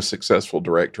way, the most successful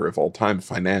director of all time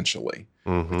financially.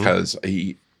 Because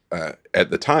he, at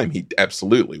the time, he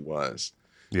absolutely was.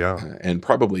 Yeah. And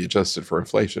probably adjusted for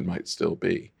inflation might still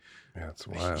be. Yeah, that's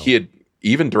wild. He had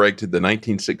even directed the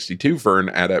 1962 Verne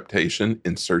adaptation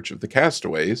In Search of the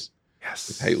Castaways. Yes.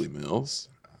 With Haley Mills.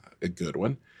 A good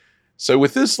one. So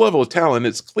with this level of talent,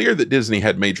 it's clear that Disney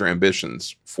had major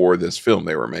ambitions for this film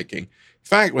they were making. In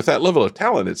fact, with that level of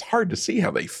talent, it's hard to see how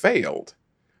they failed.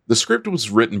 The script was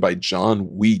written by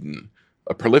John Whedon,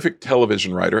 a prolific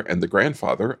television writer and the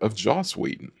grandfather of Joss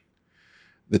Whedon.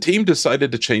 The team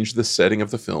decided to change the setting of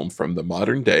the film from the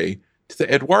modern day to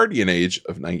the Edwardian age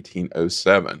of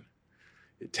 1907.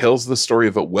 It tells the story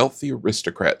of a wealthy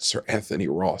aristocrat, Sir Anthony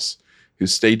Ross, who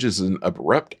stages an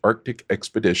abrupt Arctic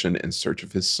expedition in search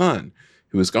of his son,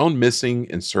 who has gone missing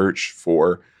in search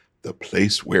for the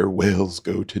place where whales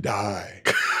go to die.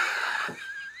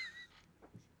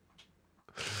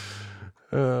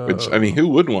 Which, I mean, who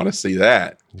wouldn't want to see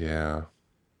that? Yeah.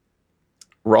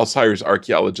 Ross hires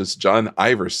archaeologist John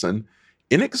Iverson,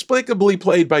 inexplicably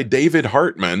played by David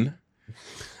Hartman.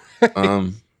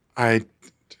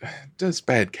 Does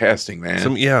bad casting,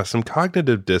 man. Some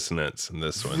cognitive dissonance in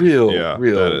this one. Real.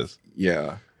 That is.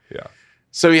 Yeah.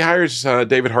 So he hires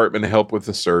David Hartman to help with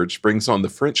the search, brings on the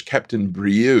French Captain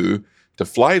Brieux to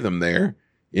fly them there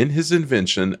in his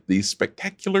invention, the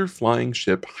spectacular flying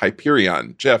ship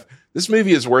Hyperion. Jeff, this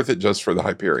movie is worth it just for the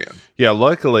Hyperion. Yeah,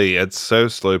 luckily it's so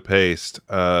slow paced.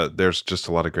 There's just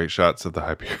a lot of great shots of the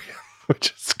Hyperion,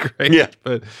 which is great. Yeah.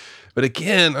 But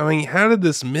again, I mean, how did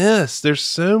this miss? There's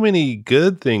so many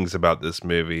good things about this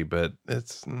movie, but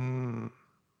it's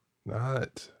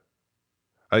not.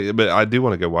 But I do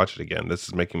want to go watch it again. This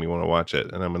is making me want to watch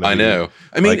it, and I'm gonna. I know.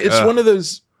 I mean, it's one of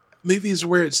those movies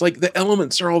where it's like the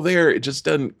elements are all there. It just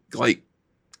doesn't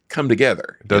come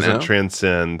together. It doesn't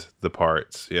transcend the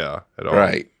parts. Yeah, at all.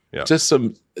 Right. Yeah. Just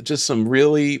some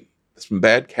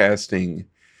bad casting.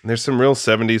 And there's some real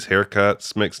 70s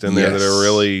haircuts mixed in there that are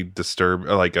really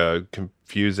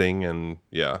confusing and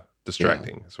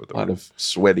distracting. Yeah. Is what a lot of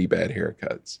sweaty bad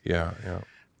haircuts. Yeah.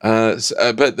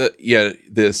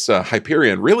 This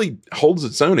Hyperion really holds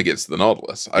its own against the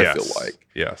Nautilus, I feel like.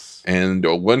 Yes. And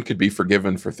one could be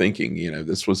forgiven for thinking,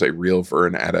 this was a real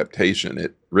Verne adaptation.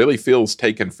 It really feels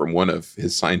taken from one of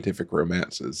his scientific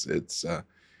romances. It's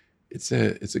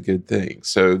a good thing.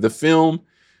 So the film,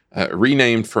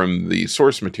 renamed from the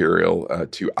source material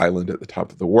to Island at the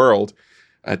Top of the World,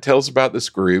 tells about this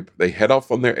group. They head off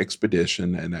on their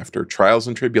expedition, and after trials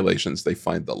and tribulations, they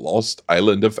find the lost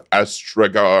island of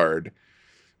Astragard,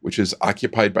 which is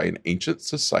occupied by an ancient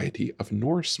society of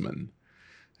Norsemen.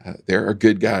 There are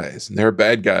good guys, and there are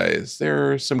bad guys.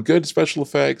 There are some good special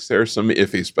effects. There are some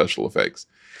iffy special effects.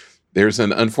 There's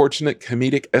an unfortunate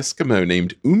comedic Eskimo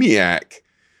named Umiak,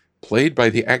 played by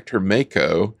the actor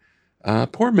Mako.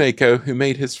 Poor Mako, who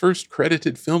made his first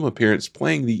credited film appearance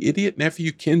playing the idiot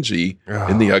nephew Kenji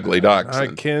in The Ugly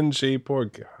Dachshund. Kenji, poor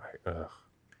guy.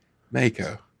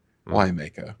 Mako. Why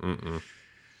Mako? Mm-mm.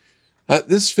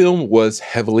 This film was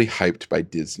heavily hyped by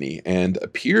Disney and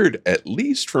appeared, at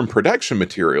least from production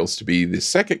materials, to be the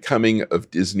second coming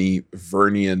of Disney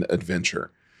Vernian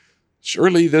adventure.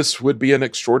 Surely this would be an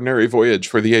extraordinary voyage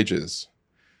for the ages.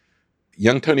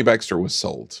 Young Tony Baxter was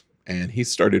sold, and he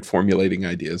started formulating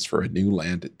ideas for a new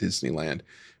land at Disneyland,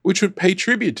 which would pay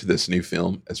tribute to this new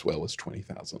film as well as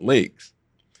 20,000 Leagues.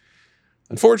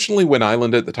 Unfortunately, when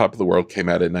Island at the Top of the World came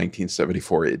out in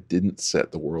 1974, it didn't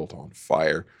set the world on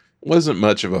fire. It wasn't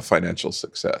much of a financial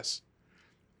success.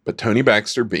 But Tony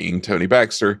Baxter, being Tony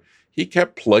Baxter, he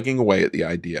kept plugging away at the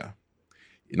idea.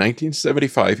 In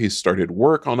 1975, he started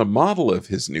work on a model of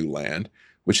his new land,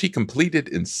 which he completed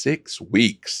in 6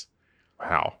 weeks.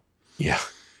 Wow. Yeah.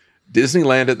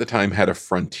 Disneyland at the time had a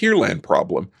Frontierland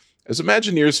problem, as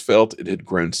Imagineers felt it had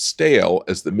grown stale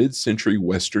as the mid-century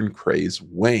Western craze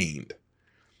waned.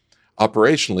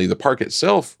 Operationally, the park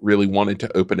itself really wanted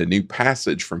to open a new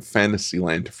passage from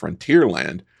Fantasyland to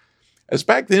Frontierland, as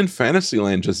back then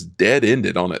Fantasyland just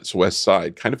dead-ended on its west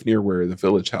side, kind of near where the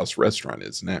Village House restaurant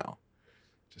is now.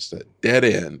 Just a dead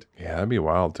end. Yeah, that'd be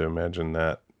wild to imagine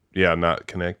that. Yeah, not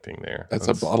connecting there. That's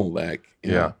a bottleneck.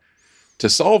 Yeah. To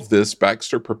solve this,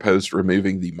 Baxter proposed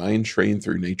removing the mine train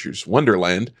through Nature's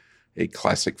Wonderland, a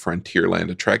classic Frontierland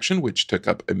attraction which took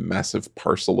up a massive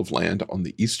parcel of land on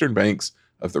the eastern banks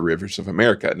of the rivers of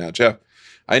America. Now, Jeff,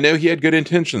 I know he had good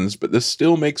intentions, but this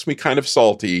still makes me kind of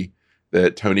salty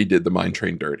that Tony did the mine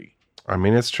train dirty. I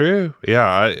mean, it's true.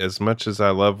 Yeah, as much as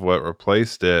I love what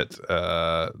replaced it,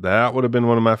 that would have been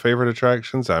one of my favorite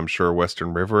attractions. I'm sure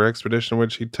Western River Expedition,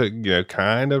 which he took,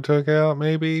 kind of took out,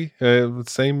 maybe.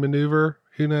 Same maneuver.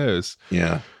 Who knows?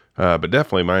 Yeah. But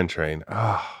definitely Mine Train.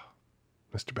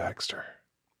 Mr. Baxter.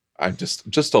 I'm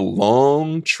just a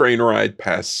long train ride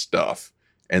past stuff.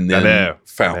 And then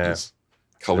fountains.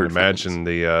 Colored imagine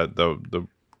the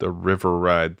river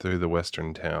ride through the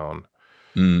western town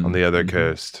on the other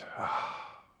coast.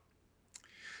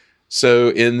 So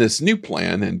in this new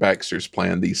plan, in Baxter's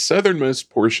plan, the southernmost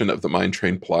portion of the mine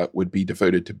train plot would be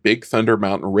devoted to Big Thunder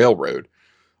Mountain Railroad,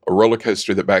 a roller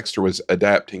coaster that Baxter was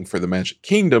adapting for the Magic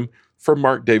Kingdom from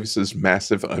Mark Davis's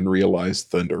massive unrealized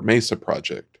Thunder Mesa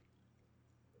project.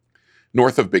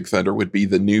 North of Big Thunder would be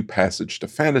the new passage to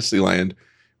Fantasyland,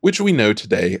 which we know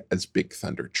today as Big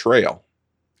Thunder Trail.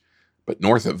 But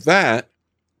north of that,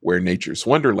 where Nature's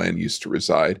Wonderland used to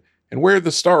reside, and where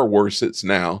the Star Wars sits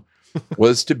now,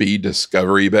 was to be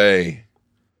Discovery Bay.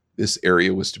 This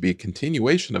area was to be a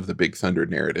continuation of the Big Thunder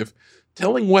narrative,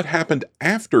 telling what happened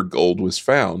after gold was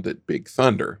found at Big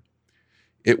Thunder.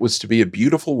 It was to be a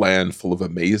beautiful land full of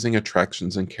amazing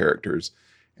attractions and characters,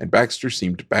 and Baxter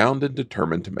seemed bound and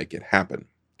determined to make it happen.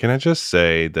 Can I just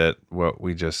say that what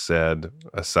we just said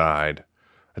aside,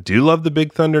 I do love the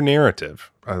Big Thunder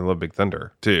narrative. I love Big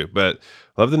Thunder too, but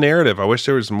I love the narrative. I wish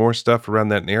there was more stuff around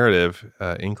that narrative,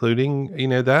 including,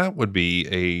 that would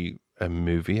be a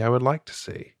movie I would like to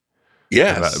see.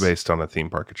 Yes. Based on a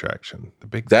theme park attraction. The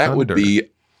Big That Thunder. would be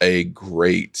a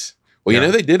great...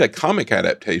 Well, they did a comic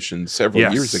adaptation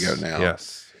several years ago now.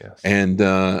 Yes. And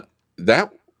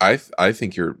that, I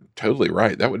think you're totally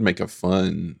right. That would make a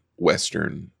fun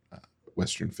Western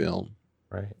film.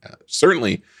 Right.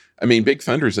 Certainly, I mean, Big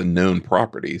Thunder is a known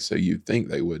property, so you'd think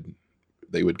they would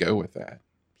go with that.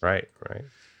 Right.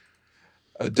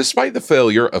 Despite the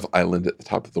failure of Island at the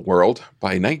Top of the World, by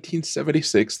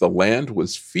 1976, the land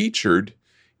was featured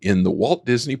in the Walt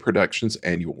Disney Productions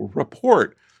annual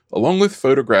report, along with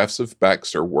photographs of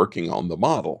Baxter working on the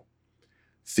model.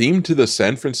 Themed to the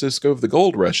San Francisco of the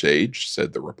Gold Rush age,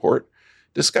 said the report,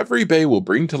 Discovery Bay will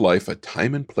bring to life a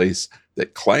time and place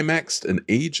that climaxed an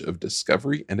age of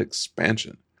discovery and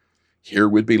expansion. Here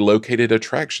would be located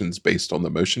attractions based on the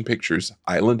motion pictures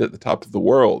Island at the Top of the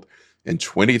World and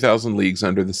 20,000 Leagues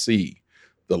Under the Sea,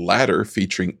 the latter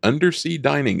featuring undersea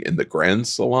dining in the Grand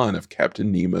Salon of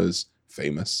Captain Nemo's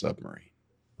famous submarine.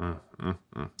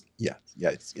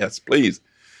 Yes, please.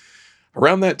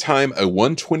 Around that time, a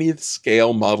 1/20th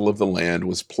scale model of the land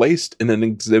was placed in an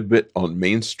exhibit on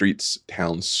Main Street's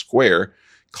town square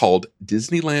called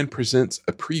Disneyland Presents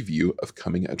a Preview of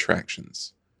Coming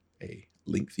Attractions. A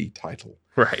lengthy title.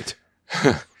 Right.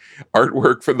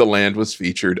 Artwork for the land was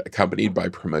featured, accompanied by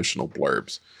promotional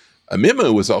blurbs. A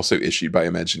memo was also issued by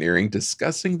Imagineering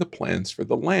discussing the plans for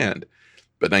the land.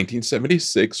 But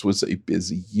 1976 was a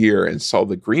busy year and saw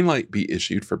the green light be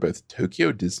issued for both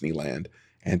Tokyo Disneyland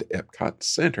and Epcot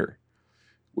Center.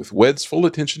 With WED's full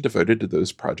attention devoted to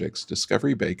those projects,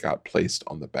 Discovery Bay got placed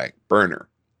on the back burner.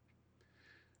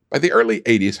 By the early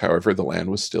 80s, however, the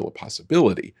land was still a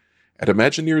possibility, At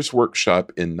Imagineers'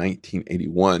 workshop in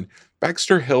 1981,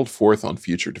 Baxter held forth on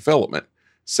future development,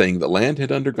 saying the land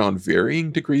had undergone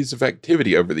varying degrees of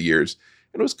activity over the years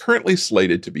and was currently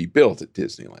slated to be built at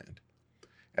Disneyland.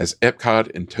 As Epcot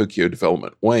and Tokyo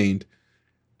development waned,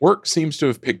 work seems to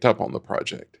have picked up on the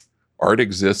project. Art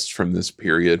exists from this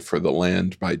period for the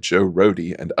land by Joe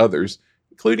Rohde and others,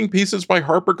 including pieces by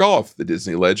Harper Goff, the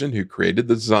Disney legend who created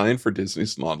the design for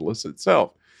Disney's Nautilus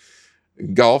itself.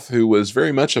 Goff, who was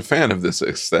very much a fan of this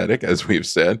aesthetic, as we've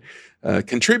said,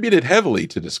 contributed heavily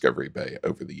to Discovery Bay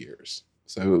over the years.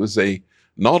 So it was a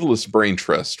Nautilus brain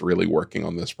trust really working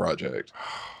on this project.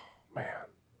 Oh, man.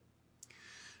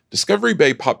 Discovery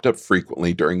Bay popped up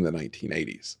frequently during the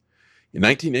 1980s. In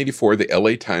 1984, the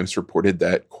LA Times reported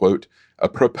that, quote, a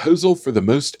proposal for the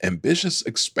most ambitious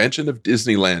expansion of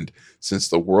Disneyland since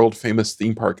the world-famous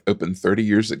theme park opened 30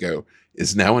 years ago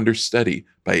is now under study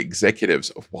by executives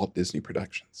of Walt Disney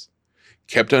Productions.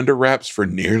 Kept under wraps for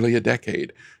nearly a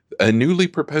decade, a newly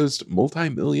proposed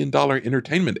multi-million-dollar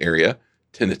entertainment area,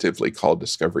 tentatively called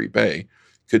Discovery Bay,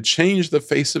 could change the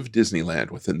face of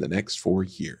Disneyland within the next 4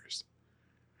 years.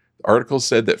 The article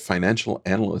said that financial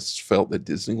analysts felt that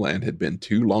Disneyland had been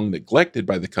too long neglected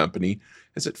by the company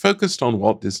as it focused on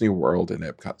Walt Disney World and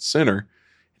Epcot Center,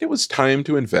 and it was time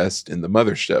to invest in the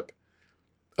mothership.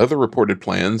 Other reported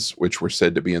plans, which were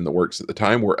said to be in the works at the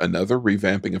time, were another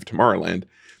revamping of Tomorrowland,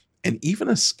 and even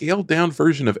a scaled-down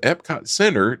version of Epcot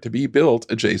Center to be built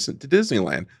adjacent to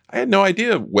Disneyland. I had no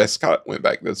idea Westcott went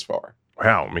back this far.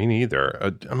 Wow, me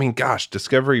neither. I mean, gosh,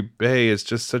 Discovery Bay is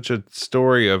just such a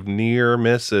story of near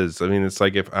misses. I mean, it's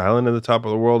like if Island of the Top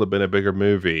of the World had been a bigger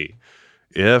movie,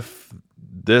 if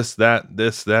this, that,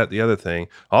 the other thing.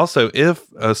 Also,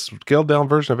 if a scaled-down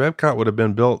version of Epcot would have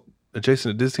been built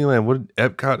adjacent to Disneyland, would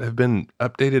Epcot have been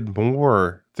updated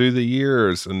more through the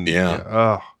years? And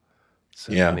a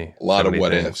lot of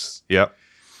what ifs. Yep.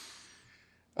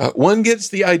 One gets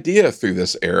the idea through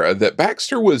this era that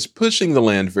Baxter was pushing the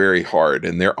land very hard,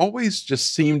 and there always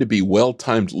just seemed to be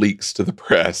well-timed leaks to the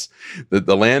press that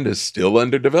the land is still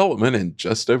under development and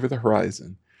just over the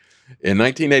horizon. In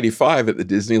 1985, at the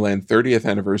Disneyland 30th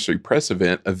anniversary press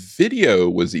event, a video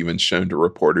was even shown to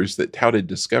reporters that touted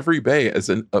Discovery Bay as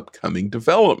an upcoming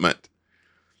development.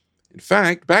 In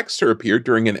fact, Baxter appeared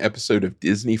during an episode of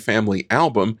Disney Family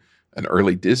Album, an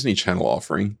early Disney Channel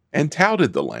offering, and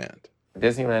touted the land.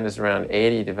 Disneyland is around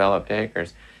 80 developed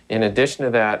acres. In addition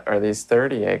to that are these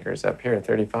 30 acres up here,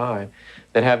 35,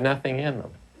 that have nothing in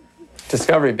them.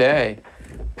 Discovery Bay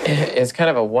is kind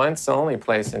of a once-only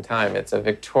place in time. It's a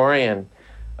Victorian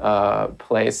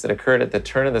place that occurred at the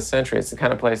turn of the century. It's the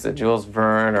kind of place that Jules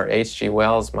Verne or H.G.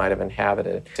 Wells might have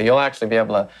inhabited. So you'll actually be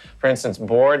able to, for instance,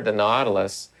 board the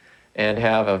Nautilus and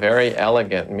have a very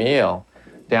elegant meal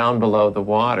down below the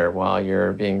water while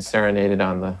you're being serenaded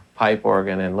on the pipe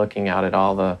organ and looking out at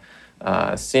all the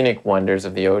scenic wonders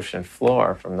of the ocean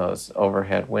floor from those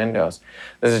overhead windows.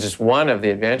 This is just one of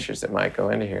the adventures that might go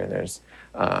into here. There's,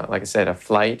 like I said, a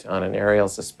flight on an aerial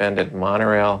suspended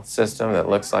monorail system that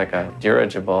looks like a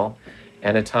dirigible,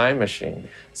 and a time machine.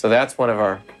 So that's one of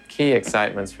our key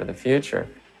excitements for the future.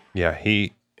 Yeah,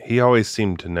 he always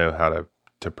seemed to know how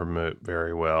to promote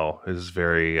very well. He was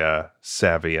very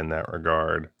savvy in that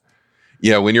regard.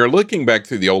 Yeah, when you're looking back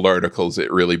through the old articles,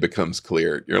 it really becomes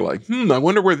clear. You're like, I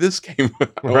wonder where this came from.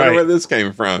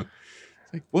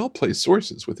 It's like, well-placed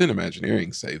sources within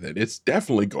Imagineering say that it's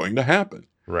definitely going to happen.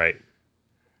 Right.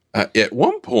 At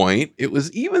one point, it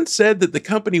was even said that the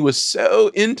company was so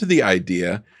into the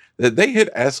idea that they had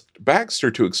asked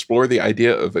Baxter to explore the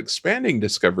idea of expanding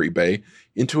Discovery Bay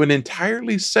into an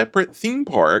entirely separate theme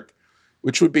park,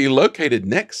 which would be located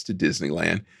next to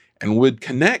Disneyland and would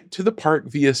connect to the park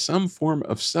via some form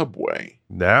of subway.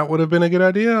 That would have been a good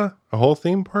idea. A whole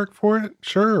theme park for it?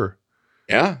 Sure.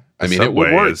 Yeah. I mean, subway it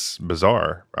would work. Is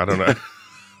bizarre. I don't know.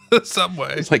 The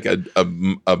subway. It's like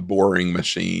a boring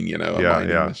machine, a mining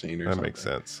machine or something. That makes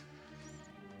sense.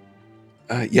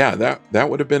 That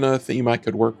would have been a theme I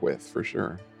could work with for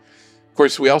sure. Of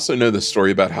course, we also know the story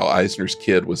about how Eisner's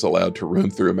kid was allowed to roam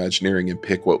through Imagineering and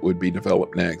pick what would be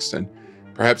developed next, and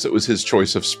perhaps it was his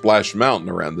choice of Splash Mountain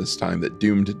around this time that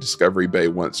doomed Discovery Bay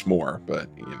once more, but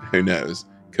who knows?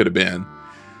 Could have been.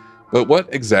 But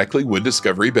what exactly would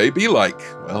Discovery Bay be like?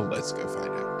 Well, let's go find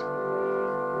out.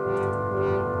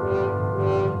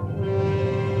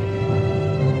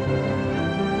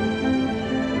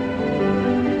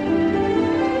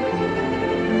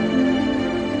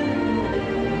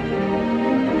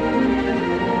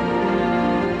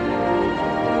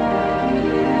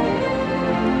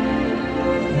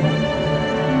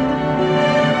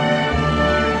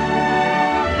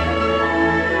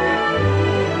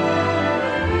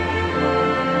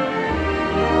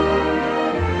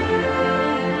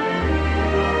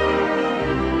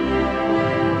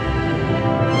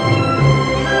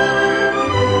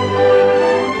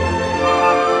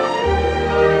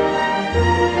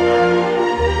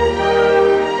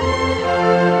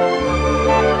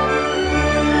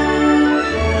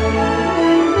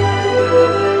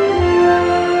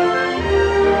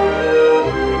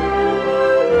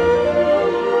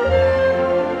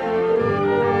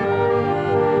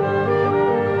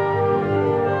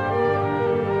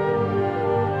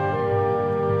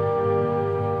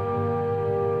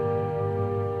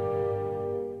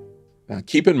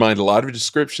 Keep in mind, a lot of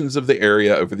descriptions of the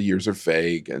area over the years are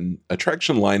vague, and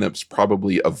attraction lineups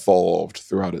probably evolved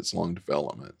throughout its long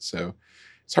development. So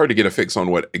it's hard to get a fix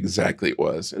on what exactly it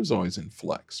was. It was always in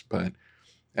flux. But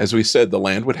as we said, the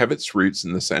land would have its roots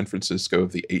in the San Francisco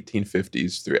of the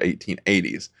 1850s through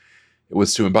 1880s. It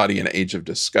was to embody an age of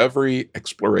discovery,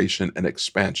 exploration, and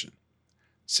expansion.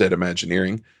 Said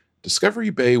Imagineering, Discovery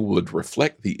Bay would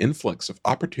reflect the influx of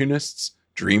opportunists,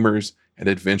 dreamers, and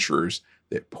adventurers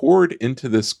that poured into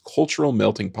this cultural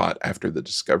melting pot after the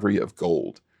discovery of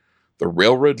gold. The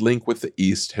railroad link with the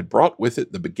East had brought with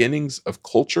it the beginnings of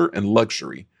culture and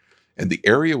luxury, and the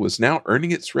area was now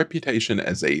earning its reputation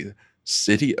as a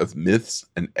city of myths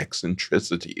and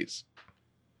eccentricities.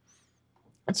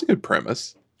 That's a good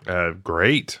premise.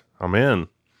 Great. I'm in.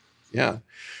 Yeah.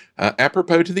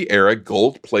 Apropos to the era,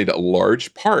 gold played a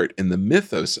large part in the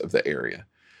mythos of the area.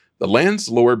 The land's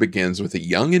lore begins with a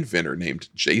young inventor named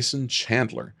Jason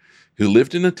Chandler, who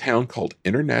lived in a town called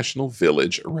International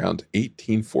Village around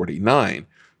 1849,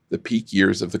 the peak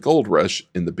years of the gold rush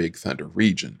in the Big Thunder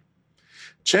region.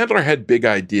 Chandler had big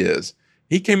ideas.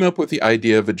 He came up with the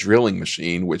idea of a drilling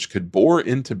machine which could bore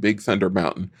into Big Thunder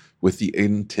Mountain with the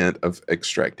intent of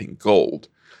extracting gold.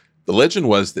 The legend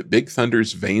was that Big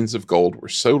Thunder's veins of gold were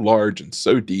so large and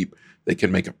so deep they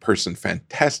could make a person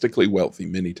fantastically wealthy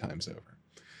many times over.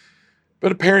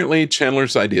 But apparently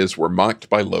Chandler's ideas were mocked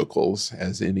by locals,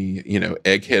 as any,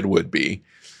 egghead would be,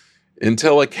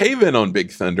 until a cave-in on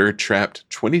Big Thunder trapped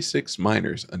 26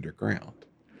 miners underground.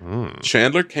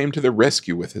 Chandler came to the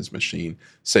rescue with his machine,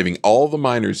 saving all the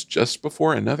miners just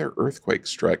before another earthquake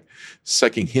struck,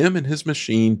 sucking him and his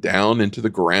machine down into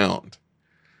the ground.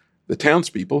 The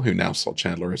townspeople, who now saw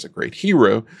Chandler as a great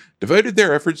hero, devoted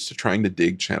their efforts to trying to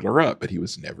dig Chandler up, but he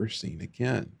was never seen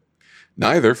again.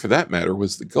 Neither, for that matter,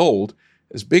 was the gold,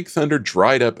 as Big Thunder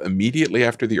dried up immediately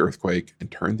after the earthquake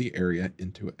and turned the area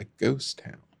into a ghost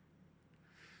town.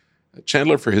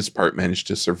 Chandler, for his part, managed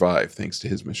to survive thanks to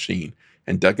his machine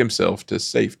and dug himself to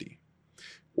safety.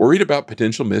 Worried about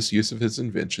potential misuse of his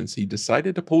inventions, he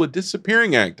decided to pull a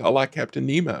disappearing act a la Captain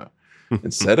Nemo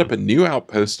and set up a new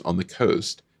outpost on the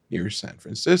coast near San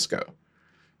Francisco.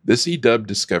 This he dubbed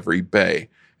Discovery Bay,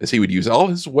 as he would use all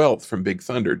his wealth from Big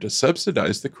Thunder to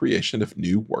subsidize the creation of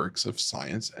new works of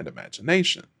science and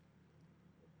imagination.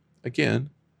 Again,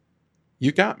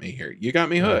 you got me here. You got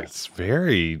me hooked. It's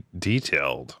very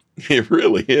detailed. It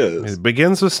really is. It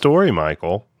begins with story,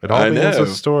 Michael. It all begins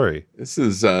with story. This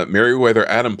is Meriwether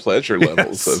Adam Pleasure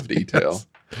levels of detail.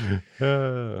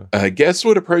 Guests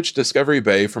would approach Discovery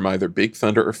Bay from either Big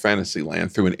Thunder or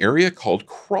Fantasyland through an area called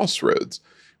Crossroads,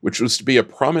 which was to be a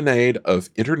promenade of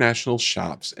international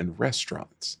shops and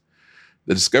restaurants.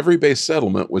 The Discovery Bay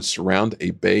settlement would surround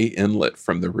a bay inlet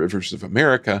from the rivers of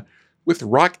America with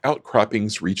rock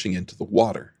outcroppings reaching into the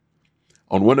water.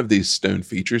 On one of these stone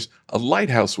features, a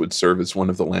lighthouse would serve as one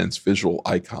of the land's visual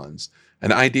icons,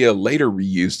 an idea later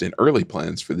reused in early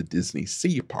plans for the Disney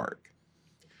Sea Park.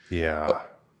 Yeah.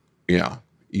 Yeah.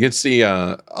 You can see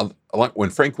a lot, when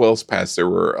Frank Wells passed, there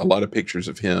were a lot of pictures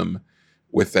of him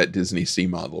with that Disney Sea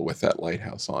model with that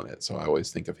lighthouse on it. So I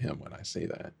always think of him when I see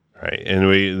that. Right.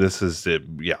 And this is it.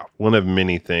 Yeah. One of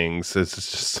many things. It's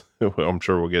just, I'm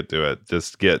sure we'll get to it.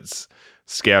 Just gets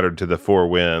scattered to the four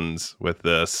winds with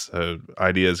this.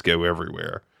 Ideas go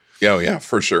everywhere. Oh, yeah,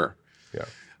 for sure. Yeah.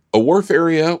 A wharf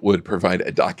area would provide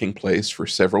a docking place for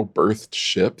several berthed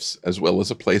ships, as well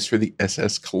as a place for the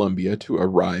SS Columbia to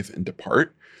arrive and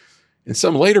depart. In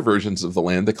some later versions of the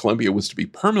land, the Columbia was to be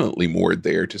permanently moored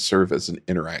there to serve as an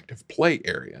interactive play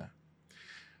area.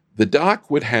 The dock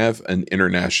would have an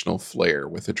international flair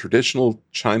with a traditional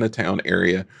Chinatown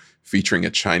area featuring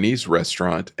a Chinese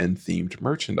restaurant and themed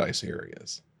merchandise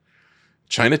areas.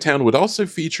 Chinatown would also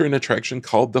feature an attraction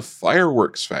called the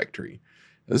Fireworks Factory.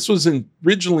 This was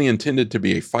originally intended to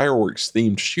be a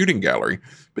fireworks-themed shooting gallery,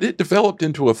 but it developed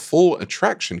into a full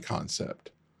attraction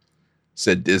concept.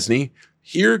 Said Disney,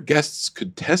 here guests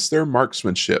could test their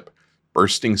marksmanship,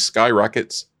 bursting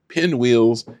skyrockets,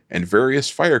 pinwheels, and various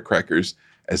firecrackers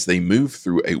as they move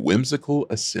through a whimsical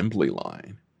assembly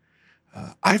line.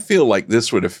 I feel like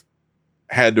this would have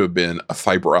had to have been a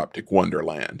fiber optic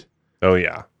wonderland. Oh,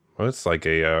 yeah. Well, it's like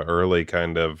a early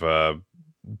kind of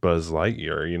Buzz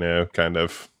Lightyear, kind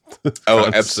of.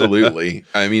 Oh, absolutely.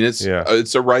 I mean, it's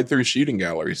a ride-through shooting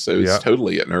gallery, so it's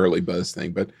totally an early Buzz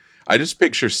thing. But I just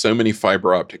picture so many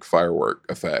fiber optic firework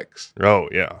effects. Oh,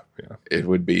 yeah. It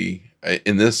would be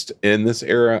in this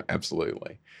era,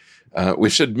 absolutely. We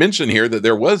should mention here that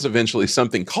there was eventually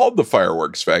something called the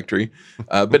Fireworks Factory,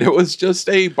 but it was just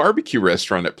a barbecue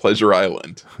restaurant at Pleasure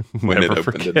Island when it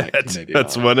opened in 1989.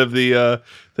 That's one of the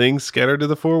things scattered to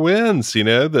the four winds,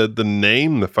 the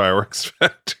name, the Fireworks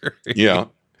Factory. Yeah.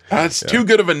 That's too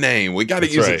good of a name. We got to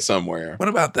use it somewhere. What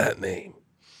about that name?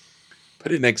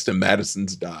 Put it next to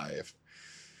Madison's Dive.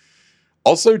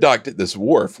 Also docked at this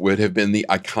wharf would have been the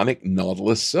iconic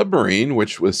Nautilus submarine,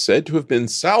 which was said to have been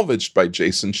salvaged by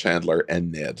Jason Chandler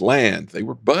and Ned Land. They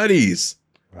were buddies.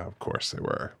 Well, of course they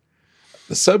were.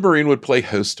 The submarine would play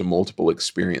host to multiple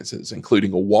experiences,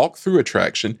 including a walk-through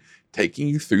attraction taking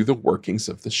you through the workings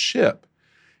of the ship.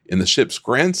 In the ship's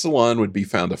Grand Salon would be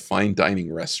found a fine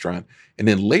dining restaurant, and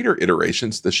in later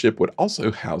iterations, the ship would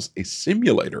also house a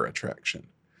simulator attraction.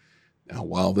 Now,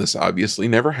 while this obviously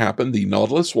never happened, the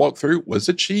Nautilus walkthrough was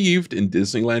achieved in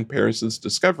Disneyland Paris's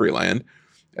Discoveryland,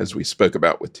 as we spoke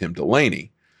about with Tim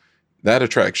Delaney. That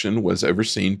attraction was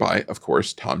overseen by, of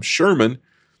course, Tom Sherman,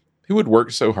 who would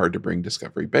work so hard to bring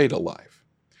Discovery Bay to life.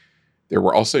 There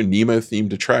were also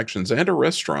Nemo-themed attractions and a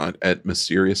restaurant at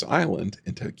Mysterious Island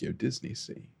in Tokyo Disney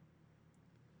Sea.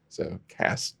 So,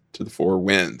 cast to the four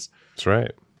winds. That's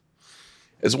right.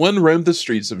 As one roamed the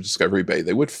streets of Discovery Bay,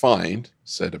 they would find,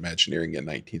 said Imagineering in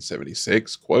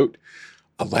 1976, quote,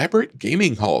 elaborate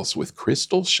gaming halls with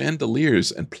crystal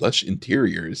chandeliers and plush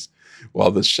interiors, while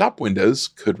the shop windows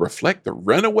could reflect the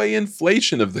runaway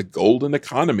inflation of the golden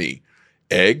economy.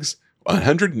 Eggs,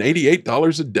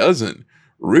 $188 a dozen.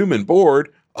 Room and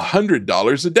board,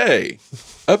 $100 a day.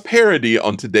 A parody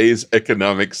on today's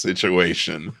economic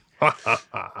situation.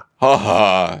 Ha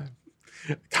ha.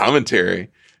 Commentary.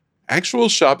 Actual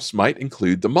shops might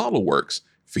include the Model Works,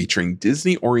 featuring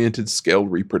Disney-oriented scale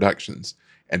reproductions,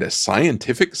 and a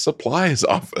scientific supplies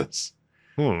office.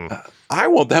 I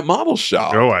want that model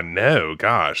shop. Oh, I know.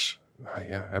 Gosh.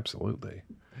 Yeah, absolutely.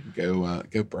 Go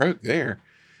broke there.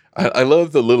 I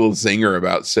love the little zinger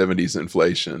about 70s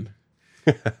inflation.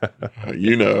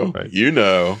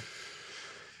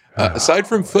 Aside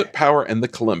from foot power and the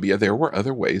Columbia, there were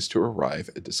other ways to arrive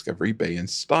at Discovery Bay in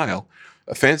style.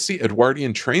 A fancy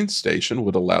Edwardian train station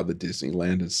would allow the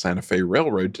Disneyland and Santa Fe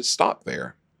Railroad to stop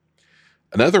there.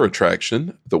 Another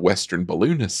attraction, the Western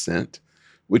Balloon Ascent,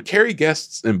 would carry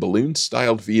guests in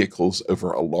balloon-styled vehicles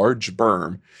over a large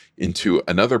berm into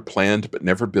another planned but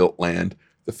never built land,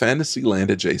 the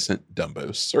Fantasyland-adjacent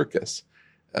Dumbo Circus.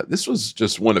 This was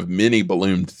just one of many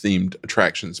balloon-themed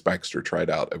attractions Baxter tried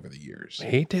out over the years.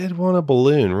 He did want a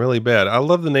balloon really bad. I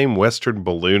love the name Western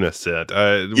Balloon Ascent.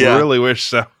 I really wish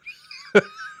so.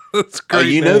 That's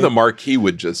great. The marquee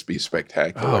would just be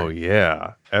spectacular. Oh,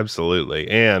 yeah, absolutely.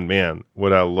 And man,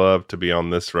 would I love to be on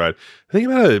this ride. Think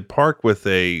about a park with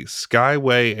a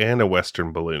Skyway and a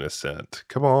Western Balloon Ascent.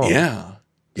 Come on. Yeah.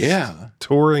 Just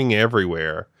touring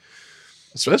everywhere.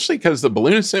 Especially because the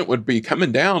Balloon Ascent would be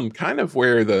coming down kind of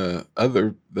where the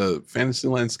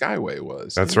Fantasyland Skyway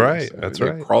was. That's right. So That's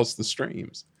right. Across the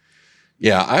streams.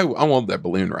 Yeah, I want that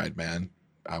balloon ride, man.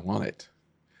 I want it.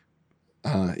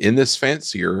 In this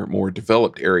fancier, more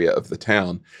developed area of the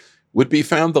town would be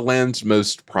found the land's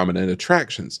most prominent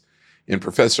attractions. In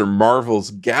Professor Marvel's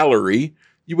gallery,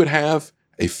 you would have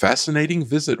a fascinating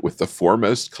visit with the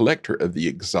foremost collector of the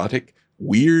exotic,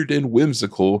 weird, and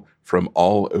whimsical from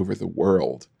all over the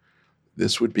world.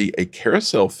 This would be a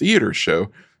carousel theater show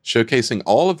showcasing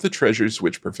all of the treasures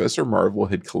which Professor Marvel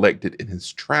had collected in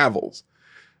his travels.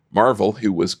 Marvel,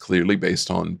 who was clearly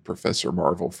based on Professor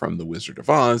Marvel from The Wizard of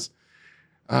Oz,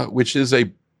 which is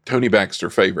a Tony Baxter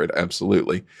favorite,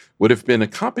 absolutely, would have been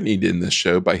accompanied in this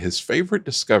show by his favorite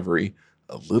discovery,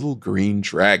 a little green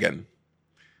dragon.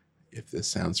 If this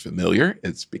sounds familiar,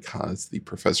 it's because the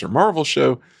Professor Marvel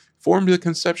show formed the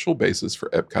conceptual basis for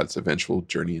Epcot's eventual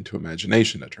Journey into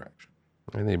Imagination attraction.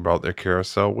 And they brought their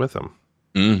carousel with them.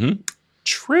 Mm-hmm.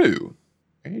 True.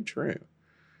 Very true.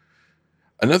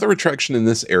 Another attraction in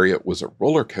this area was a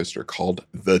roller coaster called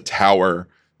the Tower,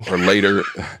 or later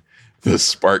the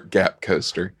Spark Gap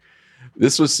Coaster.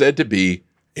 This was said to be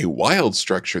a wild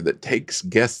structure that takes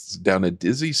guests down a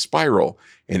dizzy spiral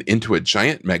and into a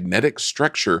giant magnetic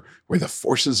structure where the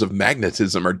forces of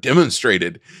magnetism are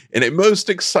demonstrated in a most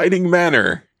exciting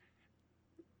manner.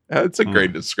 That's a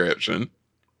great description.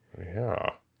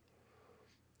 Yeah.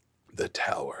 The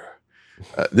Tower.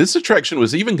 This attraction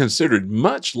was even considered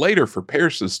much later for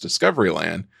Paris's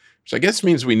Discoveryland, which I guess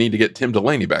means we need to get Tim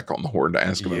Delaney back on the horn to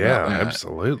ask him about that. Yeah,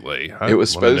 absolutely. It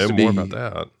was supposed to be more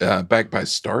about that. Backed by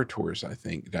Star Tours, I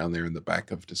think, down there in the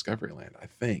back of Discoveryland, I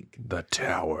think. The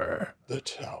Tower. The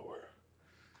Tower.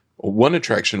 Well, one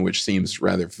attraction which seems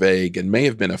rather vague and may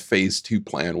have been a Phase 2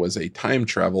 plan was a time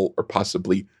travel or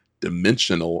possibly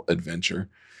dimensional adventure.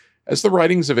 as the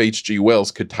writings of H.G.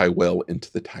 Wells could tie well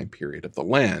into the time period of the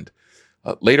land.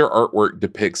 Later artwork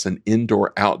depicts an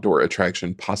indoor-outdoor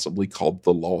attraction possibly called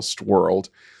the Lost World,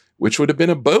 which would have been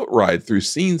a boat ride through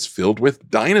scenes filled with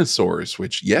dinosaurs,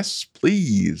 which, yes,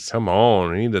 please. Come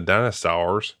on, we need the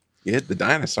dinosaurs. Get the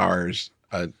dinosaurs.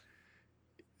 A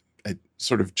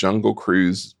sort of Jungle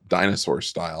Cruise dinosaur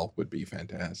style would be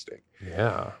fantastic.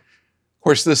 Yeah. Of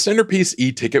course, the centerpiece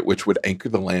e-ticket, which would anchor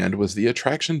the land, was the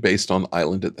attraction based on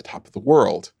Island at the Top of the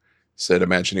World. Said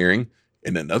Imagineering,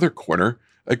 in another corner,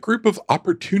 a group of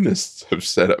opportunists have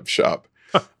set up shop.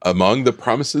 Among the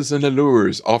promises and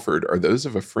allures offered are those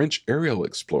of a French aerial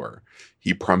explorer.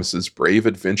 He promises brave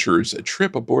adventurers a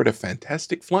trip aboard a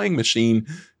fantastic flying machine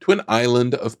to an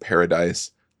island of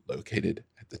paradise located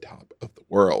at the top of the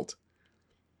world.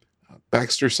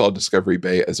 Baxter saw Discovery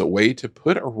Bay as a way to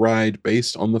put a ride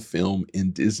based on the film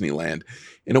in Disneyland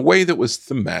in a way that was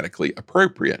thematically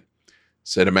appropriate.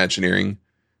 Said Imagineering,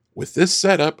 with this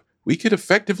setup, we could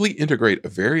effectively integrate a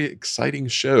very exciting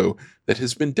show that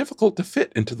has been difficult to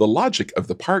fit into the logic of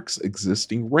the park's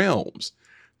existing realms.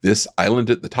 This Island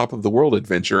at the Top of the World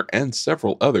adventure and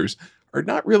several others are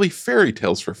not really fairy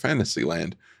tales for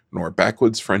Fantasyland, nor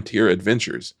backwoods frontier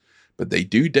adventures, but they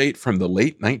do date from the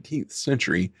late 19th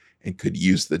century and could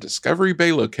use the Discovery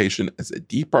Bay location as a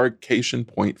debarkation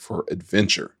point for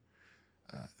adventure.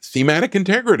 Thematic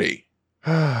integrity.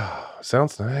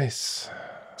 Sounds nice.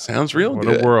 Sounds real good.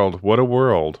 What a world. What a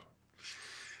world.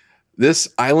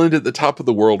 This Island at the Top of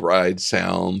the World ride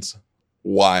sounds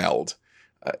wild.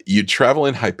 You'd travel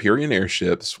in Hyperion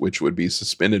airships, which would be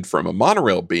suspended from a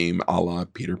monorail beam a la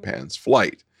Peter Pan's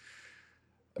Flight.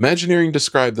 Imagineering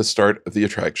described the start of the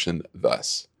attraction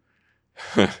thus.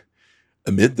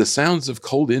 Amid the sounds of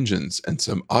cold engines and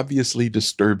some obviously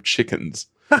disturbed chickens,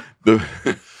 the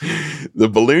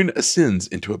balloon ascends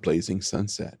into a blazing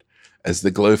sunset. As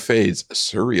the glow fades, a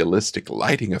surrealistic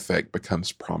lighting effect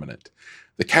becomes prominent.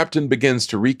 The captain begins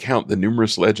to recount the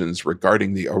numerous legends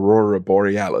regarding the aurora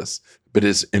borealis, but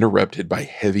is interrupted by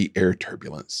heavy air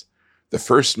turbulence. The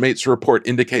first mate's report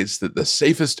indicates that the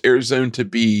safest air zone to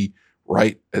be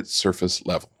right at surface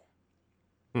level.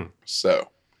 So,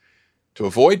 to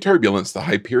avoid turbulence, the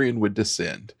Hyperion would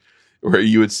descend, where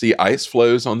you would see ice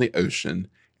flows on the ocean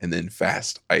and then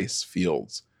vast ice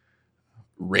fields.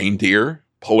 Reindeer,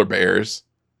 polar bears,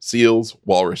 seals,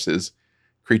 walruses,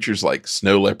 creatures like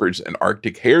snow leopards and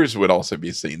Arctic hares would also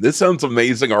be seen. This sounds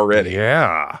amazing already.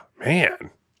 Yeah,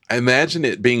 man. I imagine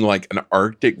it being like an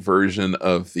Arctic version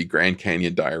of the Grand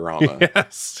Canyon diorama.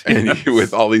 Yes. And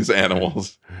with all these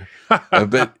animals.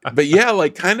 But yeah,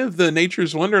 like kind of the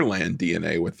Nature's Wonderland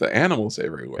DNA with the animals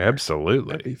everywhere.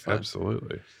 Absolutely.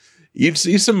 Absolutely. You'd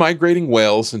see some migrating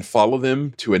whales and follow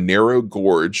them to a narrow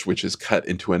gorge, which is cut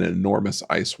into an enormous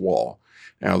ice wall.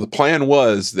 Now, the plan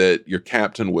was that your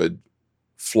captain would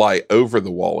fly over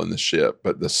the wall in the ship,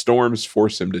 but the storms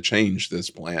force him to change this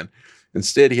plan.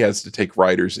 Instead, he has to take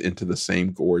riders into the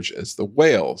same gorge as the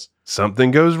whales.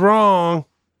 Something goes wrong.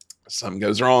 Something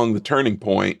goes wrong, the turning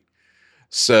point.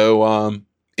 So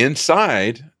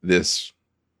inside this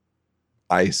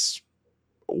ice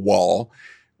wall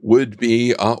would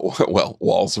be,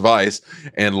 walls of ice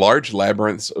and large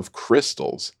labyrinths of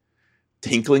crystals.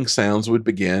 Tinkling sounds would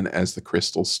begin as the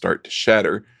crystals start to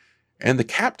shatter, and the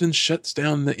captain shuts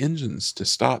down the engines to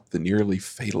stop the nearly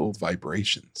fatal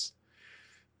vibrations.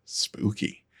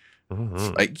 Spooky.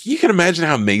 Mm-hmm. Like, you can imagine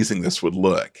how amazing this would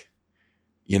look.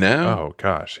 You know? Oh,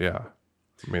 gosh, yeah.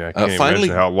 I mean, I can't imagine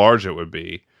how large it would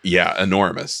be. Yeah,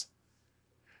 enormous.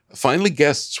 Finally,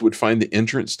 guests would find the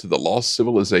entrance to the lost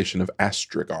civilization of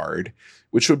Astrogard,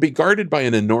 which would be guarded by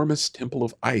an enormous temple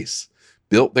of ice,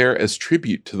 built there as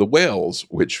tribute to the whales,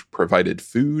 which provided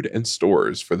food and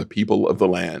stores for the people of the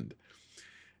land.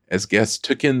 As guests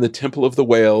took in the Temple of the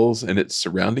Whales and its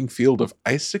surrounding field of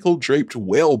icicle-draped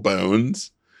whale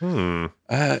bones,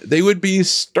 they would be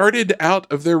started out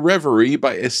of their reverie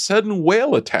by a sudden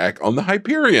whale attack on the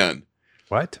Hyperion.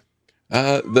 What?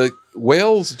 The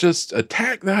whales just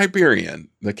attacked the Hyperion.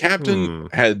 The captain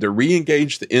had to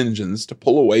re-engage the engines to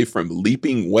pull away from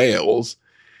leaping whales,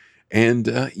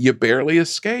 and you barely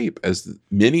escape as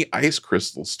many ice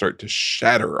crystals start to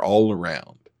shatter all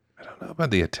around. I don't know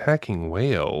about the attacking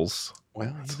whales.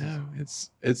 Well, you know,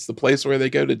 it's the place where they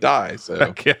go to die, so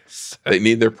I guess they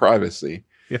need their privacy.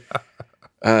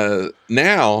 Yeah.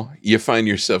 Now you find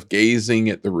yourself gazing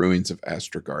at the ruins of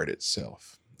Astrogard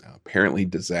itself. Now, apparently,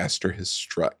 disaster has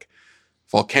struck.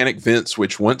 Volcanic vents,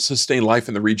 which once sustained life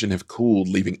in the region, have cooled,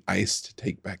 leaving ice to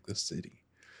take back the city.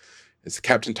 As the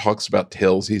captain talks about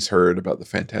tales he's heard about the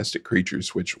fantastic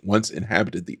creatures which once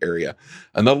inhabited the area,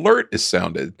 an alert is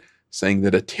sounded saying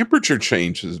that a temperature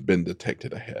change has been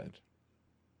detected ahead.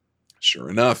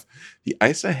 Sure enough, the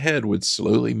ice ahead would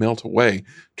slowly melt away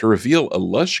to reveal a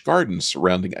lush garden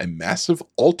surrounding a massive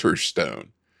altar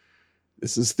stone.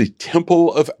 This is the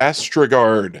Temple of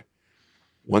Astrogard.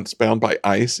 Once bound by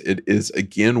ice, it is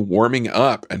again warming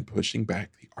up and pushing back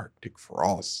the Arctic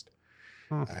frost.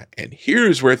 And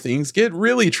here's where things get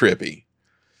really trippy.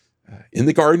 In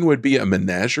the garden would be a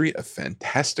menagerie of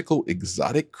fantastical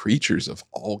exotic creatures of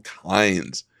all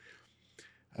kinds.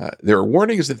 There are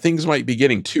warnings that things might be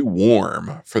getting too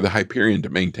warm for the Hyperion to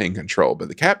maintain control, but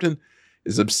the captain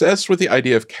is obsessed with the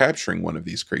idea of capturing one of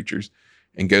these creatures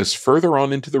and goes further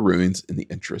on into the ruins in the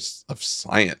interests of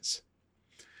science.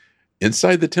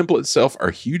 Inside the temple itself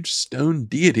are huge stone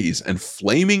deities and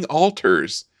flaming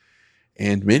altars,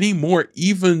 and many more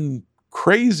even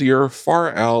crazier,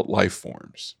 far-out life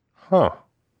forms. Huh.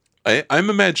 I'm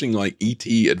imagining like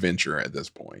E.T. adventure at this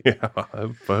point. Yeah,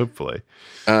 hopefully.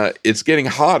 It's getting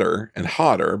hotter and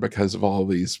hotter because of all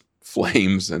these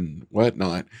flames and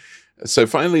whatnot. So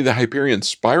finally, the Hyperion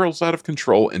spirals out of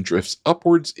control and drifts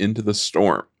upwards into the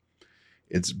storm.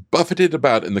 It's buffeted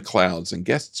about in the clouds, and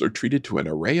guests are treated to an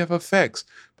array of effects,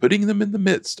 putting them in the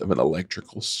midst of an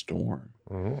electrical storm.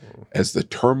 As the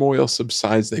turmoil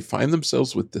subsides, they find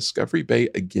themselves with Discovery Bay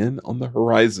again on the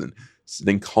horizon,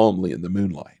 sitting calmly in the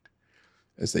moonlight.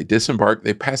 As they disembark,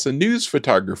 they pass a news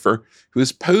photographer who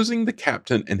is posing the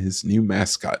captain and his new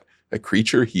mascot, a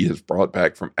creature he has brought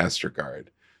back from Astrogard.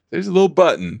 There's a little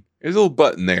button. There's a little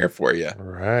button there for you.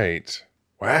 Right.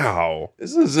 Wow.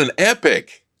 This is an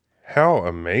epic. How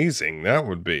amazing that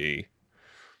would be.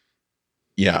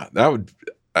 Yeah, that would...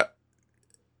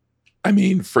 I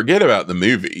mean, forget about the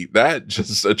movie. That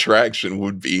just attraction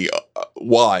would be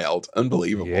wild.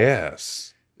 Unbelievable.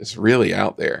 Yes. It's really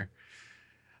out there.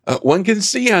 One can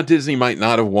see how Disney might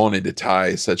not have wanted to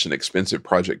tie such an expensive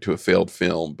project to a failed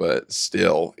film, but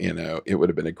still, it would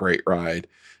have been a great ride.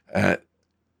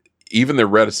 Even their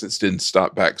reticence didn't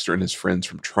stop Baxter and his friends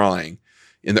from trying.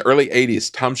 In the early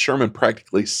 80s, Tom Sherman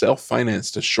practically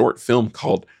self-financed a short film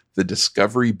called The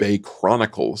Discovery Bay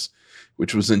Chronicles,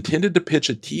 which was intended to pitch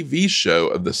a TV show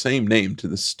of the same name to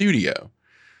the studio.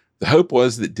 The hope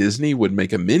was that Disney would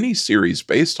make a mini-series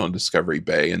based on Discovery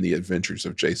Bay and the adventures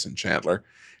of Jason Chandler,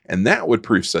 and that would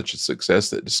prove such a success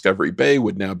that Discovery Bay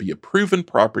would now be a proven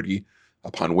property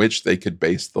upon which they could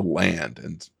base the land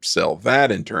and sell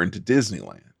that in turn to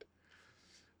Disneyland.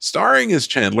 Starring as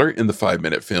Chandler in the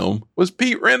 5-minute film was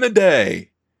Pete Renaday,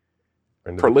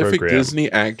 prolific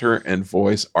Disney actor and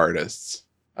voice artist.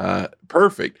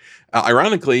 Perfect.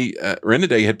 Ironically,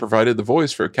 Renaday had provided the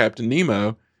voice for Captain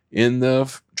Nemo in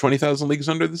the 20,000 Leagues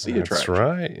Under the Sea attraction. That's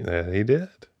right. Yeah, he did.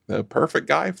 The perfect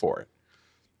guy for it.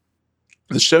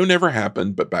 The show never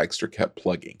happened, but Baxter kept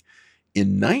plugging.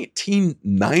 In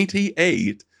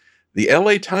 1998, the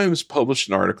LA Times published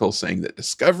an article saying that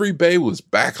Discovery Bay was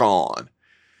back on.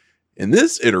 In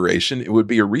this iteration, it would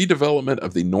be a redevelopment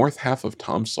of the north half of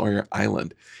Tom Sawyer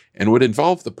Island and would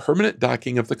involve the permanent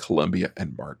docking of the Columbia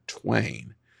and Mark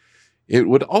Twain. It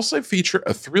would also feature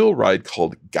a thrill ride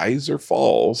called Geyser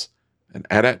Falls, an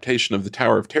adaptation of the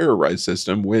Tower of Terror ride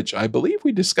system, which I believe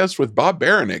we discussed with Bob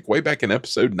Baranick way back in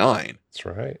episode 9. That's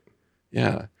right.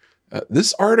 Yeah.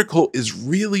 This article is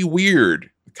really weird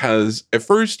because at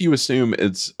first you assume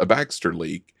it's a Baxter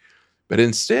leak, but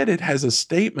instead it has a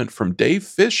statement from Dave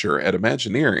Fisher at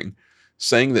Imagineering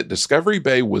saying that Discovery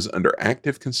Bay was under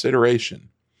active consideration.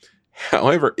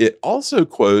 However, it also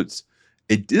quotes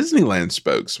a Disneyland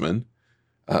spokesman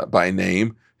by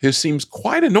name who seems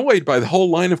quite annoyed by the whole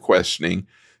line of questioning.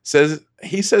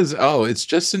 He says, oh, it's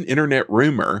just an internet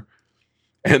rumor,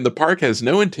 and the park has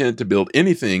no intent to build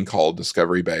anything called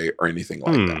Discovery Bay or anything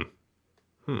like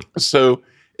that. So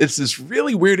it's this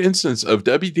really weird instance of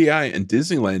WDI and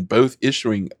Disneyland both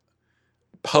issuing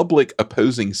public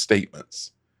opposing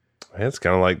statements. It's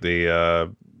kind of like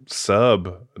the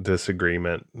sub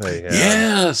disagreement they had.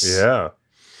 Yes. Yeah.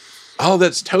 Oh,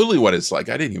 that's totally what it's like.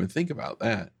 I didn't even think about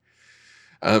that.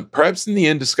 Perhaps in the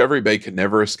end, Discovery Bay could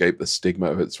never escape the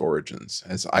stigma of its origins,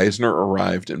 as Eisner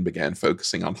arrived and began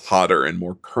focusing on hotter and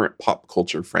more current pop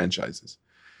culture franchises.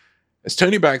 As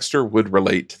Tony Baxter would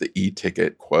relate to the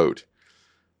e-ticket, quote,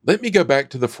 "Let me go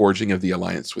back to the forging of the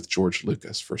alliance with George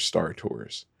Lucas for Star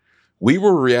Tours. We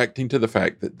were reacting to the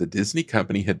fact that the Disney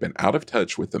company had been out of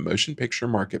touch with the motion picture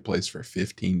marketplace for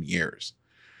 15 years.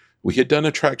 We had done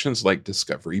attractions like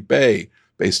Discovery Bay,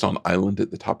 based on Island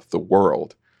at the Top of the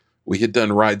World. We had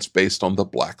done rides based on the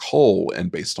Black Hole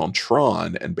and based on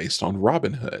Tron and based on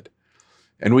Robin Hood.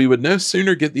 And we would no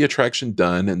sooner get the attraction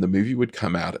done and the movie would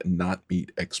come out and not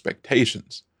meet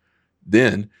expectations.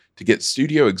 Then, to get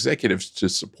studio executives to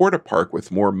support a park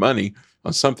with more money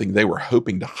on something they were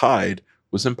hoping to hide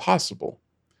was impossible.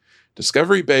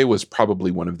 Discovery Bay was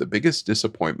probably one of the biggest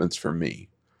disappointments for me.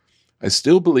 I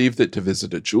still believe that to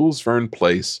visit a Jules Verne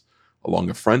place along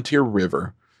a frontier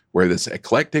river, where this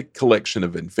eclectic collection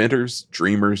of inventors,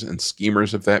 dreamers, and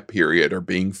schemers of that period are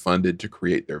being funded to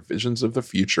create their visions of the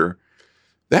future,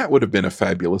 that would have been a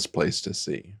fabulous place to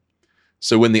see.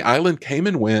 So when the island came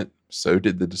and went, so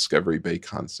did the Discovery Bay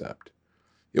concept.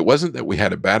 It wasn't that we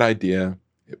had a bad idea,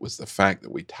 it was the fact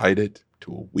that we tied it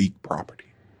to a weak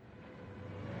property.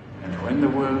 And when the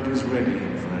world is ready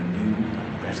for a new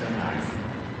and better life,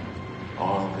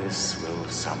 all this will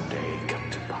someday come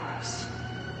to pass.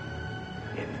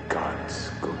 In God's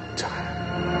good time.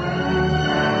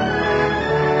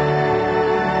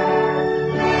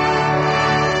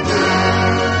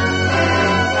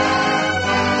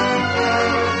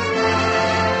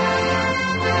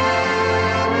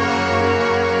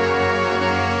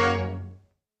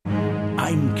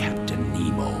 I'm Captain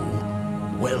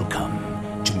Nemo.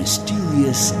 Welcome to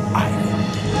Mysterious Island.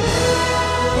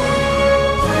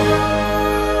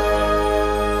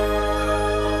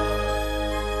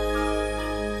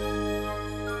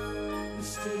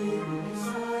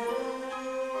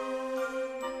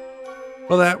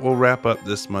 Well, that will wrap up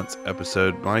this month's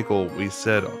episode. Michael, we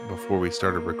said before we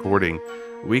started recording,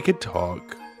 we could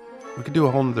do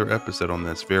a whole nother episode on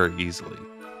this very easily.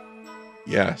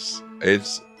 Yes,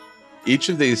 each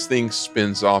of these things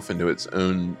spins off into its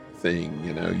own thing.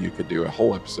 You know, you could do a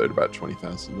whole episode about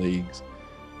 20,000 Leagues,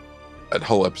 a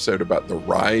whole episode about the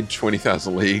ride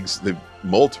 20,000 Leagues, the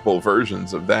multiple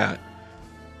versions of that.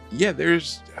 Yeah,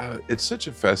 it's such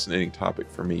a fascinating topic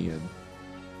for me. And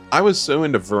I was so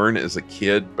into Verne as a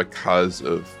kid because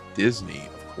of Disney,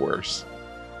 of course,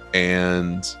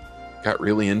 and got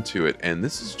really into it. And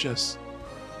this is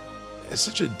it's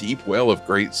such a deep well of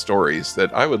great stories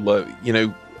that I would love. You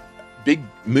know, big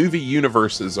movie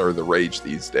universes are the rage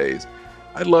these days.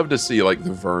 I'd love to see like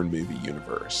the Verne movie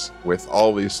universe with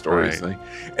all these stories. Right.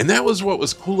 And that was what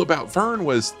was cool about Verne,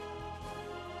 was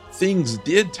things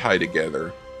did tie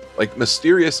together. Like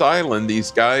Mysterious Island,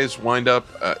 these guys wind up,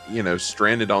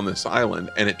 stranded on this island,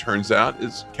 and it turns out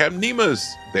is Captain Nemo's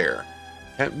there.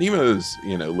 Captain Nemo's,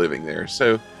 living there.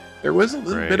 So there was a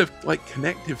little bit of like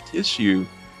connective tissue,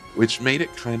 which made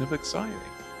it kind of exciting.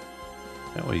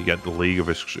 Yeah, well, you got the League of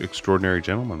Extraordinary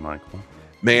Gentlemen, Michael.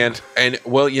 Man, and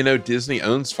well, Disney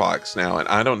owns Fox now, and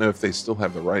I don't know if they still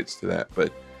have the rights to that,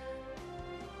 but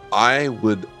I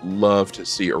would love to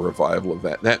see a revival of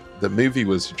that. The movie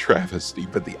was a travesty,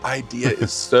 but the idea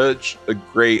is such a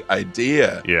great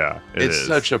idea. Yeah, it's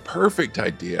such a perfect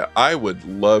idea. I would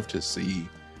love to see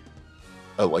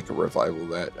a revival of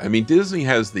that. I mean, Disney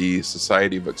has the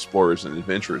Society of Explorers and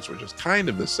Adventurers, which is kind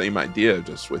of the same idea,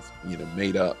 just with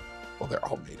made up. Well, they're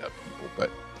all made up people,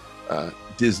 but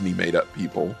Disney made up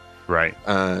people. Right.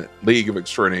 League of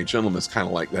Extraordinary Gentlemen is kind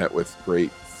of like that, with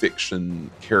great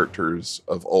fiction characters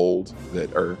of old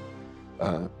that are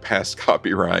past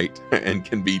copyright and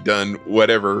can be done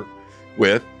whatever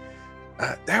with.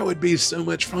 That would be so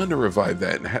much fun to revive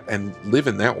that and live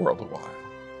in that world a while.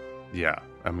 Yeah,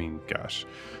 I mean, gosh.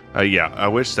 I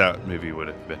wish that movie would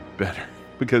have been better,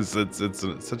 because it's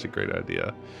such a great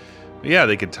idea. But yeah,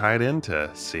 they could tie it into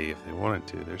Sea if they wanted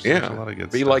to. There's such a lot of good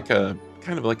stuff. Be like a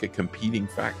kind of like a competing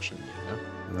faction,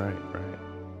 Right.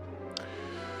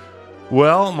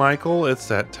 Well, Michael, it's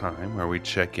that time where we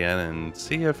check in and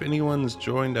see if anyone's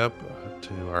joined up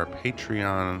to our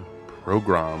Patreon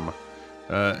program.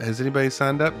 Has anybody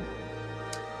signed up?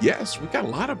 Yes, we've got a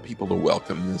lot of people to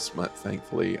welcome this month,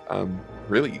 thankfully. I'm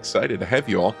really excited to have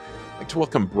you all. I'd like to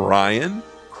welcome Brian,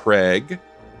 Craig,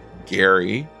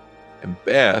 Gary, and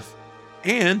Beth,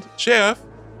 and Jeff,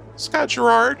 Scott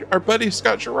Gerard, our buddy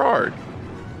Scott Gerard.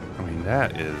 I mean,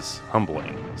 that is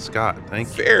humbling. Scott, thank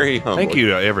you. Very humbling. Thank you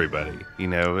to everybody.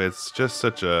 It's just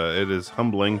it is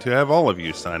humbling to have all of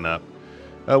you sign up.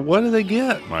 What do they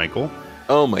get, Michael?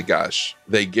 Oh my gosh.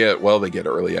 They get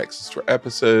early access to our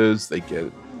episodes. They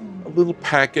get a little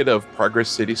packet of Progress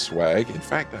City swag. In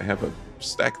fact, I have a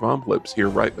stack of envelopes here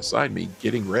right beside me,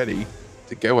 getting ready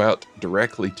to go out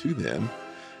directly to them.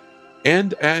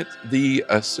 And at the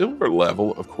silver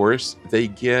level, of course, they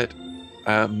get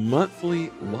a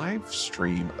monthly live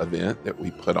stream event that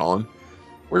we put on,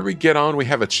 where we get on, we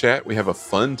have a chat, we have a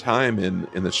fun time in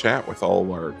the chat with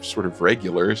all our sort of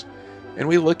regulars, and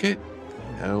we look at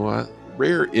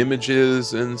rare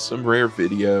images and some rare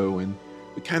video, and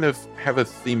we kind of have a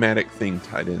thematic thing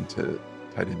tied into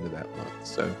that month.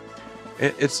 So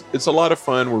it's a lot of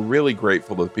fun. We're really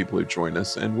grateful to the people who join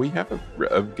us, and we have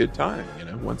a good time,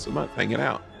 once a month hanging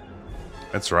out.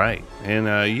 That's right.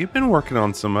 And you've been working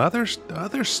on some other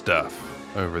stuff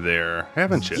over there,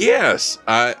 haven't you? Yes.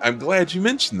 I'm glad you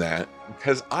mentioned that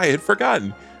because I had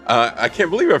forgotten. I can't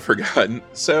believe I've forgotten.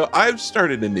 So I've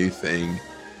started a new thing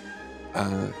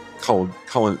calling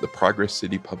it the Progress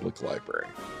City Public Library.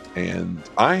 And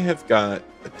I have got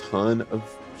a ton of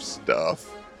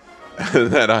stuff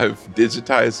that I've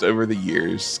digitized over the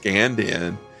years, scanned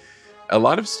in. A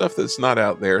lot of stuff that's not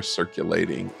out there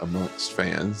circulating amongst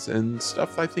fans and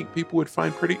stuff I think people would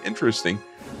find pretty interesting.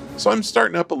 So I'm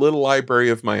starting up a little library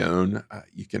of my own.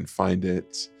 You can find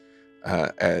it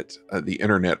at the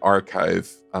Internet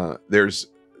Archive. There's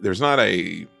not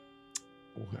a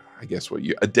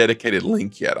dedicated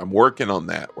link yet. I'm working on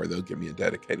that where they'll give me a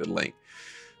dedicated link.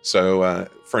 So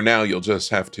for now, you'll just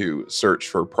have to search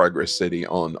for Progress City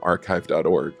on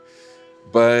archive.org.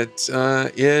 But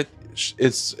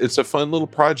it's a fun little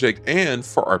project. And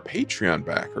for our Patreon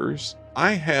backers,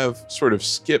 I have sort of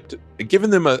given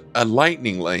them a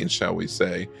lightning lane, shall we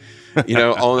say.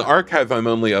 On Archive, I'm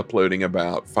only uploading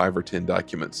about 5 or 10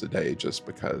 documents a day just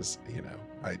because,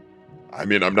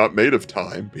 I'm not made of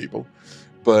time, people.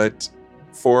 But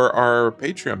for our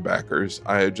Patreon backers,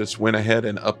 I just went ahead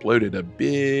and uploaded a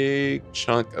big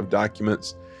chunk of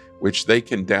documents, which they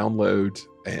can download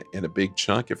in a big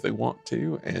chunk if they want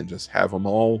to, and just have them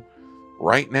all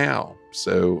right now.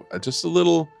 So just a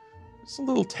little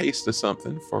taste of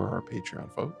something for our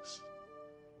Patreon folks.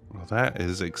 Well, that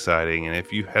is exciting. And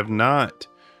if you have not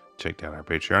checked out our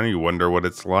Patreon, you wonder what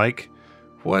it's like,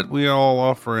 what we all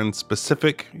offer in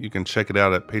specific, you can check it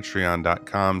out at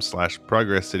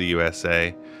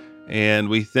patreon.com/ProgressCityUSA. And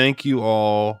we thank you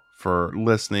all for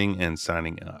listening and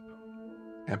signing up.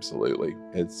 Absolutely.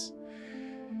 It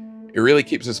really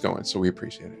keeps us going, so we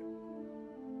appreciate it.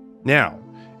 Now,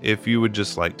 if you would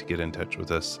just like to get in touch with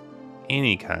us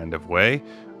any kind of way,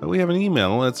 we have an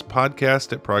email. It's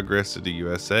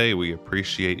podcast@ProgressCityUSA. We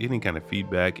appreciate any kind of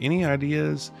feedback, any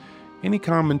ideas, any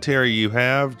commentary you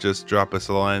have. Just drop us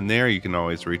a line there. You can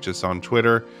always reach us on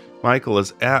Twitter. Michael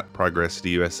is at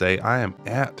ProgressCityUSA. I am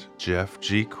at Jeff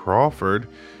G. Crawford.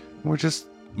 We're just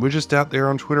out there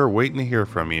on Twitter waiting to hear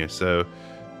from you. So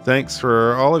thanks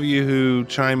for all of you who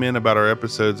chime in about our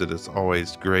episodes. It is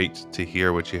always great to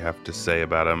hear what you have to say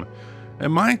about them.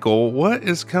 And Michael, what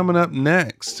is coming up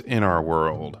next in our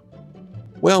world?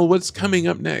 Well, what's coming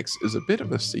up next is a bit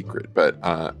of a secret, but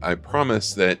I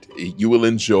promise that you will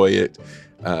enjoy it.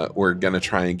 We're going to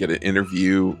try and get an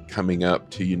interview coming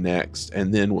up to you next,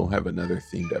 and then we'll have another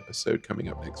themed episode coming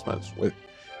up next month,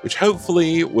 which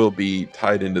hopefully will be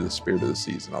tied into the spirit of the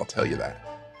season. I'll tell you that.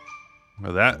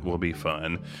 Well, that will be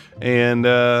fun. And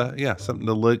something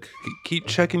to look. Keep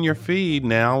checking your feed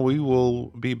now. We will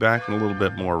be back in a little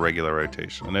bit more regular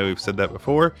rotation. I know we've said that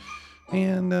before,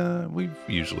 and we've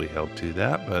usually held to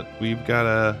that, but we've got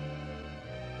a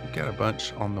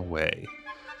bunch on the way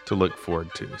to look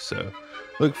forward to. So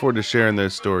look forward to sharing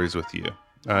those stories with you.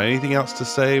 Anything else to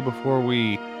say before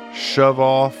we shove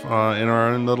off in our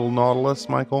own little Nautilus,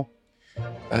 Michael?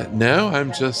 No,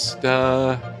 I'm just...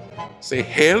 say,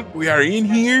 help, we are in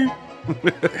here.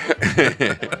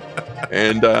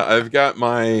 And I've got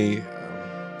my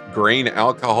grain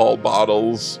alcohol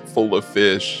bottles full of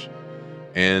fish.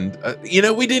 And,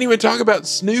 we didn't even talk about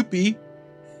Snoopy,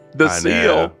 the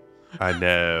seal. I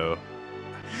know.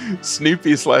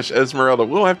 Snoopy/Esmeralda.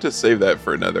 We'll have to save that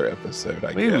for another episode,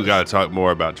 I guess. We've got to talk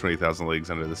more about 20,000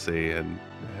 Leagues Under the Sea. And,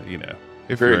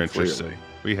 if Very you're interested, clearly.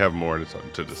 we have more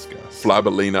to discuss.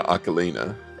 Flabalina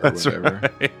Ocalina. That's whatever.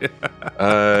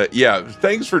 Right.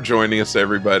 Thanks for joining us,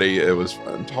 everybody. It was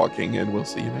fun talking, and we'll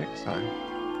see you next time.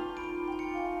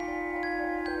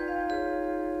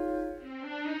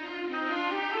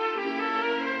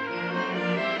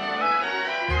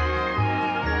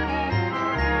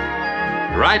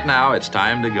 Right now, it's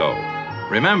time to go.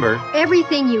 Remember,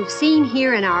 everything you've seen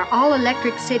here in our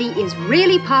all-electric city is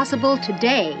really possible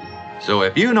today. So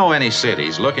if you know any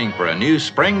cities looking for a new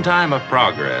springtime of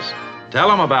progress, tell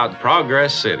them about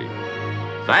Progress City.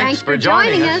 Thanks for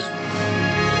joining us.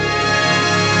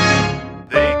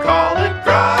 They call it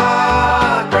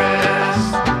progress.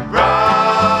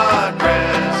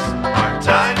 Our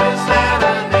time is at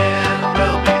an end.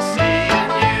 We'll be seeing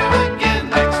you again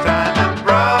next time at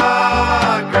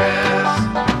Progress.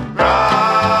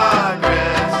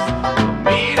 We'll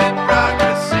meet at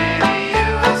Progress City,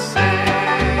 USA.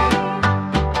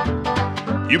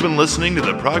 You've been listening to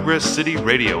the Progress City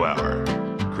Radio Hour,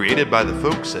 created by the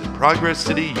folks at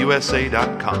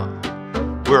ProgressCityUSA.com.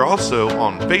 We're also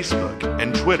on Facebook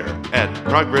and Twitter at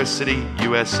Progress City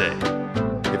USA.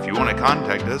 If you want to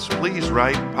contact us, please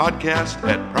write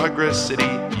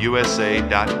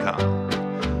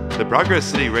podcast@ProgressCityUSA.com. The Progress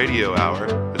City Radio Hour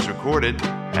is recorded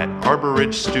at Arbor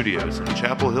Ridge Studios in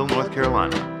Chapel Hill, North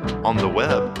Carolina, on the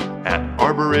web at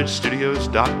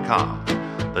arborridgestudios.com.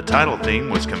 The title theme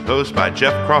was composed by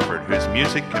Jeff Crawford, whose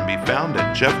music can be found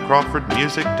at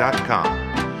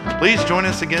jeffcrawfordmusic.com. Please join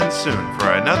us again soon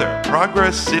for another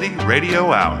Progress City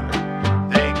Radio Hour.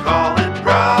 They call it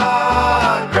Progress.